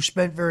Ramaswamy, who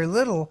spent very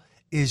little,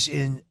 is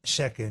in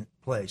second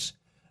place.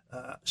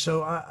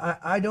 So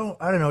I don't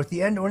know. At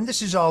the end, when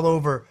this is all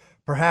over,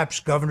 perhaps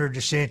Governor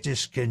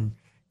DeSantis can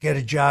get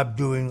a job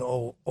doing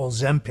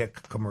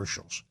Ozempic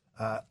commercials.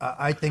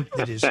 I think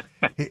that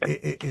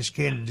his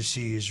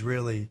candidacy is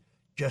really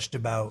just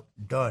about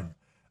done.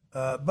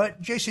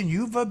 But Jason,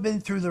 you've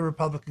been through the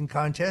Republican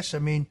contest. I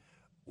mean,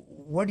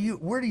 where do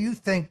you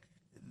think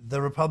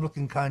the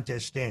Republican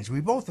contest stands?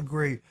 We both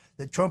agree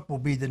that Trump will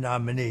be the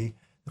nominee.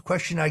 The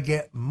question I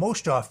get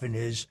most often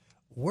is,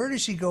 where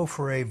does he go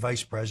for a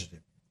vice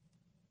president?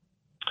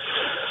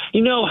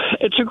 You know,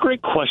 it's a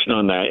great question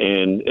on that.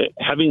 And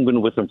having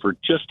been with him for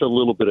just a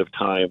little bit of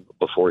time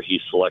before he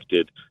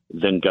selected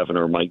then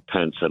Governor Mike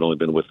Pence, I'd only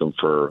been with him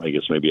for, I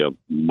guess, maybe a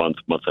month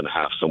and a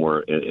half,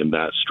 somewhere in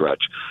that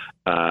stretch.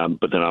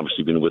 But then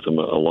obviously been with him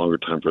a longer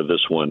time for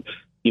this one.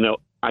 You know,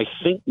 I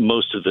think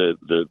most of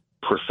the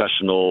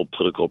professional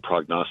political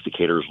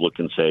prognosticators look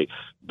and say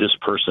this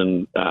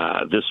person,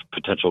 this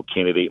potential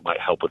candidate might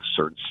help with a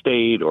certain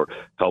state or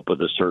help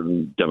with a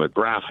certain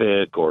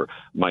demographic or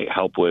might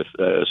help with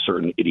a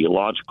certain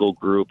ideological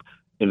group.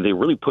 And they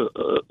really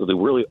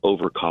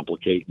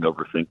overcomplicate and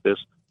overthink this.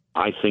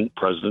 I think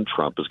President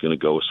Trump is going to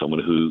go with someone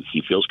who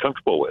he feels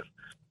comfortable with,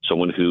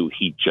 someone who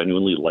he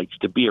genuinely likes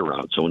to be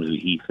around, someone who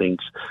he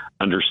thinks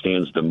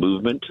understands the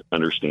movement,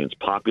 understands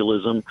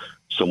populism,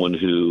 someone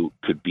who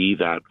could be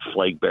that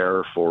flag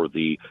bearer for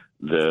the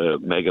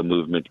mega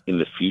movement in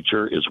the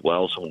future as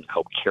well, someone to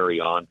help carry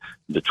on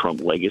the Trump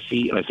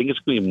legacy. And I think it's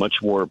going to be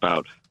much more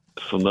about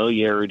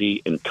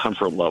familiarity and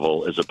comfort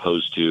level as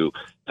opposed to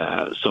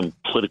some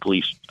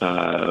politically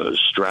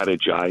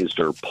strategized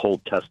or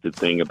poll-tested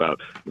thing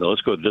about,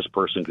 let's go with this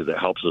person because it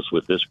helps us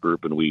with this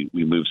group and we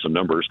move some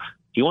numbers.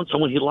 He wants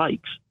someone he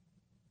likes.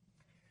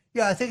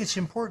 Yeah, I think it's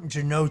important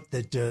to note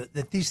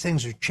that these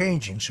things are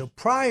changing. So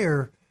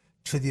prior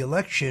to the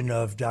election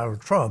of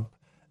Donald Trump,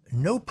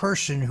 no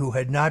person who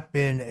had not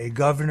been a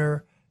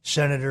governor,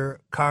 senator,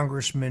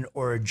 congressman,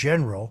 or a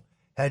general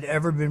had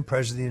ever been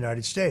president of the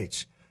United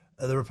States.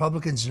 The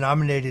Republicans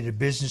nominated a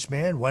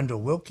businessman,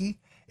 Wendell Willkie,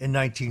 in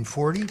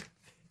 1940.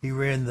 He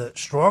ran the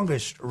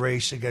strongest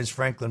race against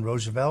Franklin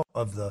Roosevelt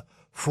of the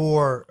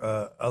four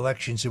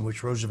elections in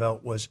which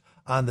Roosevelt was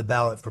on the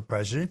ballot for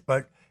president,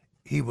 but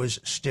he was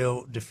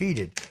still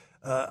defeated.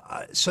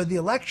 So the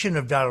election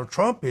of Donald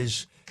Trump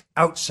is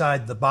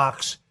outside the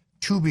box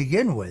to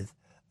begin with.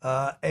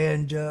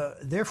 And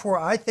therefore,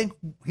 I think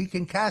he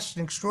can cast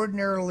an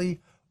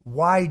extraordinarily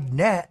wide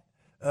net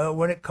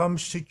when it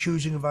comes to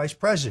choosing a vice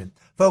president.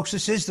 Folks,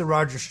 this is the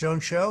Roger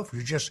Stone Show. If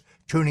you're just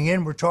tuning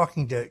in, we're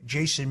talking to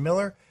Jason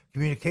Miller,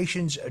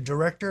 communications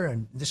director,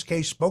 and in this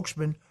case,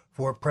 spokesman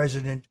for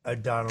President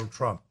Donald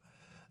Trump.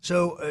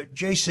 So,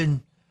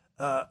 Jason,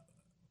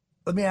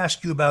 let me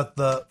ask you about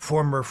the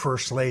former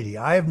First Lady.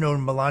 I have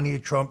known Melania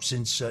Trump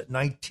since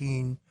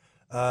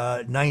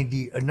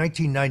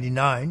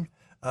 1999.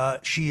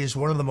 She is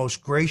one of the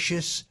most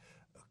gracious,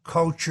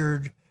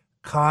 cultured,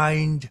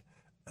 kind,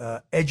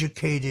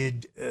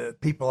 educated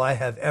people I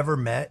have ever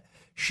met.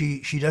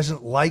 She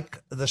doesn't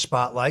like the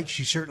spotlight.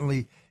 She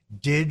certainly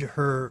did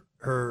her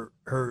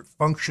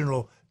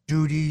functional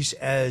duties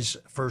as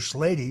First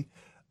Lady,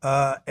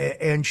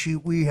 and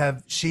we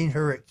have seen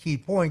her at key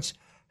points.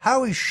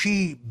 How is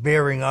she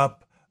bearing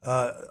up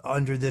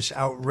under this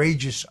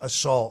outrageous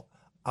assault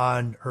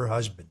on her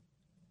husband?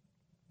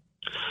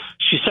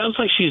 She sounds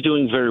like she's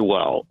doing very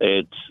well.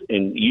 And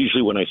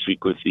usually when I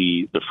speak with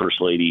the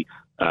First Lady,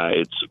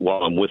 it's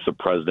while I'm with the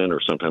president,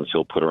 or sometimes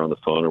he'll put her on the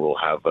phone, or we'll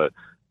have a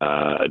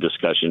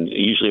discussion.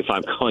 Usually if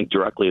I'm calling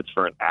directly, it's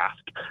for an ask.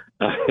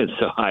 And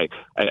so I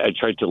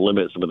tried to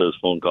limit some of those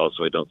phone calls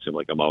so I don't seem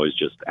like I'm always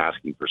just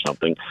asking for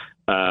something.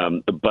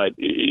 But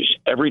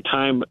every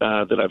time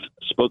that I've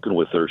spoken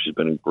with her, she's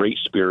been in great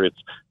spirits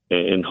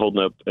and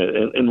holding up,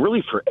 and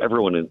really for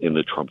everyone in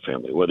the Trump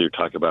family, whether you're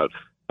talking about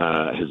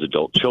his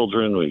adult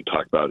children, when you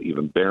talk about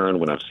even Barron,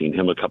 when I've seen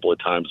him a couple of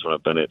times when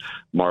I've been at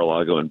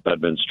Mar-a-Lago and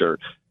Bedminster,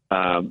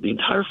 the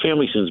entire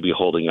family seems to be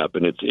holding up,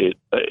 and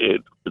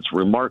it's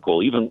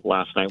remarkable. Even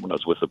last night when I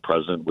was with the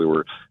president, we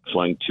were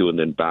flying to and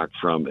then back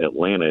from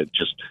Atlanta,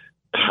 just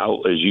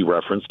how, as you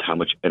referenced, how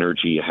much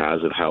energy he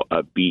has and how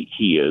upbeat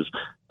he is.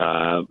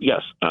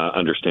 Yes,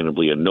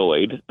 understandably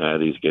annoyed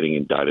that he's getting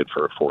indicted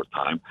for a fourth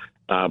time.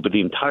 But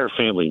the entire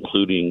family,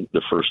 including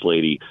the First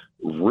Lady,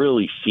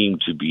 really seem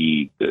to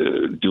be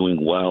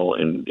doing well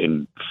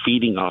and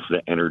feeding off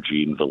the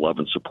energy and the love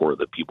and support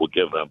that people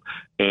give them.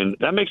 And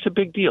that makes a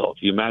big deal.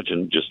 If you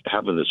imagine just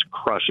having this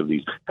crush of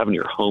these, having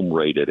your home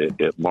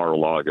raided at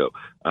Mar-a-Lago,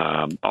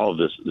 all of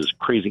this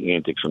crazy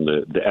antics from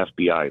the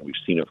FBI. We've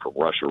seen it from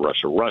Russia,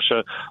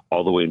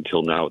 all the way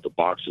until now with the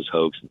Boxes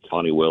hoax and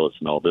Fani Willis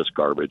and all this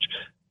garbage.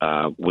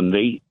 When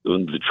the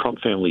Trump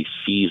family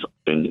sees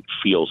and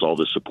feels all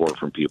the support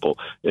from people,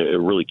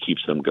 it really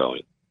keeps them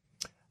going.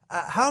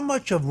 How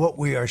much of what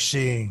we are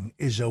seeing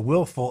is a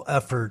willful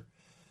effort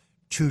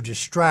to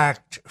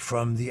distract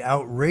from the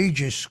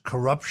outrageous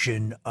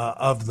corruption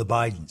of the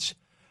Bidens?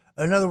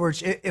 In other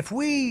words, if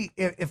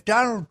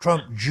Donald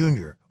Trump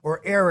Jr.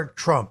 or Eric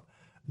Trump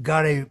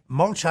got a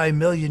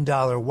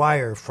multi-million-dollar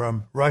wire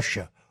from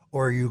Russia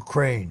or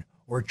Ukraine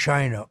or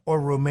China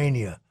or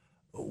Romania,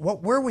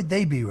 where would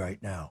they be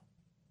right now?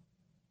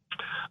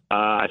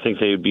 I think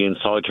they would be in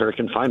solitary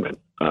confinement.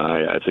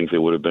 I think they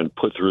would have been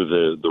put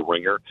through the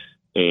ringer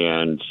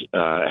and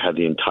had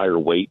the entire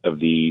weight of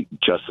the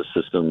justice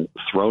system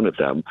thrown at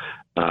them.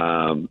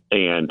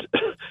 And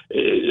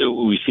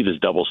we see this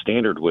double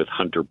standard with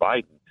Hunter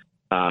Biden,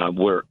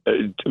 where,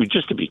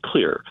 just to be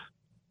clear,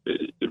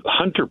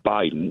 Hunter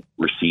Biden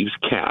receives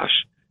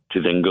cash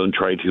to then go and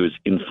try to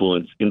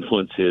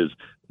influence his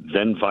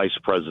then vice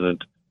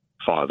president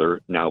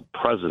father, now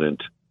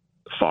president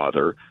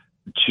father,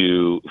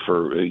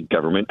 for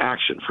government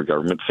action, for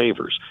government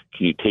favors.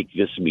 Can you take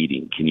this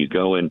meeting? Can you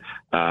go and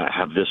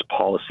have this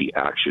policy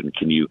action?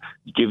 Can you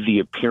give the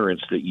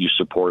appearance that you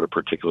support a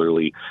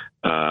particular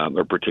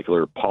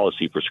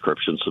policy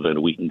prescription so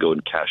then we can go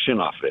and cash in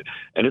off of it?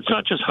 And it's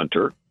not just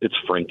Hunter. It's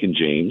Frank and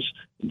James,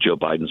 Joe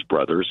Biden's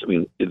brothers. I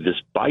mean,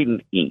 this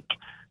Biden Inc.,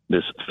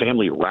 this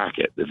family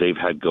racket that they've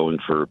had going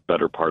for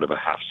better part of a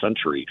half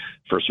century,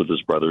 first with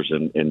his brothers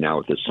and now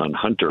with his son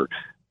Hunter,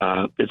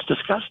 it's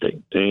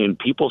disgusting, and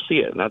people see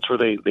it, and that's where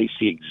they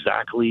see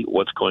exactly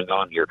what's going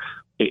on here.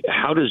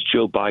 How does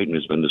Joe Biden,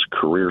 who's been this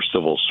career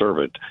civil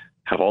servant,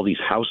 have all these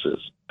houses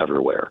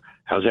everywhere?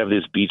 How does he have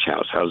this beach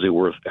house? How is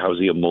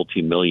he a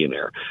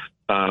multimillionaire?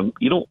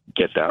 You don't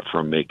get that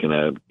from making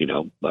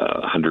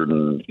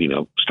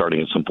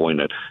starting at some point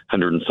at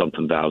 100 and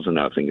something thousand.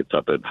 Now I think it's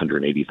up at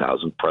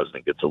 180,000.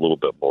 President gets a little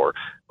bit more,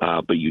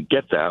 but you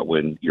get that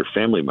when your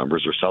family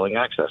members are selling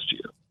access to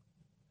you.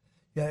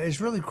 Yeah,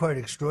 it's really quite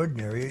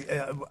extraordinary.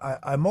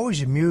 I'm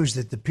always amused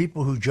that the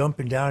people who jump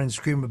and down and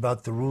scream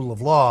about the rule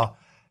of law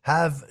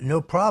have no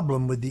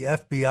problem with the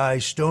FBI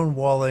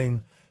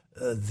stonewalling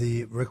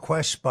the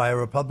requests by a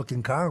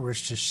Republican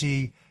Congress to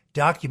see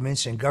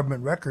documents and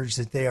government records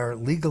that they are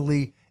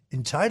legally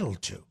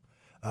entitled to.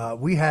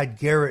 We had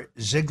Garrett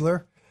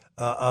Ziegler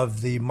of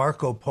the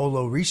Marco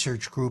Polo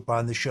Research Group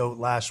on the show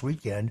last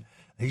weekend.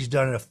 He's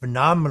done a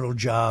phenomenal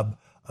job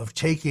of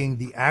taking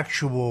the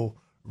actual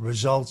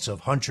results of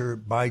Hunter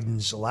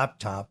Biden's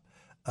laptop,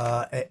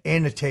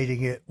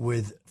 annotating it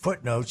with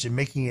footnotes and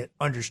making it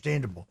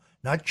understandable,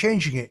 not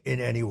changing it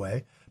in any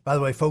way. By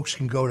the way, folks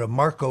can go to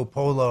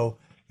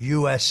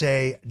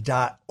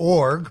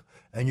marcopolousa.org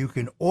and you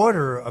can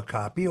order a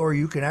copy, or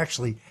you can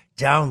actually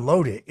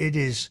download it. It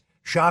is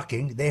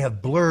shocking. They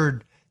have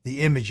blurred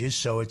the images,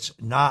 so it's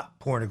not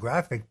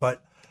pornographic,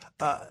 but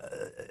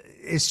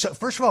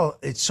first of all,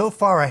 it's so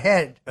far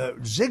ahead.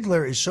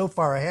 Ziegler is so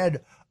far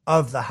ahead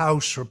of the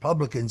House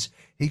Republicans,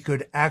 he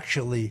could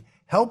actually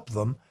help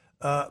them.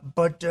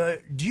 But do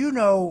you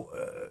know,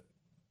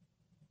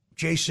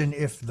 Jason,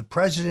 if the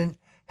president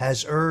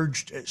has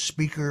urged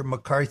Speaker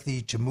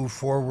McCarthy to move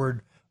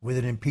forward with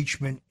an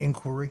impeachment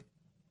inquiry?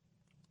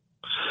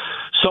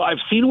 So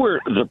I've seen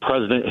where the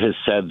president has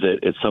said that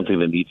it's something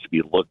that needs to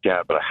be looked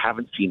at, but I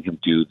haven't seen him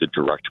do the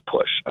direct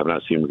push. I've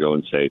not seen him go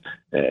and say,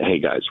 hey,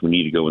 guys, we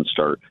need to go and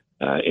start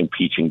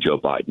impeaching Joe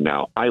Biden.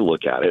 Now, I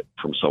look at it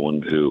from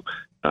someone who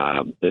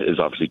is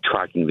obviously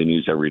tracking the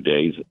news every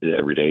day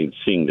and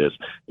seeing this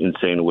and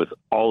saying with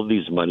all of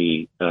these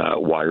money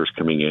wires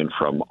coming in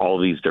from all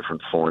these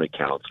different foreign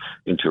accounts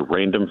into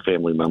random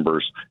family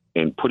members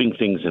and putting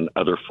things in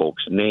other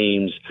folks'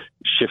 names,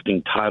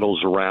 shifting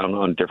titles around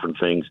on different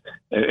things.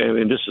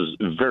 And this is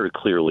very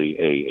clearly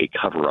a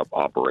cover-up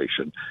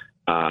operation.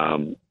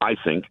 I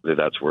think that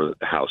that's where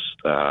the House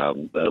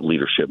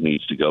leadership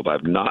needs to go. But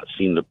I've not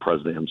seen the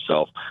president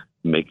himself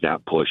make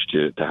that push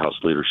to House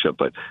leadership.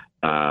 But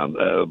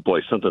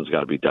boy, something's got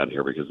to be done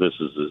here, because this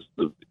is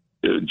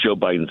Joe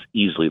Biden's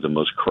easily the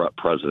most corrupt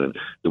president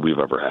that we've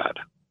ever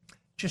had.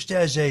 Just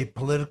as a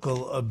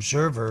political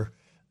observer,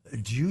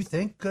 do you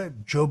think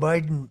Joe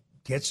Biden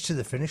gets to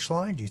the finish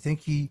line? Do you think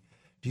he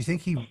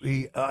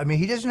I mean,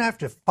 he doesn't have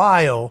to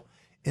file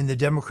in the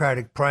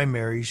Democratic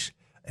primaries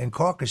and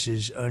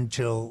caucuses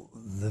until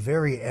the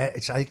very end.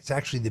 It's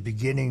actually the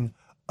beginning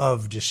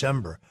of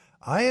December.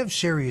 I have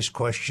serious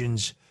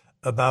questions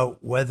about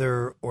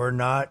whether or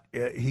not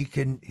he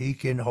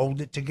can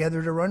hold it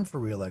together to run for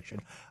re-election.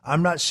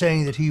 I'm not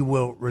saying that he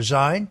will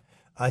resign.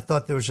 I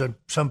thought there was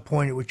some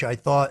point at which I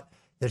thought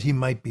that he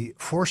might be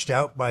forced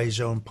out by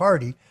his own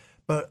party.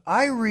 But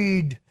I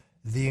read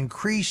the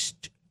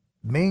increased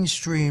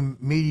mainstream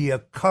media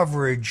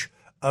coverage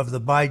of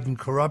the Biden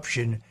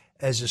corruption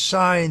as a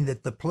sign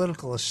that the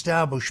political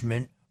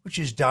establishment, which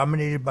is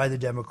dominated by the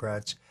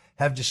Democrats,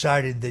 have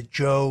decided that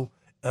Joe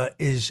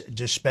is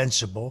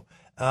dispensable,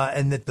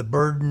 and that the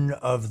burden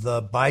of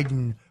the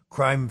Biden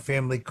crime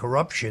family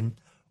corruption,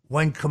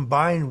 when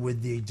combined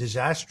with the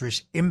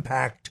disastrous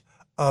impact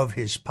of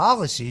his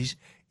policies,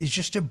 is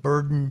just a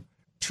burden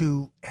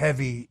too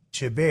heavy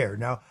to bear.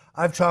 Now,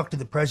 I've talked to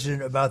the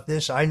president about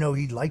this. I know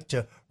he'd like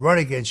to run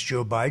against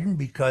Joe Biden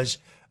because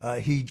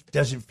he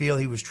doesn't feel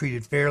he was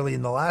treated fairly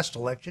in the last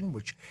election,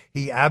 which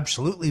he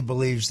absolutely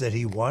believes that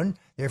he won.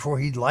 Therefore,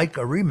 he'd like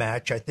a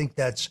rematch. I think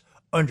that's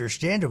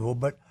understandable.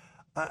 But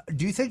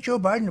do you think Joe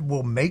Biden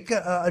will make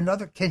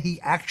another? Can he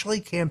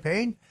actually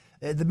campaign?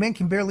 the man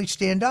can barely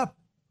stand up.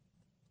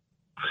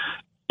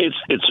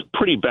 It's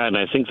pretty bad, and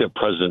I think that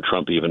President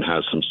Trump even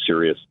has some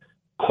serious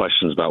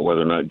questions about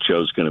whether or not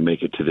Joe's going to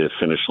make it to the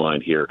finish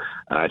line here.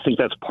 I think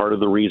that's part of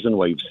the reason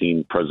why you've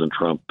seen President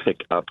Trump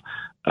pick up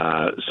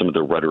some of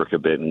the rhetoric a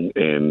bit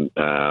and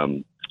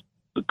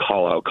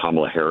call out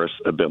Kamala Harris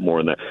a bit more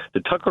in that. The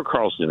Tucker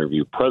Carlson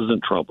interview,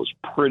 President Trump was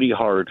pretty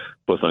hard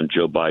both on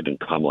Joe Biden and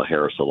Kamala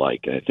Harris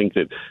alike. And I think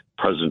that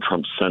President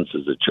Trump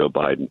senses that Joe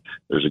Biden,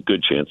 there's a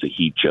good chance that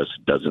he just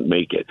doesn't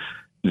make it.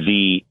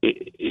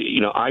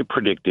 I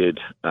predicted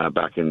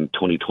back in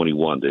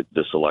 2021 that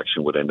this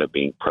election would end up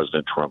being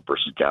President Trump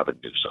versus Gavin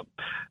Newsom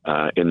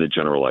in the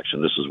general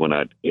election. This is when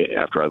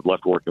after I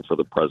left working for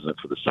the president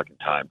for the second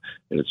time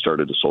and had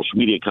started a social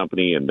media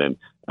company, and then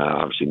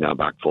obviously now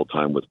back full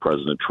time with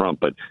President Trump.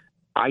 But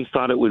I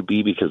thought it would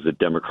be because the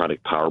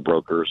Democratic power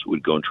brokers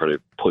would go and try to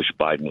push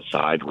Biden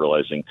aside,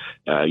 realizing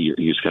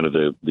he's kind of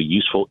the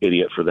useful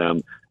idiot for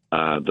them.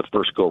 The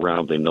first go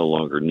round, they no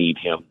longer need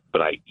him.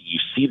 But you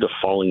see the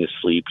falling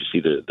asleep, you see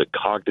the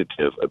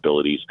cognitive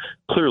abilities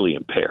clearly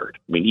impaired.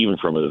 I mean, even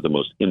from the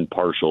most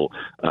impartial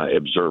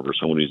observer,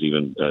 someone who's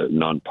even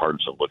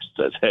nonpartisan looks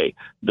and says, hey,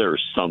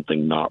 there's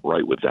something not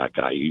right with that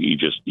guy.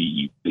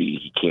 He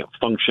can't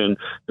function.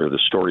 There are the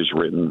stories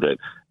written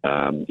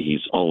that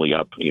he's only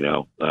up,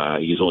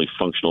 he's only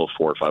functional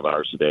 4 or 5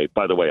 hours a day.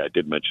 By the way, I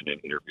did mention in an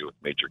interview with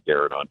Major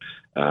Garrett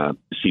on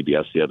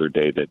CBS the other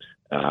day that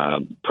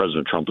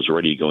President Trump was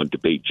ready to go and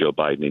debate Joe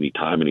Biden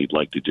anytime, and he'd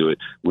like to do it.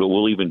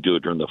 We'll even do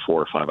it during the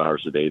 4 or 5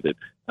 hours a day that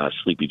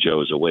Sleepy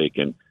Joe is awake.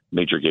 And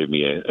Major gave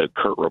me a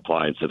curt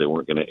reply and said they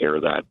weren't going to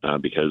air that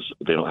because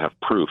they don't have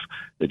proof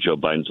that Joe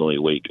Biden's only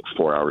awake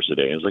 4 hours a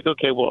day. And I was like,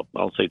 okay, well,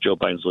 I'll say Joe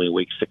Biden's only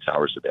awake 6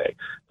 hours a day.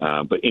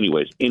 But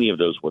anyways, any of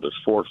those, whether it's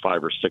 4,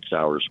 5, or 6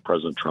 hours,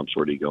 President Trump's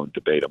ready to go and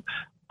debate him.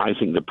 I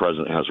think the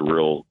president has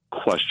real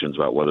questions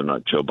about whether or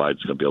not Joe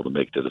Biden's going to be able to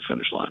make it to the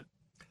finish line.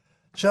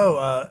 So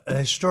a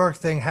historic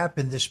thing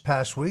happened this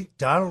past week.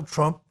 Donald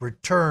Trump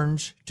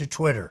returns to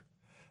Twitter.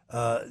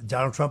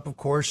 Donald Trump, of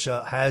course,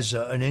 has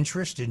an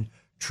interest in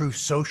Truth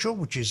Social,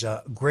 which is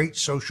a great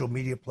social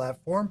media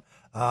platform.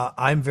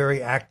 I'm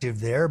very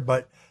active there,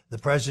 but the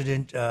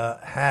president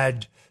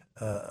had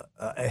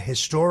a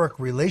historic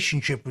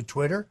relationship with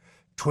Twitter.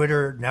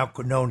 Twitter, now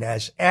known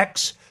as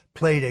X,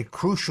 played a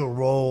crucial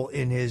role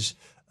in his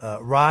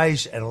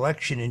rise and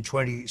election in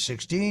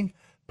 2016,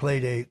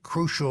 played a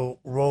crucial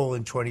role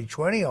in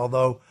 2020,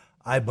 although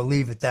I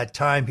believe at that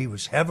time he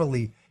was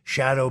heavily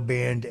shadow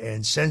banned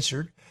and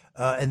censored.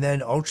 And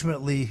then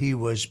ultimately he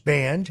was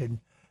banned, and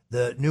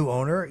the new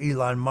owner,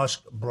 Elon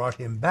Musk, brought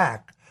him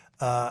back.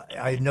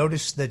 I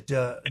noticed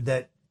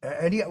that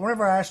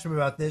whenever I asked him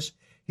about this,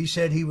 he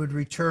said he would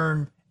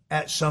return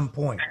at some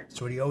point.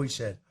 That's what he always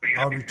said.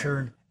 I'll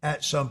return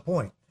at some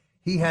point.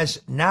 He has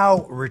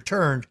now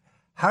returned.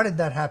 How did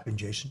that happen,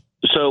 Jason?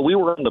 So we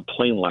were on the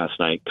plane last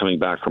night coming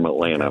back from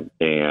Atlanta,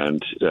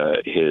 and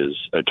his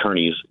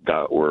attorneys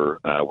were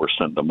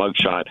sent the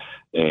mugshot,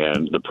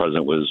 and the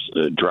president was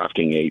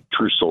drafting a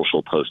Truth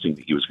Social posting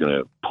that he was going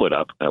to put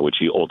up, which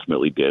he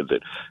ultimately did,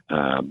 that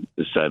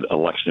said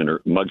election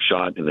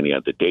mugshot, and then he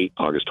had the date,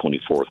 August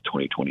 24th,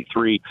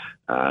 2023.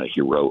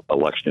 He wrote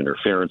election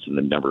interference and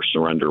then never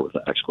surrender with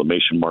an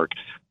exclamation mark.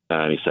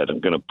 And he said, I'm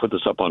going to put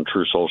this up on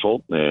Truth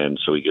Social. And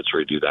so he gets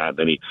ready to do that.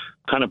 Then he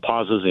kind of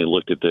pauses and he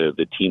looked at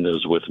the team that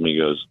was with him. He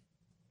goes,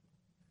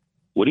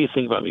 what do you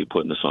think about me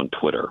putting this on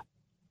Twitter?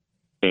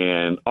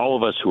 And all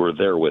of us who were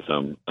there with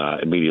him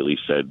immediately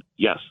said,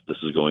 yes, this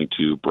is going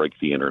to break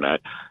the internet.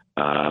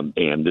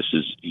 And this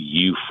is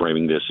you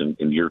framing this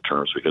in your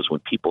terms, because when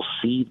people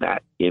see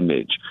that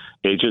image,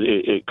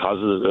 it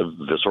causes a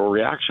visceral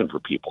reaction for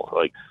people.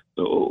 Like,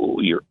 oh,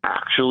 you're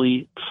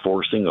actually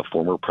forcing a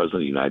former president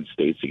of the United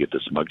States to get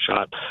this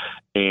mugshot.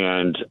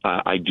 And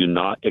I do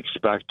not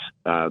expect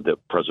that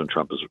President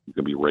Trump is going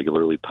to be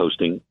regularly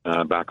posting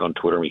back on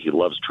Twitter. I mean, he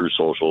loves Truth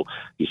Social.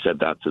 He said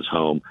that's his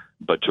home.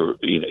 But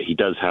he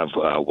does have,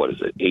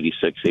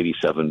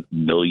 87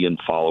 million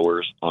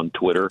followers on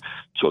Twitter.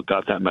 So it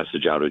got that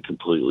message out at a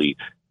completely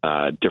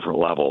different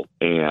level.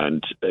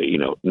 And,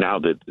 now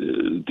that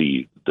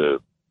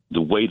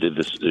the way that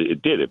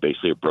it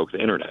basically broke the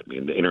internet. I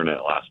mean, the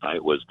internet last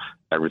night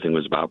everything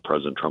was about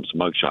President Trump's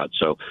mugshot.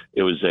 So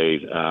it was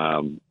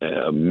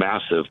a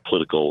massive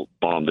political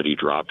bomb that he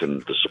dropped,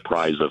 and the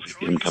surprise of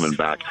him coming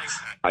back.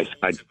 I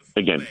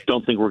again,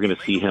 don't think we're going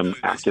to see him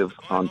active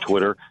on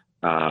Twitter,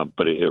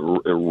 but it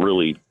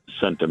really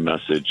sent a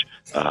message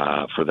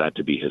for that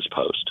to be his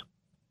post.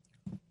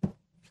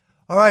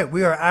 All right,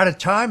 we are out of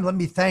time. Let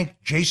me thank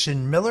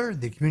Jason Miller,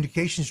 the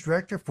communications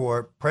director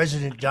for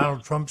President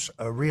Donald Trump's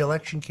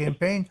re-election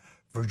campaign,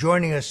 for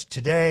joining us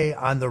today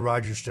on the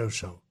Roger Stone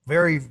Show.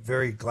 Very,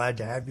 very glad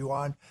to have you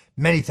on.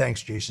 Many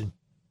thanks, Jason.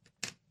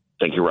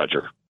 Thank you,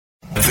 Roger.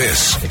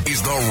 This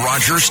is the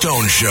Roger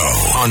Stone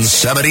Show on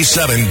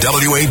 77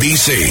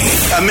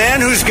 WABC. A man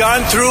who's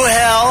gone through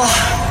hell,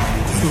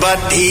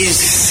 but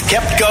he's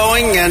kept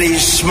going, and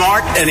he's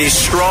smart, and he's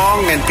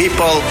strong, and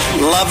people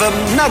love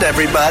him. Not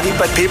everybody,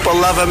 but people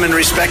love him and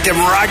respect him.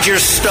 Roger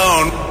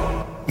Stone.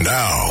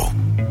 Now,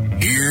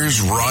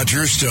 here's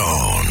Roger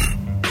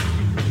Stone.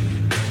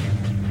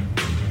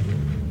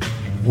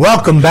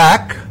 Welcome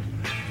back.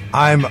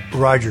 I'm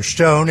Roger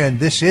Stone, and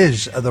this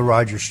is The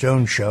Roger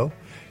Stone Show.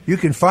 You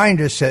can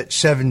find us at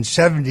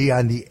 770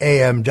 on the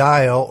AM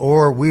dial,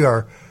 or we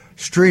are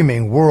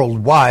streaming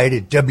worldwide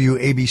at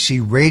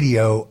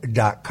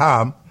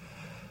WABCRadio.com.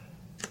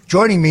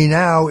 Joining me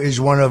now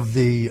is one of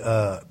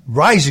the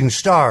rising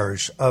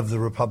stars of the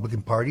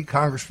Republican Party,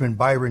 Congressman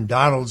Byron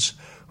Donalds,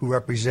 who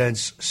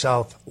represents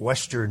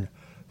southwestern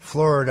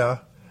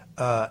Florida,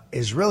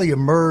 has really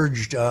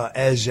emerged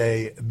as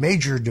a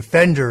major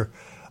defender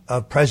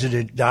of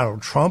President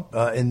Donald Trump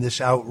in this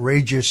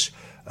outrageous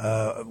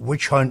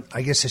witch hunt.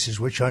 I guess this is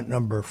witch hunt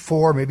number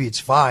 4. Maybe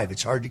it's 5.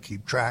 It's hard to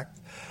keep track.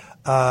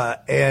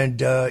 And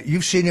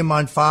you've seen him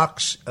on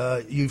Fox.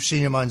 You've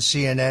seen him on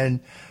CNN.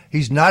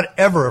 He's not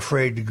ever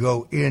afraid to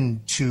go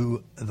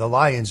into the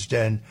lion's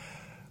den.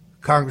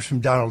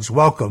 Congressman Donalds,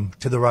 welcome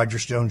to the Roger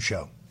Stone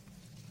Show.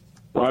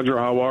 Roger,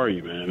 how are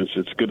you, man?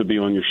 It's good to be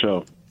on your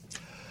show.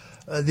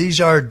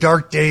 These are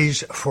dark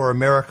days for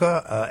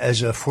America.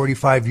 As a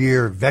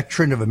 45-year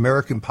veteran of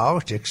American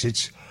politics,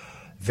 it's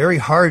very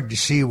hard to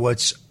see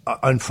what's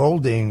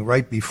unfolding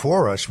right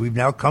before us. We've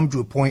now come to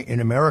a point in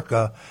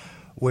America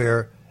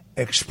where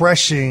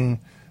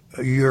expressing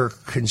your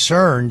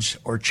concerns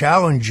or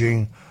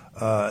challenging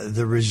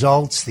the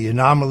results, the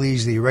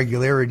anomalies, the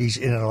irregularities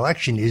in an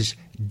election is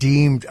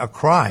deemed a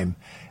crime,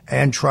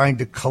 and trying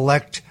to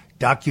collect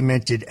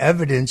documented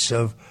evidence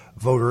of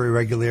voter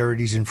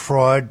irregularities and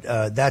fraud,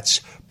 that's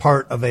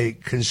part of a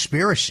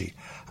conspiracy.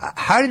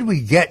 How did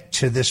we get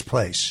to this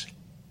place?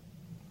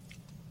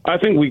 I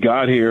think we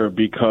got here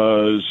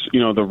because,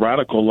 the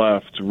radical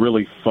left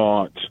really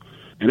thought,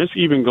 and this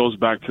even goes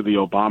back to the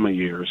Obama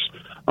years,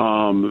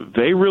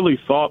 they really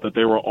thought that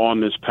they were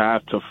on this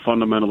path to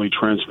fundamentally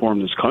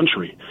transform this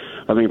country.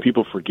 I think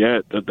people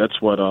forget that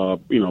that's what,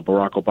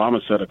 Barack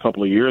Obama said a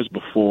couple of years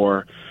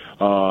before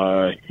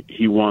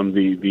he won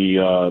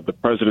the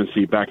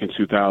presidency back in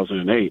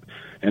 2008.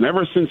 And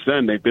ever since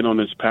then, they've been on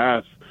this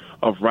path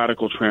of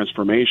radical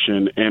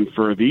transformation. And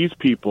for these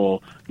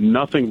people,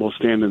 nothing will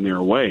stand in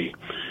their way.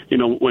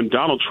 When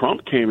Donald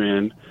Trump came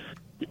in,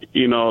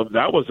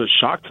 that was a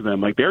shock to them.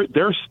 Like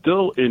they're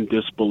still in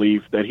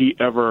disbelief that he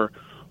ever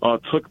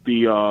took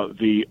the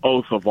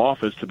oath of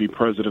office to be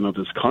president of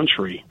this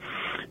country.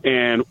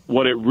 And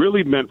what it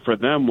really meant for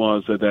them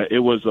was that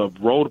it was a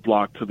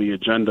roadblock to the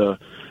agenda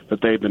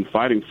that they've been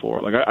fighting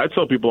for. Like I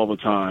tell people all the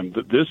time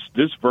that this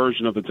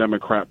version of the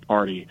Democrat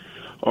Party,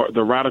 or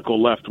the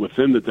radical left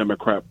within the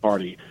Democrat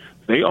Party,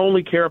 they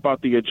only care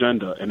about the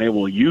agenda, and they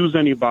will use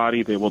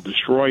anybody, they will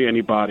destroy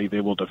anybody,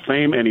 they will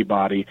defame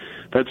anybody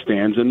that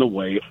stands in the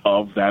way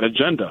of that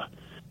agenda.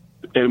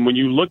 And when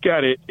you look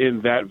at it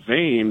in that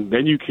vein,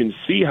 then you can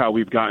see how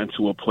we've gotten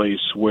to a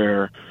place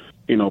where,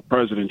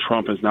 President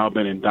Trump has now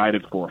been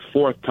indicted for a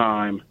 4th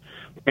time.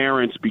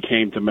 Parents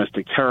became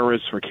domestic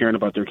terrorists for caring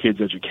about their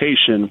kids'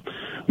 education.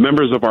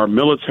 Members of our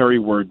military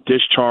were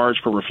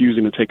discharged for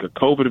refusing to take a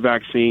COVID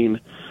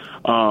vaccine.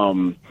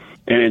 And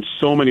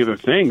so many other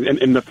things.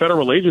 And the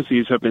federal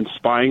agencies have been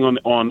spying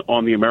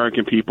on the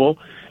American people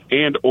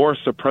and or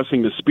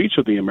suppressing the speech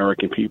of the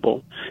American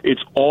people.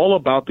 It's all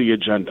about the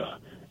agenda.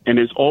 And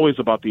it's always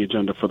about the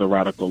agenda for the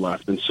radical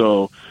left. And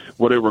so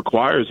what it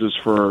requires is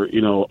for,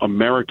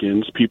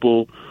 Americans,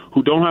 people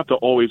who don't have to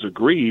always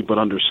agree, but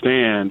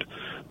understand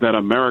that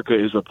America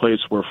is a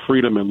place where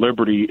freedom and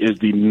liberty is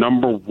the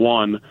number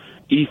one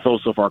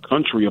ethos of our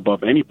country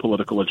above any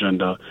political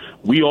agenda.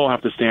 We all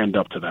have to stand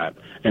up to that.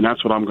 And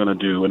that's what I'm going to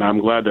do. And I'm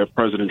glad that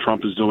President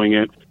Trump is doing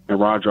it. And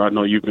Roger, I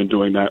know you've been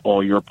doing that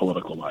all your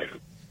political life.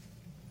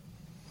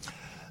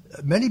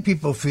 Many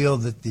people feel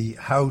that the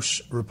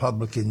House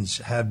Republicans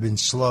have been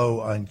slow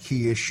on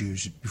key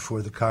issues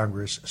before the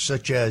Congress,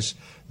 such as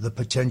the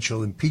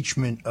potential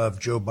impeachment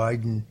of Joe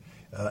Biden,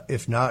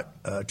 if not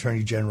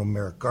Attorney General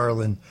Merrick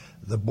Garland,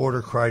 the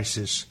border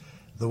crisis,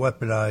 the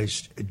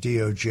weaponized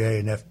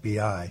DOJ and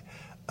FBI.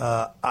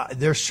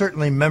 There's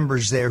certainly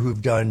members there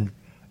who've done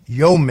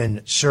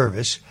yeoman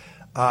service.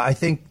 I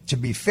think, to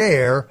be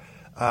fair,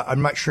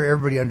 I'm not sure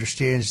everybody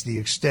understands the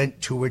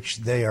extent to which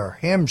they are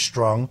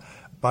hamstrung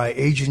by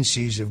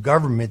agencies of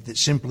government that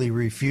simply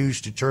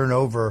refuse to turn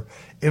over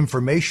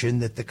information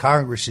that the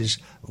Congress is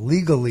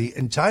legally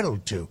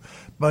entitled to.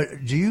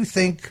 But do you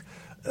think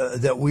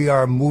that we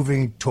are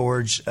moving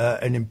towards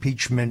an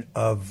impeachment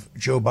of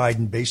Joe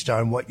Biden based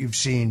on what you've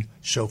seen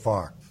so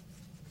far?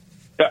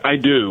 I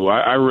do.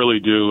 I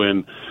really do.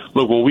 And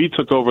look, when we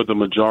took over the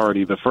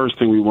majority, the first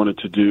thing we wanted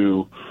to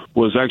do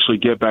was actually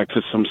get back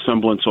to some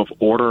semblance of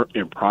order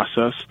and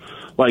process.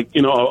 Like,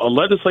 a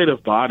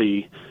legislative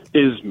body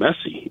is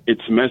messy.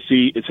 It's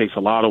messy. It takes a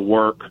lot of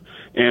work.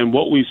 And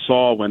what we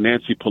saw when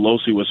Nancy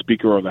Pelosi was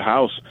Speaker of the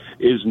House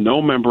is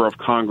no member of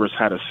Congress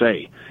had a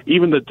say.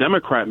 Even the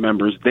Democrat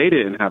members, they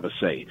didn't have a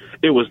say.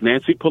 It was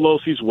Nancy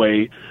Pelosi's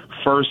way,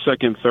 first,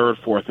 second, third,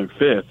 fourth, and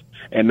fifth.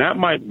 And that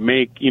might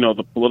make,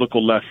 the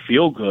political left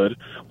feel good,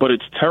 but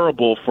it's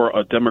terrible for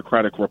a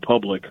democratic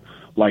republic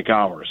like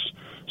ours.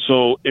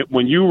 So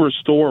when you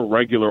restore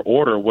regular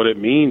order, what it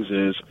means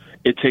is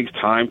it takes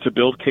time to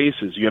build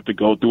cases. You have to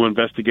go through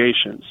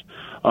investigations.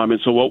 And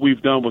so what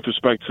we've done with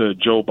respect to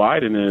Joe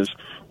Biden is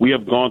we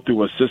have gone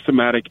through a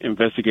systematic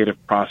investigative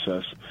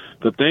process.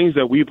 The things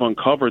that we've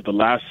uncovered the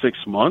last 6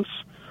 months,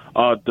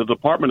 the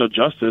Department of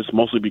Justice,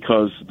 mostly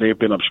because they've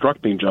been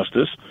obstructing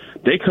justice,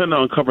 they couldn't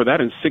uncover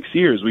that in 6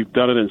 years. We've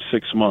done it in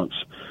 6 months.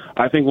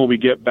 I think when we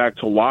get back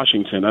to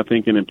Washington, I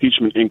think an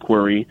impeachment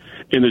inquiry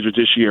in the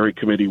Judiciary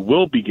Committee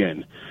will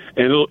begin.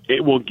 And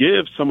it will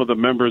give some of the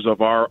members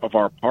of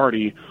our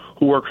party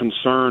who are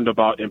concerned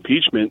about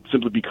impeachment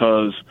simply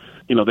because,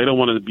 they don't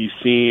want to be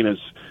seen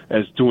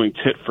as doing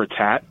tit for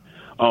tat.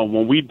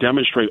 When we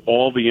demonstrate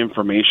all the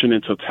information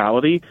in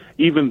totality,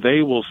 even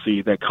they will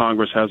see that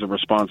Congress has a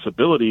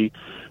responsibility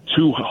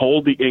to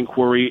hold the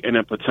inquiry and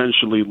then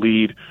potentially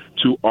lead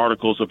to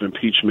articles of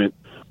impeachment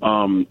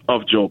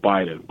of Joe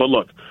Biden. But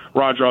look,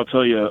 Roger, I'll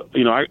tell you,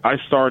 I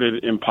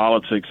started in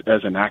politics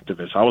as an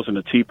activist. I was in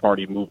the Tea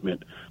Party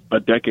movement a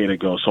decade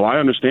ago. So I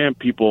understand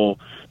people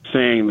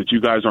saying that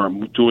you guys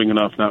aren't doing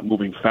enough, not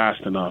moving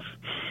fast enough.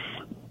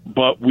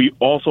 But we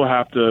also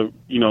have to,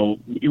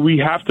 we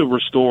have to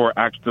restore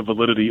the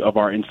validity of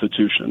our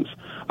institutions.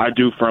 I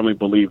do firmly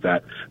believe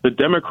that. The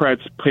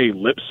Democrats pay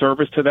lip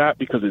service to that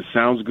because it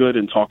sounds good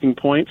in talking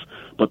points,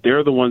 but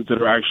they're the ones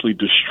that are actually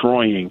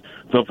destroying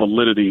the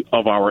validity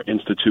of our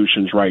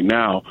institutions right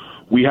now.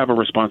 We have a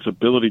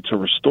responsibility to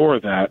restore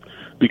that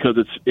because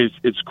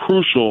it's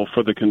crucial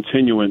for the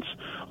continuance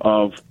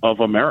of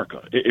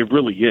America. It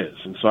really is.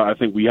 And so I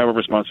think we have a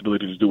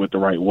responsibility to do it the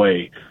right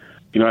way.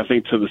 I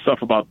think to the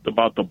stuff about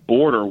the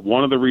border,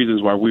 one of the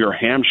reasons why we are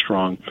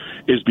hamstrung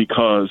is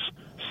because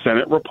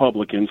Senate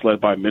Republicans led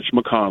by Mitch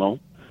McConnell,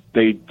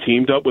 they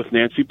teamed up with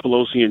Nancy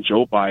Pelosi and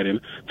Joe Biden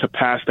to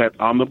pass that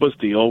omnibus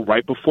deal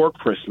right before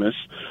Christmas.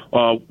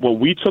 Well,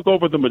 we took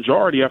over the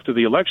majority after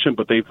the election,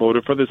 but they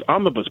voted for this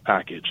omnibus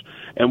package.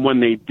 And when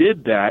they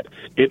did that,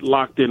 it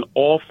locked in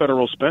all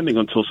federal spending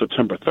until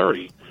September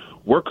 30.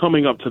 We're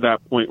coming up to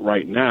that point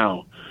right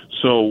now.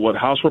 So what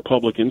House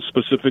Republicans,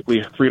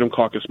 specifically Freedom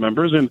Caucus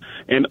members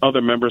and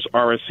other members,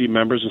 RSC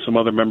members and some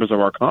other members of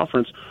our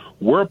conference,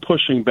 we're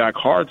pushing back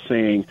hard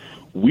saying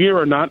we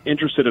are not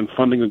interested in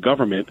funding a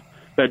government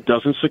that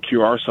doesn't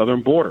secure our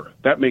southern border.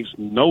 That makes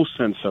no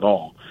sense at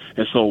all.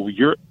 And so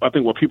I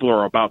think what people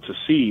are about to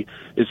see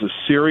is a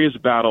serious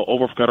battle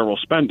over federal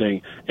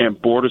spending, and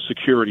border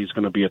security is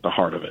going to be at the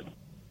heart of it.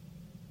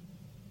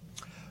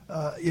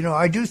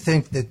 I do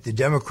think that the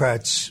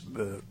Democrats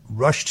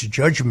rushed to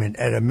judgment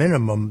at a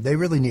minimum. They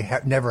really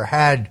never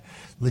had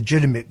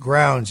legitimate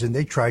grounds, and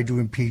they tried to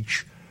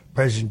impeach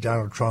President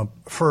Donald Trump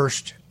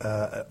first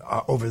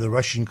over the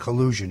Russian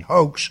collusion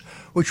hoax,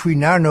 which we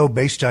now know,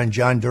 based on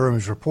John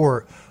Durham's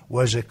report,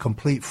 was a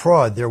complete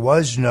fraud. There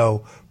was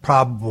no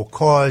probable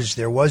cause.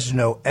 There was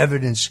no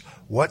evidence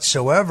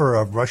whatsoever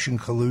of Russian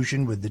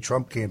collusion with the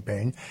Trump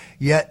campaign.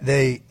 Yet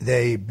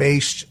they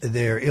based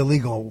their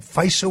illegal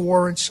FISA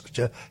warrants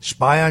to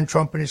spy on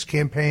Trump and his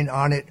campaign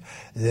on it.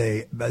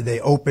 They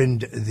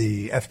opened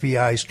the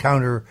FBI's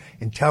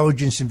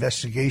counterintelligence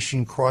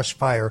investigation,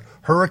 Crossfire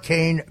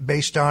Hurricane,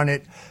 based on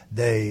it.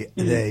 They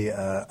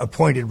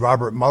appointed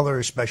Robert Mueller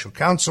as special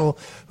counsel,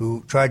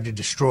 who tried to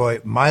destroy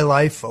my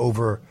life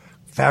over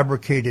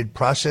fabricated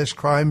process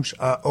crimes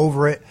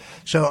over it.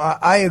 So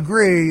I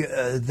agree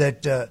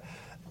that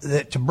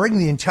to bring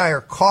the entire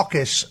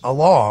caucus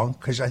along,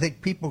 because I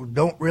think people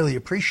don't really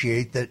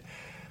appreciate that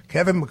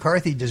Kevin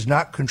McCarthy does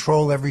not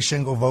control every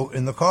single vote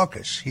in the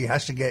caucus. He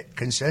has to get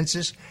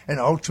consensus, and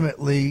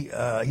ultimately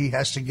he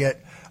has to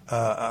get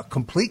a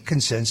complete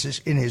consensus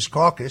in his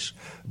caucus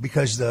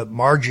because the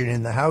margin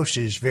in the House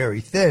is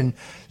very thin.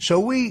 So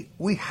we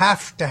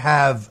have to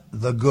have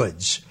the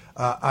goods.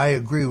 I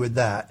agree with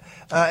that.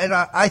 And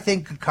I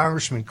think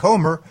Congressman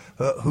Comer,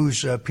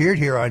 who's appeared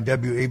here on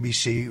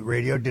WABC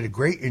Radio, did a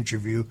great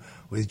interview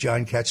with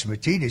John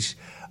Catsimatidis.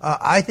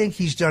 I think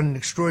he's done an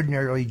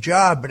extraordinary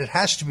job, but it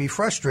has to be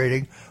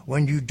frustrating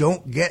when you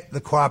don't get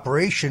the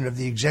cooperation of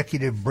the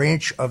executive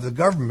branch of the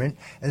government,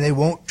 and they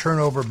won't turn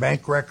over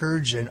bank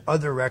records and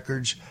other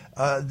records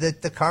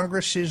that the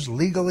Congress is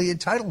legally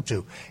entitled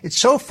to. It's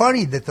so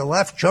funny that the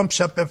left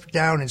jumps up and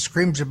down and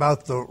screams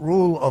about the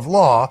rule of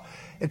law,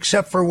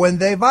 except for when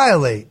they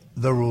violate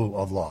the rule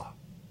of law.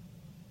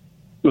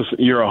 Listen,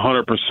 you're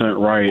 100%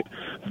 right.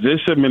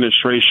 This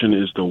administration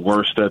is the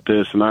worst at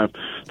this, and I've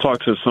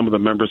talked to some of the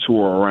members who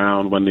were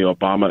around when the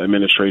Obama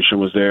administration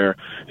was there,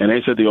 and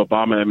they said the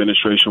Obama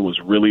administration was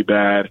really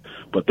bad,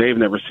 but they've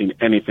never seen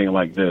anything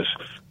like this.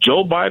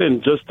 Joe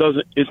Biden just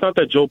doesn't – it's not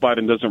that Joe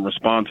Biden doesn't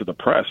respond to the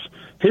press.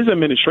 His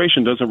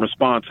administration doesn't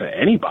respond to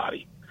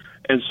anybody.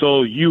 And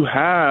so you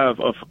have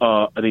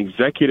an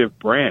executive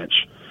branch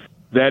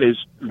that is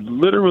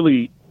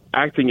literally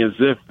acting as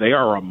if they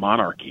are a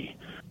monarchy,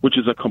 which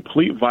is a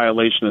complete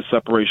violation of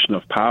separation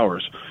of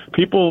powers.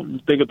 People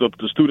think of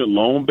the student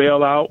loan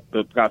bailout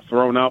that got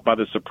thrown out by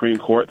the Supreme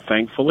Court,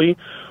 thankfully,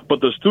 but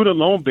the student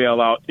loan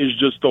bailout is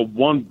just the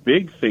one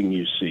big thing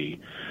you see.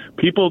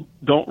 People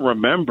don't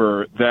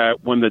remember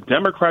that when the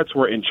Democrats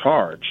were in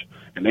charge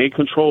and they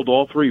controlled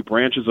all three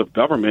branches of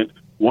government,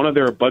 one of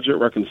their budget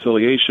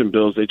reconciliation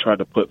bills they tried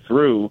to put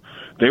through,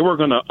 they were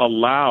going to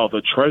allow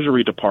the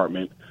Treasury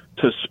Department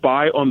to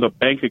spy on the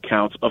bank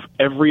accounts of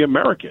every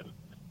American.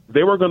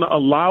 They were going to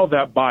allow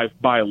that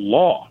by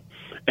law.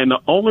 And the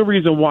only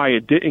reason why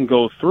it didn't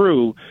go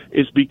through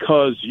is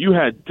because you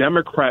had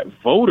Democrat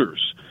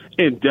voters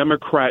in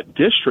Democrat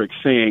districts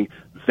saying,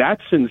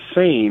 that's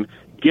insane,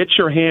 get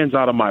your hands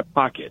out of my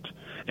pocket.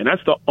 And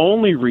that's the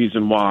only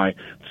reason why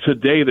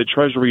today the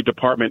Treasury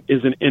Department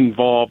isn't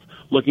involved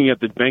looking at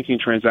the banking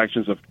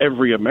transactions of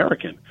every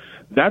American.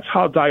 That's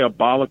how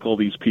diabolical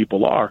these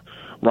people are,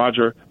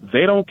 Roger.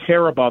 They don't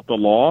care about the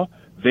law.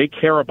 They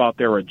care about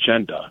their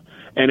agenda.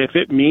 And if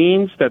it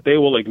means that they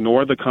will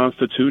ignore the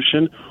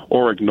Constitution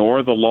or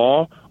ignore the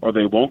law or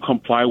they won't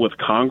comply with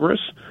Congress,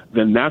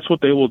 then that's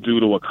what they will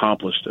do to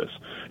accomplish this.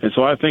 And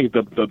so I think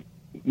the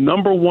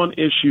number one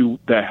issue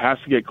that has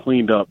to get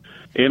cleaned up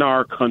in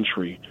our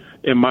country,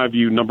 in my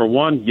view, number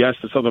one, yes,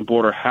 the southern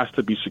border has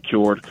to be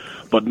secured.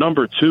 But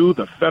number two,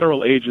 the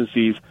federal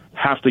agencies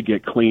have to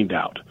get cleaned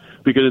out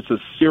because it's a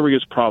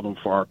serious problem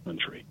for our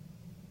country.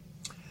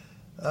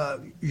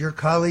 Your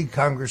colleague,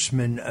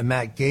 Congressman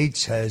Matt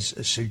Gaetz, has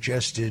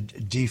suggested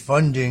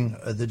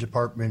defunding the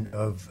Department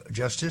of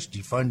Justice,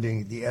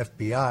 defunding the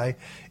FBI.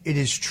 It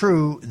is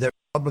true that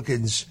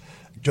Republicans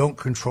don't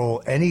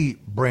control any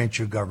branch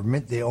of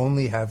government. They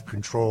only have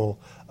control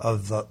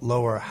of the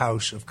lower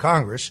house of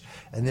Congress,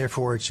 and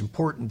therefore it's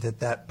important that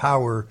that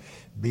power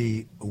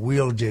be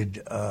wielded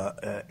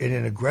in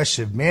an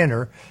aggressive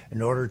manner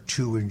in order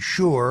to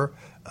ensure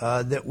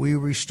that we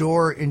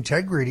restore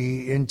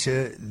integrity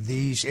into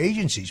these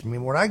agencies. I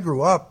mean, when I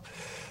grew up,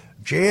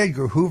 J.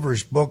 Edgar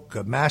Hoover's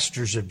book,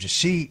 Masters of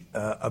Deceit,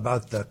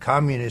 about the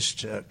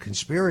communist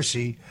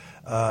conspiracy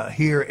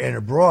here and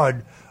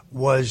abroad,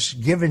 was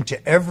given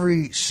to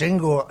every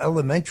single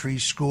elementary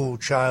school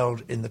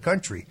child in the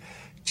country.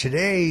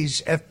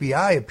 Today's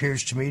FBI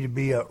appears to me to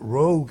be a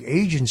rogue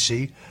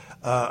agency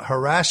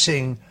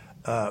harassing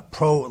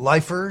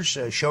pro-lifers,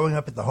 showing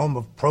up at the home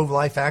of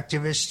pro-life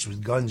activists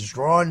with guns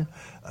drawn,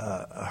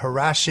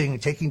 harassing,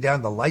 taking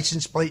down the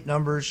license plate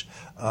numbers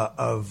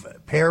of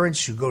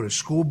parents who go to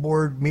school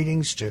board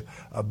meetings to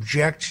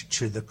object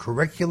to the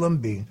curriculum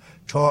being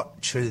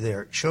taught to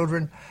their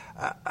children.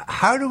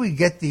 How do we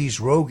get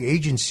these rogue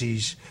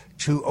agencies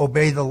to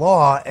obey the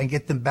law and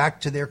get them back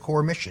to their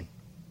core mission?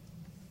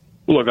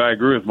 Look, I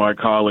agree with my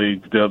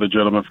colleague, the other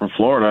gentleman from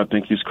Florida. I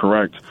think he's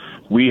correct.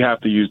 We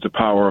have to use the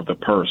power of the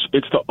purse.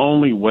 It's the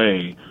only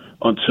way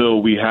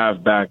until we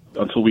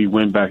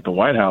win back the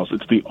White House.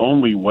 It's the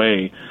only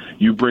way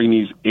you bring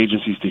these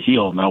agencies to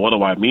heel. Now, what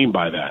do I mean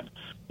by that?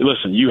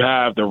 Listen, you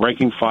have the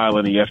ranking file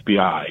in the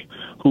FBI,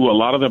 who a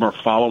lot of them are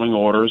following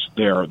orders.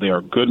 They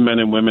are good men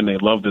and women. They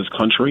love this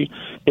country.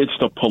 It's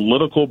the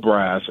political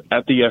brass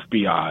at the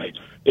FBI.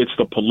 It's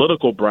the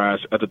political brass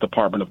at the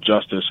Department of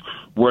Justice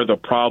where the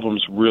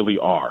problems really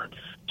are.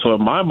 So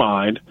in my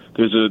mind,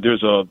 there's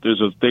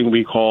a thing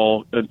we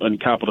call in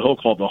Capitol Hill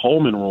called the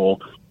Holman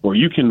Rule, where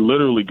you can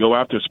literally go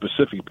after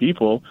specific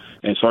people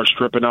and start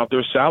stripping out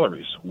their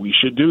salaries. We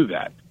should do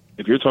that.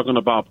 If you're talking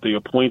about the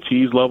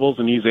appointees levels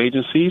in these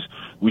agencies,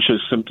 we should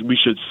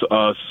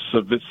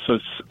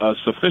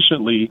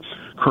sufficiently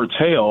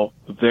curtail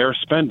their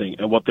spending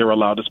and what they're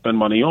allowed to spend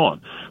money on.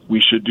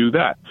 We should do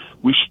that.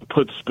 We should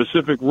put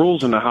specific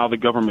rules into how the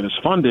government is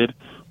funded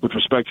with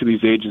respect to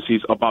these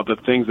agencies about the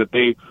things that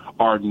they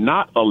are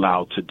not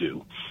allowed to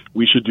do.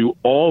 We should do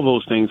all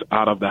those things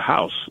out of the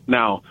House.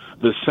 Now,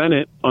 the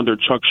Senate under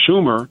Chuck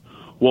Schumer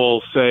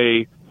will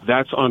say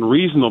that's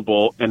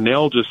unreasonable, and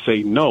they'll just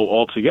say no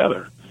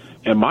altogether.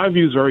 And my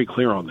view is very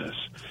clear on this.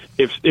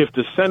 If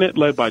the Senate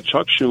led by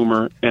Chuck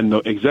Schumer and the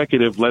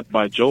executive led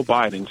by Joe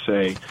Biden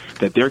say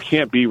that there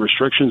can't be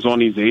restrictions on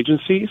these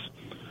agencies,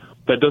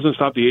 that doesn't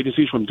stop the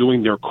agencies from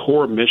doing their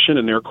core mission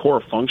and their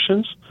core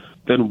functions,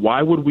 then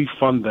why would we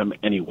fund them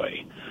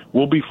anyway?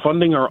 We'll be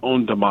funding our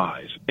own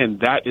demise, and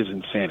that is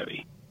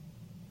insanity.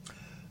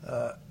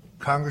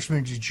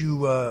 Congressman, did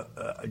you,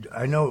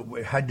 I know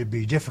it had to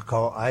be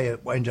difficult. I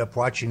ended up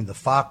watching the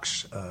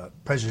Fox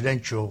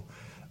presidential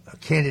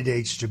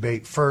candidates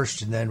debate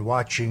first and then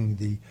watching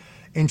the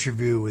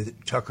interview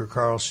with Tucker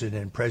Carlson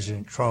and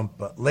President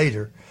Trump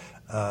later.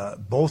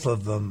 Both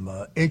of them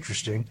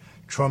interesting.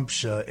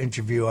 Trump's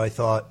interview, I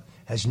thought,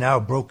 has now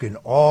broken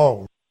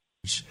all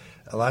records.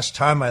 Last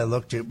time I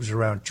looked, it was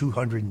around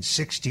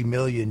 260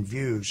 million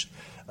views,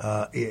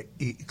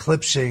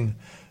 eclipsing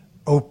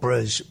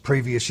Oprah's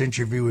previous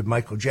interview with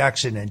Michael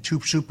Jackson and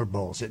 2 Super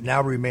Bowls. It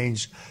now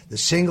remains the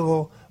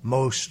single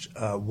most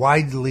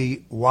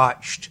widely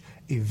watched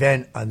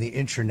event on the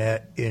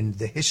internet in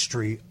the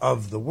history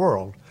of the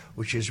world,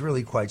 which is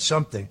really quite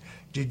something.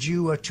 Did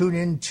you tune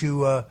in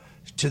to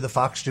the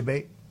Fox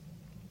debate?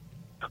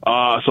 So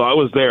I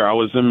was there. I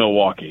was in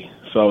Milwaukee.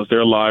 So I was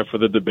there live for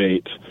the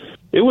debate.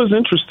 It was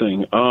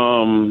interesting.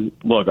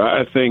 Look,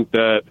 I think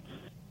that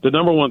the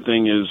number one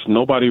thing is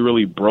nobody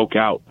really broke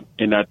out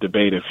in that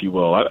debate, if you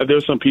will.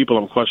 There's some people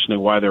I'm questioning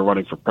why they're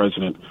running for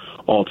president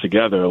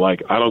altogether.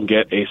 Like, I don't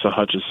get Asa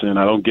Hutchinson.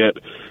 I don't get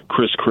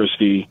Chris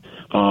Christie.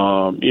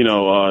 Doug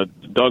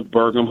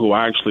Burgum, who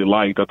I actually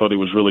liked. I thought he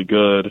was really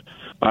good.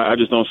 I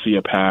just don't see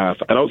a path.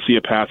 I don't see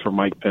a path for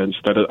Mike Pence.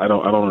 I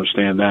don't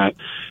understand that.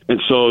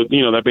 And so,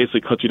 that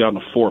basically cuts you down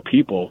to 4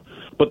 people.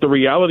 But the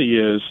reality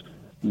is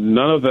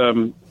none of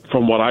them,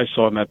 from what I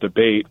saw in that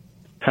debate,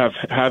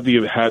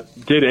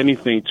 did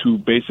anything to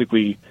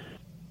basically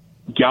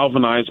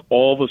galvanize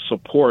all the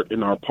support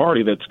in our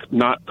party that's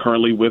not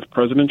currently with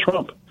President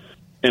Trump.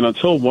 And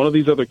until one of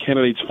these other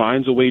candidates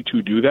finds a way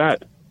to do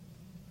that,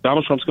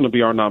 Donald Trump's going to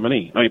be our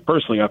nominee. I mean,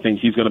 personally, I think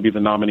he's going to be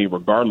the nominee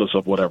regardless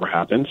of whatever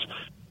happens.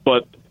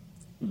 But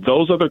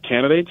those other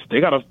candidates,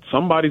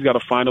 somebody's got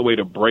to find a way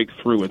to break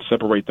through and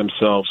separate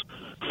themselves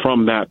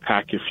from that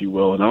pack, if you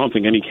will. And I don't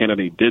think any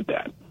candidate did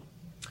that.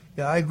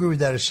 Yeah, I agree with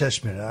that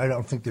assessment. I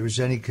don't think there was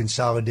any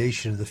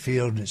consolidation of the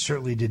field, and it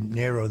certainly didn't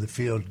narrow the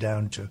field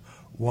down to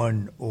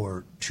 1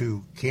 or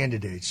 2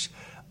 candidates.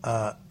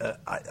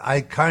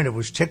 I kind of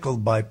was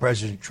tickled by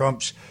President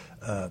Trump's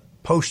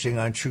posting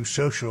on Truth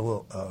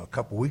Social a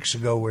couple weeks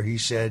ago where he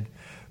said,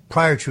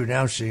 prior to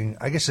announcing,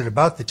 I guess at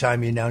about the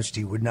time he announced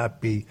he would not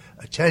be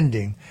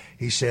attending,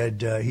 he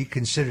said he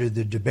considered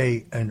the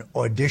debate an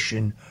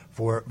audition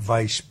for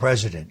vice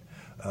president.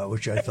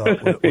 Which I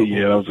thought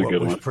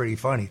was pretty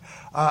funny.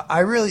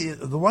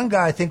 The one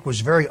guy I think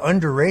was very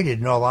underrated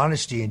in all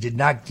honesty and did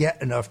not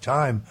get enough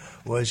time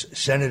was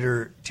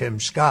Senator Tim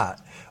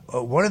Scott.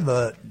 One of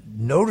the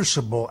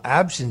noticeable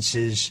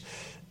absences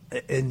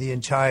in the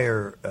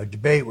entire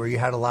debate, where you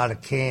had a lot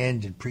of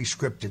canned and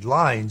pre-scripted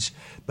lines,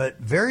 but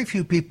very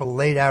few people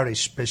laid out a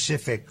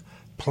specific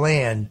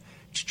plan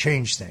to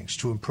change things,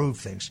 to improve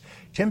things.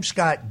 Tim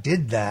Scott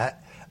did that.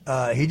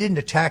 He didn't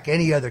attack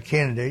any other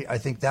candidate. I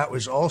think that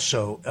was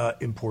also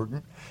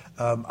important.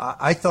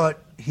 I thought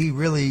he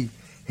really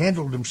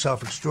handled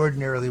himself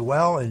extraordinarily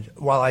well. And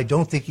while I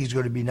don't think he's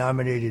going to be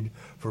nominated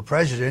for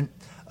president,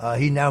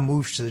 he now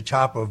moves to the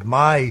top of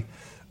my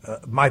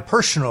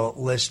personal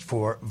list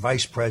for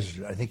vice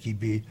president. I think he'd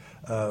be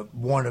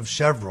one of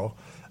several.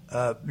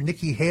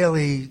 Nikki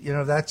Haley,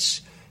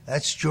 that's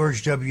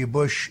George W.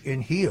 Bush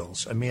in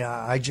heels. I mean,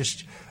 I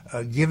just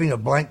giving a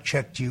blank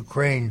check to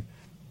Ukraine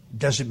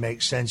doesn't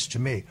make sense to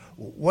me.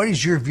 What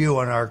is your view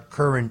on our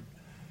current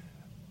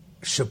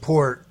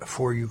support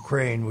for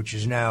Ukraine, which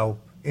is now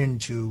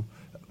into,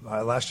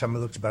 last time I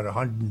looked, about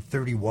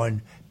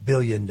 $131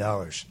 billion?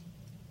 Well,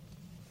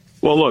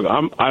 look,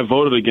 I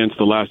voted against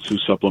the last 2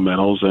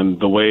 supplementals, and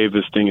the way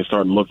this thing is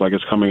starting to look like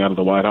it's coming out of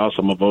the White House,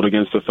 I'm going to vote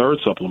against the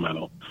 3rd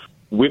supplemental.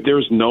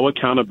 There's no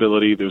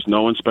accountability. There's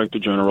no inspector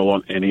general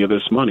on any of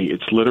this money.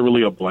 It's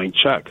literally a blank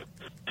check.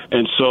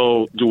 And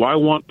so do I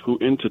want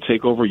Putin to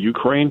take over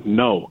Ukraine?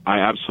 No, I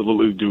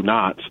absolutely do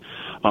not.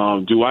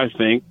 Do I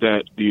think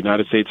that the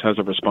United States has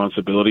a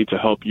responsibility to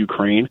help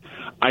Ukraine?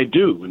 I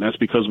do, and that's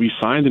because we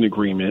signed an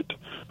agreement,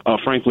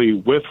 frankly,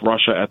 with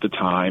Russia at the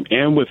time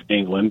and with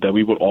England that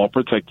we would all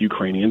protect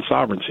Ukrainian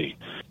sovereignty.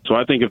 So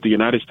I think if the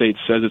United States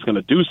says it's going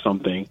to do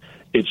something,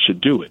 it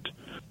should do it.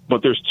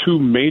 But there's 2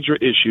 major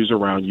issues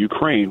around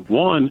Ukraine.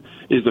 One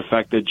is the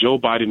fact that Joe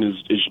Biden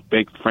is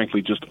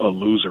frankly, just a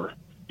loser.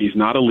 He's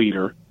not a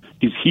leader.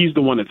 He's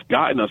the one that's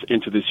gotten us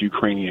into this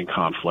Ukrainian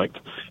conflict.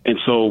 And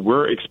so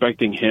we're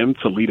expecting him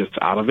to lead us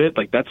out of it.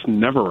 Like, that's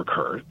never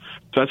occurred.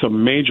 So that's a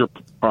major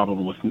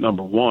problem with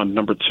number one.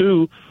 Number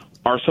 2,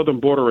 our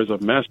southern border is a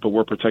mess, but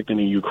we're protecting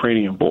the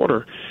Ukrainian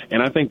border.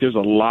 And I think there's a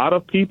lot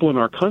of people in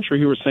our country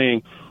who are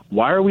saying,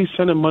 why are we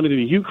sending money to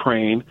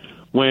Ukraine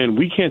when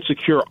we can't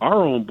secure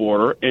our own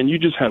border? And you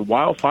just had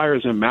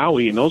wildfires in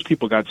Maui and those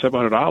people got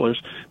 $700.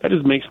 That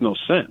just makes no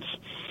sense.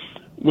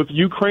 With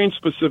Ukraine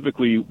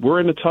specifically, we're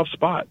in a tough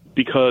spot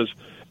because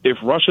if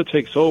Russia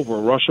takes over,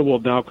 Russia will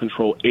now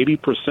control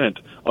 80%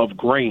 of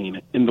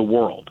grain in the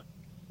world.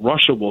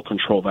 Russia will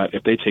control that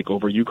if they take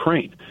over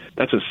Ukraine.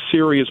 That's a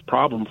serious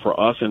problem for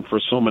us and for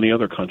so many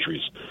other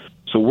countries.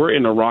 So we're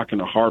in a rock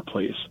and a hard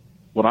place.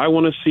 What I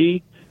want to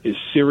see is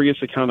serious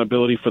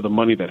accountability for the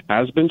money that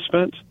has been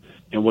spent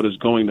and what is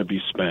going to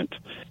be spent.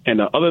 And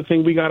the other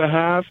thing we got to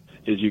have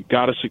is you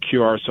got to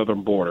secure our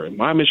southern border. And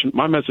my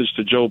message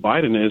to Joe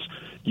Biden is,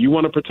 you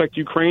want to protect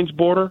Ukraine's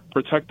border,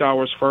 protect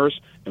ours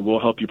first, and we'll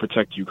help you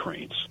protect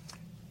Ukraine's.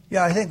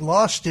 Yeah, I think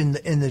lost in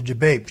the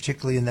debate,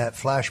 particularly in that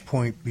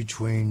flashpoint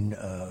between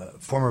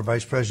former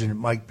Vice President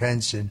Mike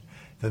Pence and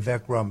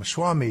Vivek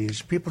Ramaswamy,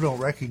 is people don't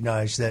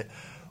recognize that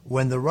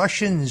when the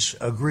Russians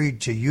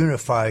agreed to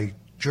unify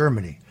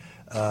Germany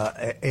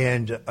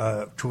and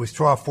to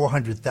withdraw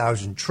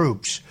 400,000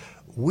 troops,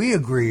 we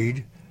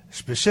agreed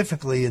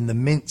specifically in the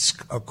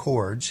Minsk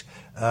Accords,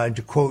 and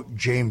to quote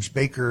James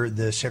Baker,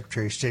 the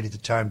Secretary of State at the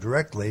time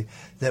directly,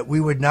 that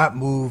we would not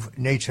move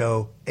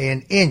NATO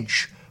an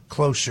inch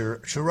closer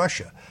to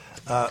Russia.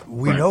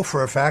 We know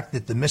for a fact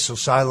that the missile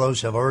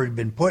silos have already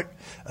been put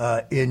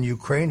in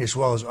Ukraine as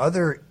well as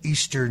other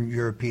Eastern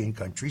European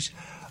countries.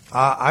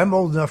 I'm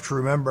old enough to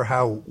remember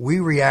how we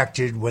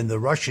reacted when the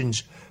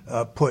Russians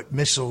put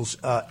missiles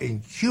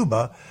in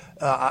Cuba.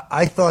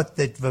 I thought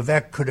that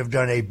Vivek could have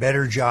done a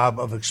better job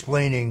of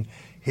explaining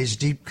his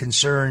deep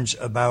concerns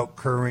about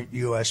current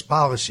U.S.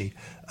 policy.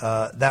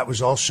 That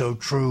was also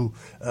true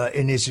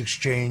in his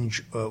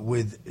exchange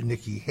with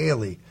Nikki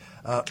Haley.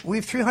 We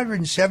have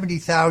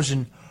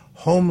 370,000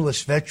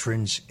 homeless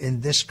veterans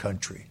in this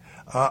country.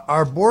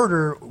 Our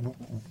border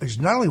is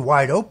not only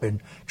wide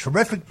open,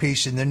 terrific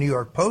piece in the New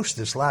York Post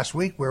this last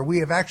week where we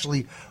have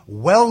actually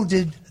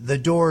welded the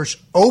doors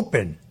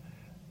open.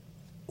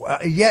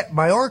 Yet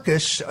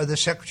Mayorkas, the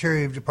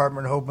Secretary of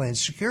Department of Homeland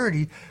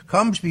Security,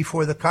 comes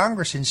before the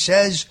Congress and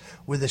says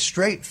with a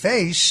straight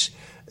face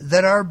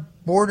that our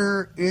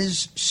border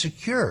is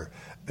secure.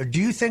 Do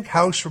you think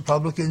House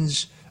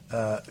Republicans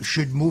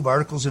should move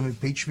articles of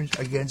impeachment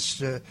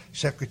against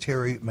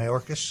Secretary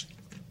Mayorkas?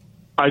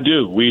 I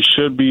do. We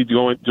should be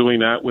doing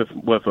that with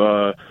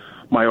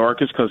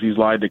Mayorkas because he's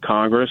lied to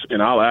Congress.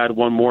 And I'll add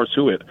one more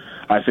to it.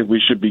 I think we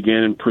should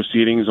begin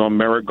proceedings on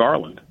Merrick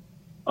Garland.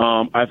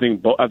 I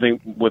think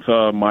with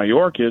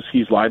Mayorkas,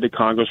 he's lied to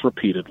Congress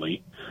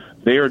repeatedly.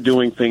 They are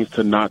doing things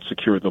to not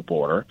secure the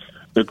border.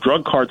 The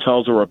drug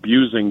cartels are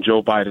abusing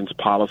Joe Biden's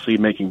policy,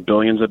 making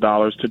billions of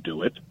dollars to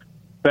do it.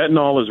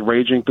 Fentanyl is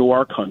raging through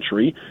our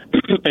country,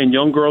 and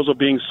young girls are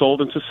being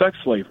sold into sex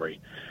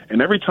slavery.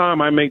 And every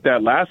time I make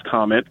that last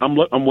comment,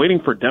 I'm waiting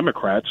for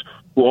Democrats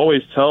who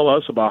always tell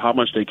us about how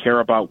much they care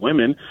about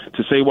women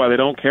to say why they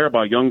don't care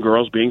about young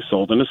girls being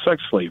sold into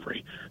sex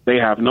slavery. They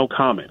have no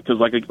comment because,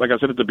 like I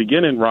said at the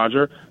beginning,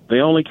 Roger, they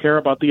only care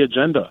about the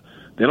agenda.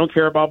 They don't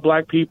care about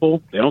black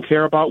people. They don't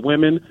care about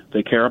women.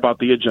 They care about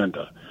the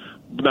agenda.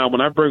 Now,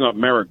 when I bring up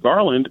Merrick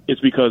Garland,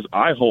 it's because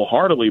I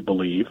wholeheartedly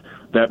believe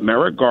that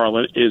Merrick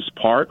Garland is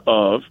part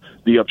of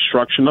the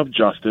obstruction of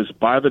justice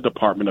by the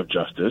Department of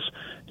Justice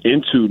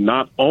into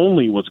not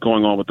only what's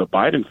going on with the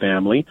Biden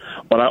family,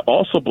 but I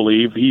also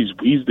believe he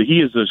is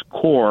the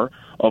core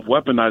of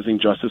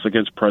weaponizing justice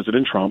against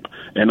President Trump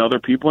and other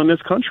people in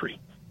this country.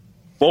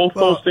 Both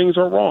those things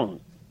are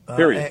wrong.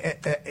 Period.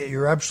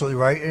 You're absolutely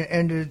right.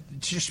 And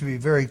just to be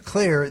very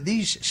clear,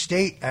 these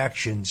state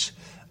actions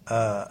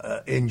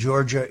in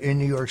Georgia, in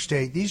New York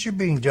State, these are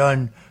being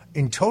done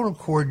in total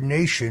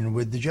coordination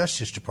with the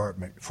Justice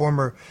Department.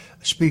 Former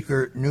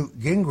Speaker Newt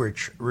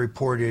Gingrich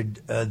reported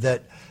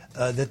that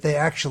they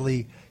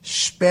actually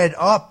sped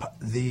up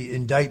the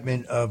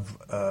indictment of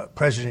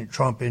President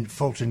Trump in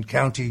Fulton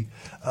County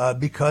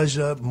because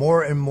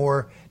more and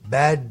more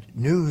bad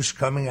news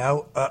coming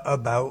out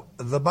about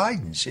the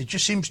Bidens. It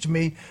just seems to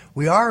me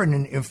we are in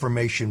an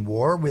information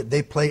war.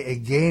 They play a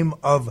game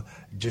of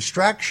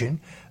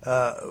distraction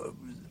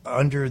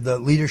under the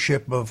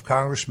leadership of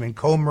Congressman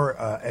Comer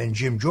and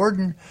Jim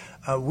Jordan.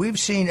 We've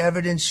seen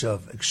evidence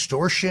of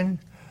extortion,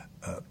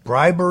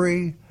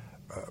 bribery,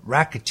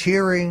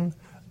 racketeering,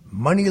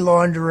 money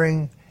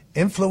laundering,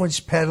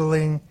 influence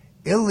peddling,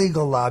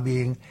 illegal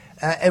lobbying,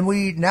 and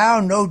we now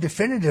know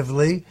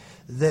definitively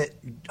that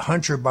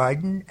Hunter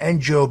Biden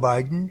and Joe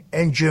Biden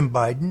and Jim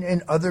Biden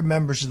and other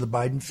members of the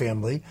Biden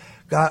family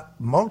got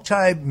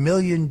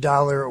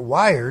multi-million-dollar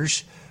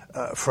wires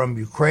from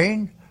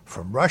Ukraine,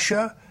 from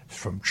Russia,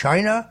 from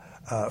China,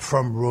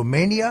 from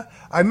Romania.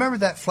 I remember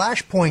that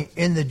flashpoint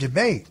in the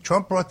debate.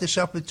 Trump brought this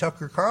up with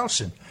Tucker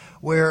Carlson,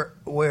 where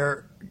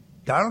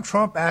Donald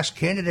Trump asked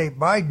candidate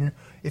Biden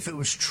if it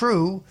was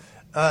true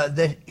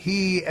that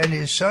he and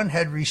his son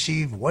had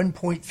received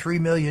 $1.3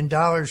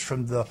 million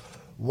from the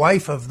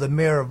wife of the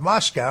mayor of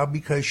Moscow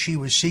because she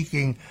was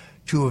seeking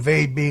to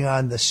evade being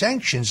on the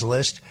sanctions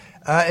list.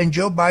 And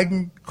Joe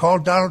Biden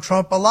called Donald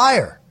Trump a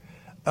liar.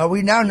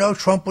 We now know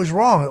Trump was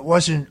wrong. It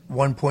wasn't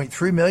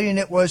 1.3 million.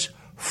 It was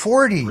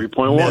 40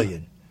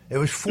 million. It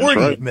was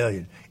 40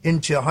 million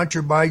into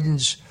Hunter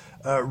Biden's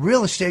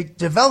real estate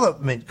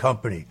development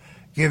company,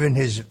 given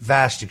his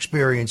vast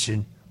experience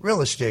in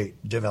real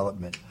estate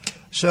development.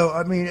 So,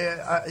 I mean,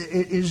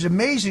 it is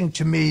amazing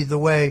to me the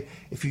way,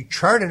 if you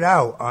chart it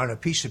out on a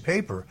piece of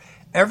paper,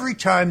 every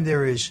time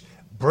there is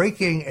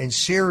breaking and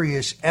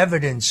serious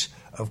evidence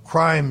of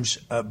crimes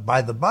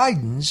by the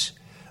Bidens,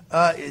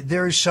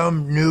 there is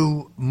some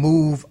new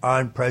move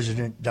on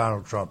President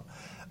Donald Trump.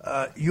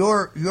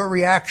 Your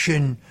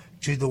reaction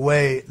to the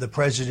way the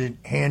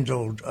president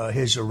handled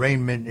his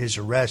arraignment, his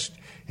arrest,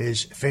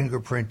 his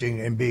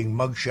fingerprinting, and being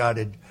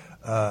mugshotted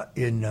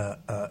in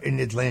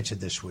Atlanta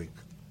this week?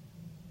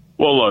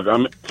 Well,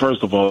 look,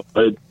 first of all,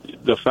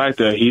 the fact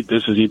that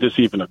this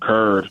even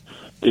occurred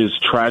is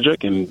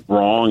tragic and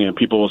wrong, and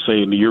people will say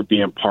you're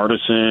being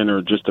partisan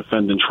or just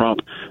defending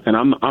Trump, and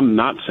I'm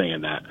not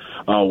saying that.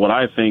 What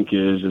I think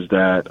is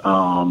that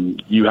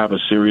you have a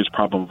serious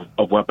problem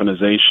of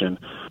weaponization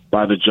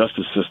by the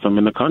justice system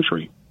in the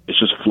country. It's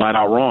just flat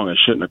out wrong. It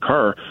shouldn't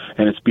occur,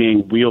 and it's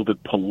being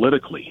wielded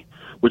politically,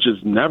 which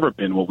has never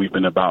been what we've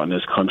been about in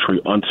this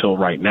country until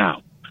right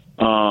now.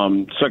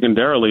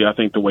 Secondarily, I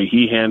think the way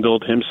he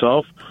handled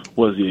himself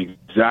was the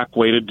exact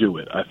way to do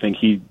it. I think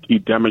he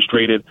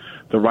demonstrated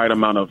the right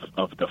amount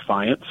of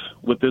defiance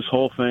with this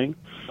whole thing.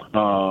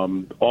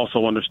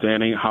 Also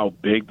understanding how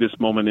big this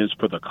moment is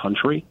for the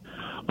country.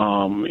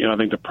 I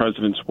think the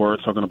president's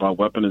words talking about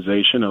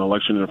weaponization and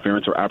election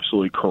interference are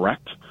absolutely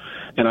correct.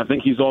 And I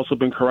think he's also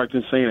been correct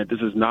in saying that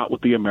this is not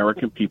what the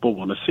American people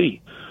want to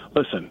see.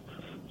 Listen,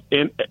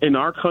 in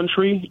our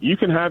country, you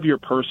can have your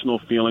personal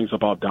feelings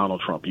about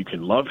Donald Trump. You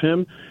can love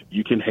him,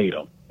 you can hate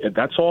him. And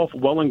that's all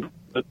well and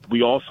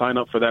we all sign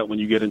up for that when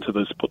you get into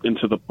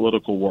the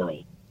political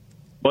world.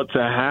 But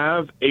to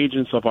have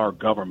agents of our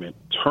government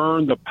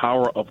turn the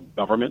power of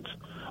government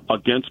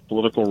against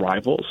political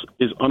rivals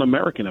is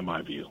un-American in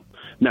my view.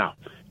 Now,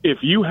 if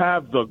you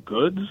have the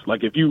goods,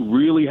 like if you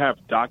really have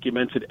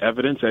documented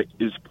evidence that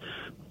is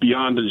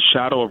beyond the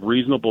shadow of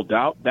reasonable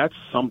doubt, that's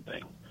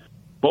something.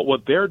 But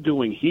what they're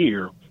doing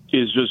here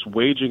is just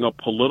waging a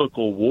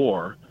political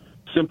war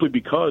simply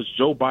because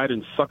Joe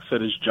Biden sucks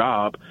at his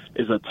job,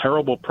 is a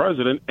terrible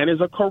president, and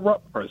is a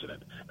corrupt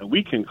president. And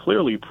we can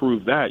clearly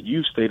prove that.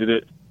 You stated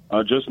it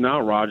just now,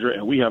 Roger,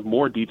 and we have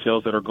more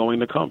details that are going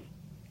to come.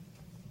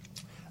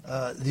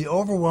 The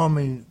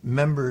overwhelming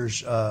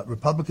members,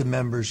 Republican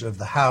members of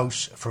the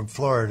House from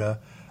Florida,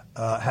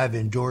 have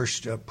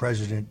endorsed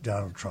President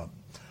Donald Trump.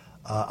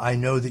 I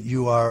know that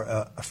you are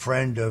a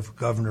friend of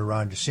Governor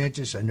Ron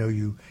DeSantis. I know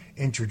you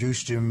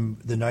introduced him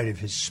the night of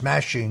his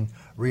smashing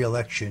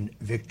re-election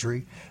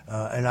victory.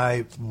 And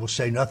I will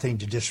say nothing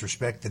to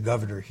disrespect the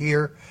governor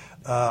here.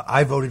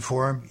 I voted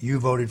for him. You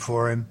voted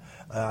for him.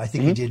 I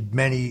think he did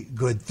many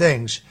good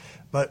things.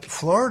 But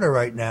Florida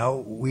right now,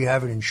 we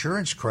have an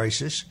insurance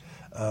crisis.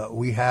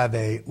 We have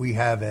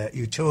a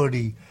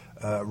utility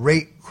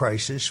rate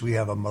crisis. We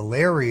have a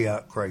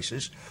malaria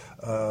crisis.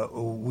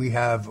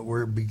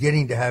 We're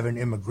beginning to have an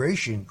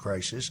immigration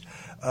crisis.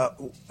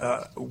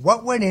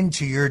 What went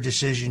into your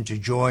decision to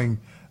join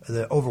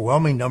the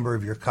overwhelming number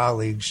of your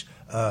colleagues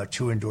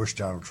to endorse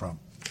Donald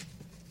Trump?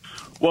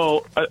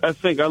 Well, I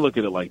think I look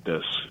at it like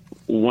this.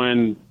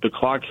 When the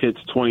clock hits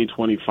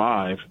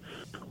 2025,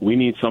 we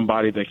need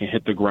somebody that can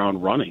hit the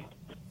ground running.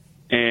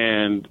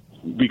 And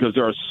because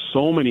there are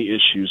so many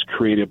issues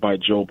created by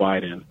Joe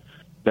Biden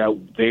that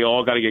they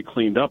all got to get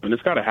cleaned up, and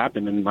it's got to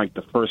happen in like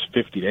the first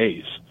 50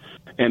 days.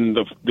 And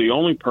the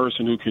only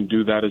person who can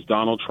do that is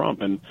Donald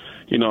Trump. And,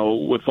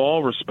 with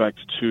all respect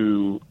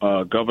to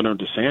Governor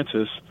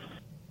DeSantis,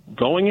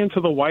 going into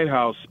the White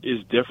House is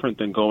different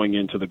than going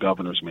into the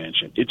governor's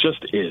mansion. It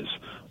just is,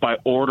 by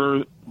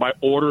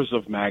orders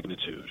of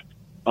magnitude.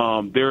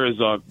 There is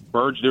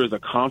a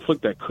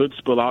conflict that could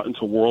spill out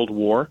into World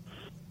War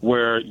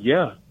where,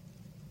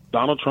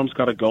 Donald Trump's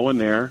got to go in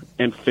there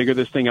and figure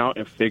this thing out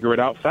and figure it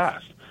out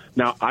fast.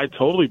 Now, I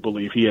totally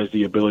believe he has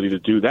the ability to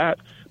do that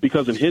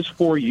because in his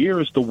 4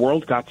 years, the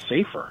world got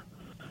safer.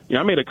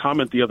 I made a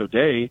comment the other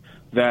day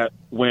that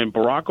when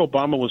Barack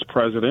Obama was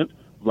president,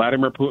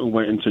 Vladimir Putin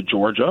went into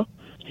Georgia.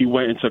 He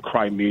went into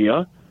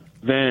Crimea.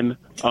 Then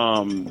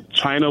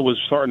China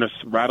was starting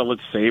to rattle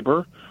its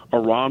saber.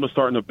 Iran was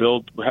starting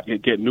to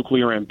get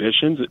nuclear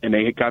ambitions, and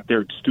they got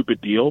their stupid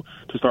deal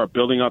to start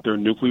building out their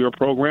nuclear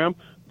program.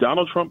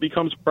 Donald Trump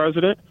becomes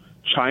president.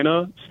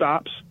 China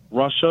stops.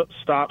 Russia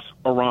stops.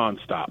 Iran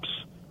stops.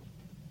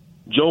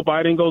 Joe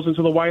Biden goes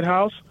into the White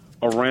House.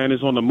 Iran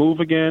is on the move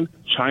again.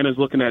 China's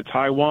looking at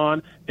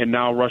Taiwan, and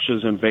now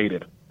Russia's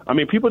invaded. I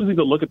mean, people just need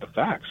to look at the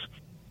facts.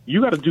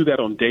 You got to do that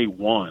on day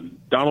one.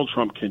 Donald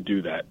Trump can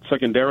do that.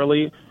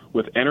 Secondarily,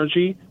 with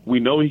energy, we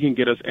know he can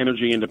get us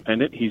energy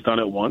independent. He's done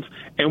it once,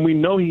 and we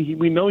know he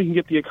can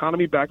get the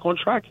economy back on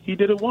track. He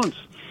did it once,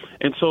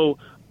 and so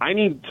I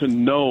need to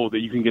know that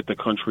you can get the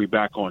country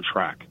back on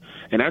track.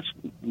 And that's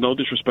no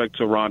disrespect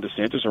to Ron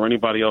DeSantis or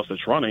anybody else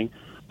that's running,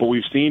 but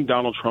we've seen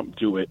Donald Trump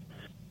do it.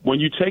 When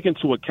you take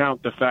into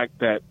account the fact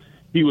that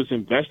he was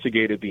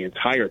investigated the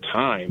entire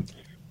time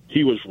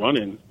he was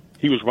running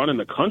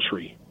the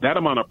country, that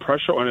amount of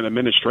pressure on an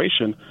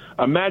administration,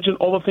 imagine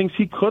all the things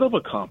he could have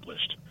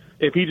accomplished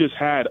if he just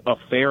had a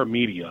fair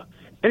media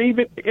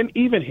and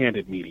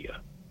even-handed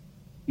media,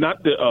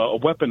 not the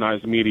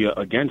weaponized media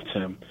against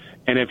him.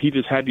 And if he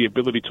just had the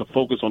ability to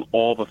focus on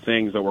all the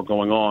things that were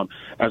going on,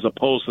 as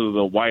opposed to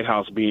the White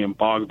House being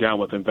bogged down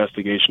with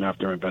investigation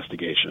after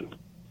investigation.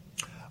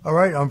 All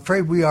right. I'm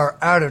afraid we are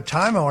out of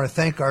time. I want to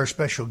thank our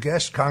special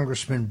guest,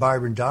 Congressman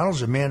Byron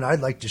Donalds, a man I'd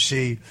like to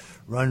see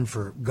run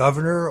for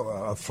governor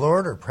of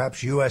Florida or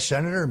perhaps U.S.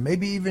 Senator,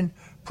 maybe even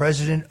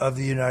President of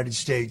the United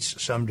States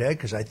someday,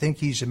 because I think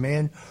he's a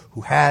man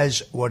who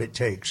has what it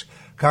takes.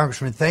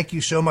 Congressman, thank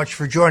you so much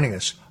for joining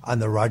us on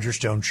The Roger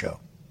Stone Show.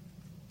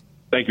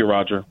 Thank you,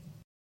 Roger.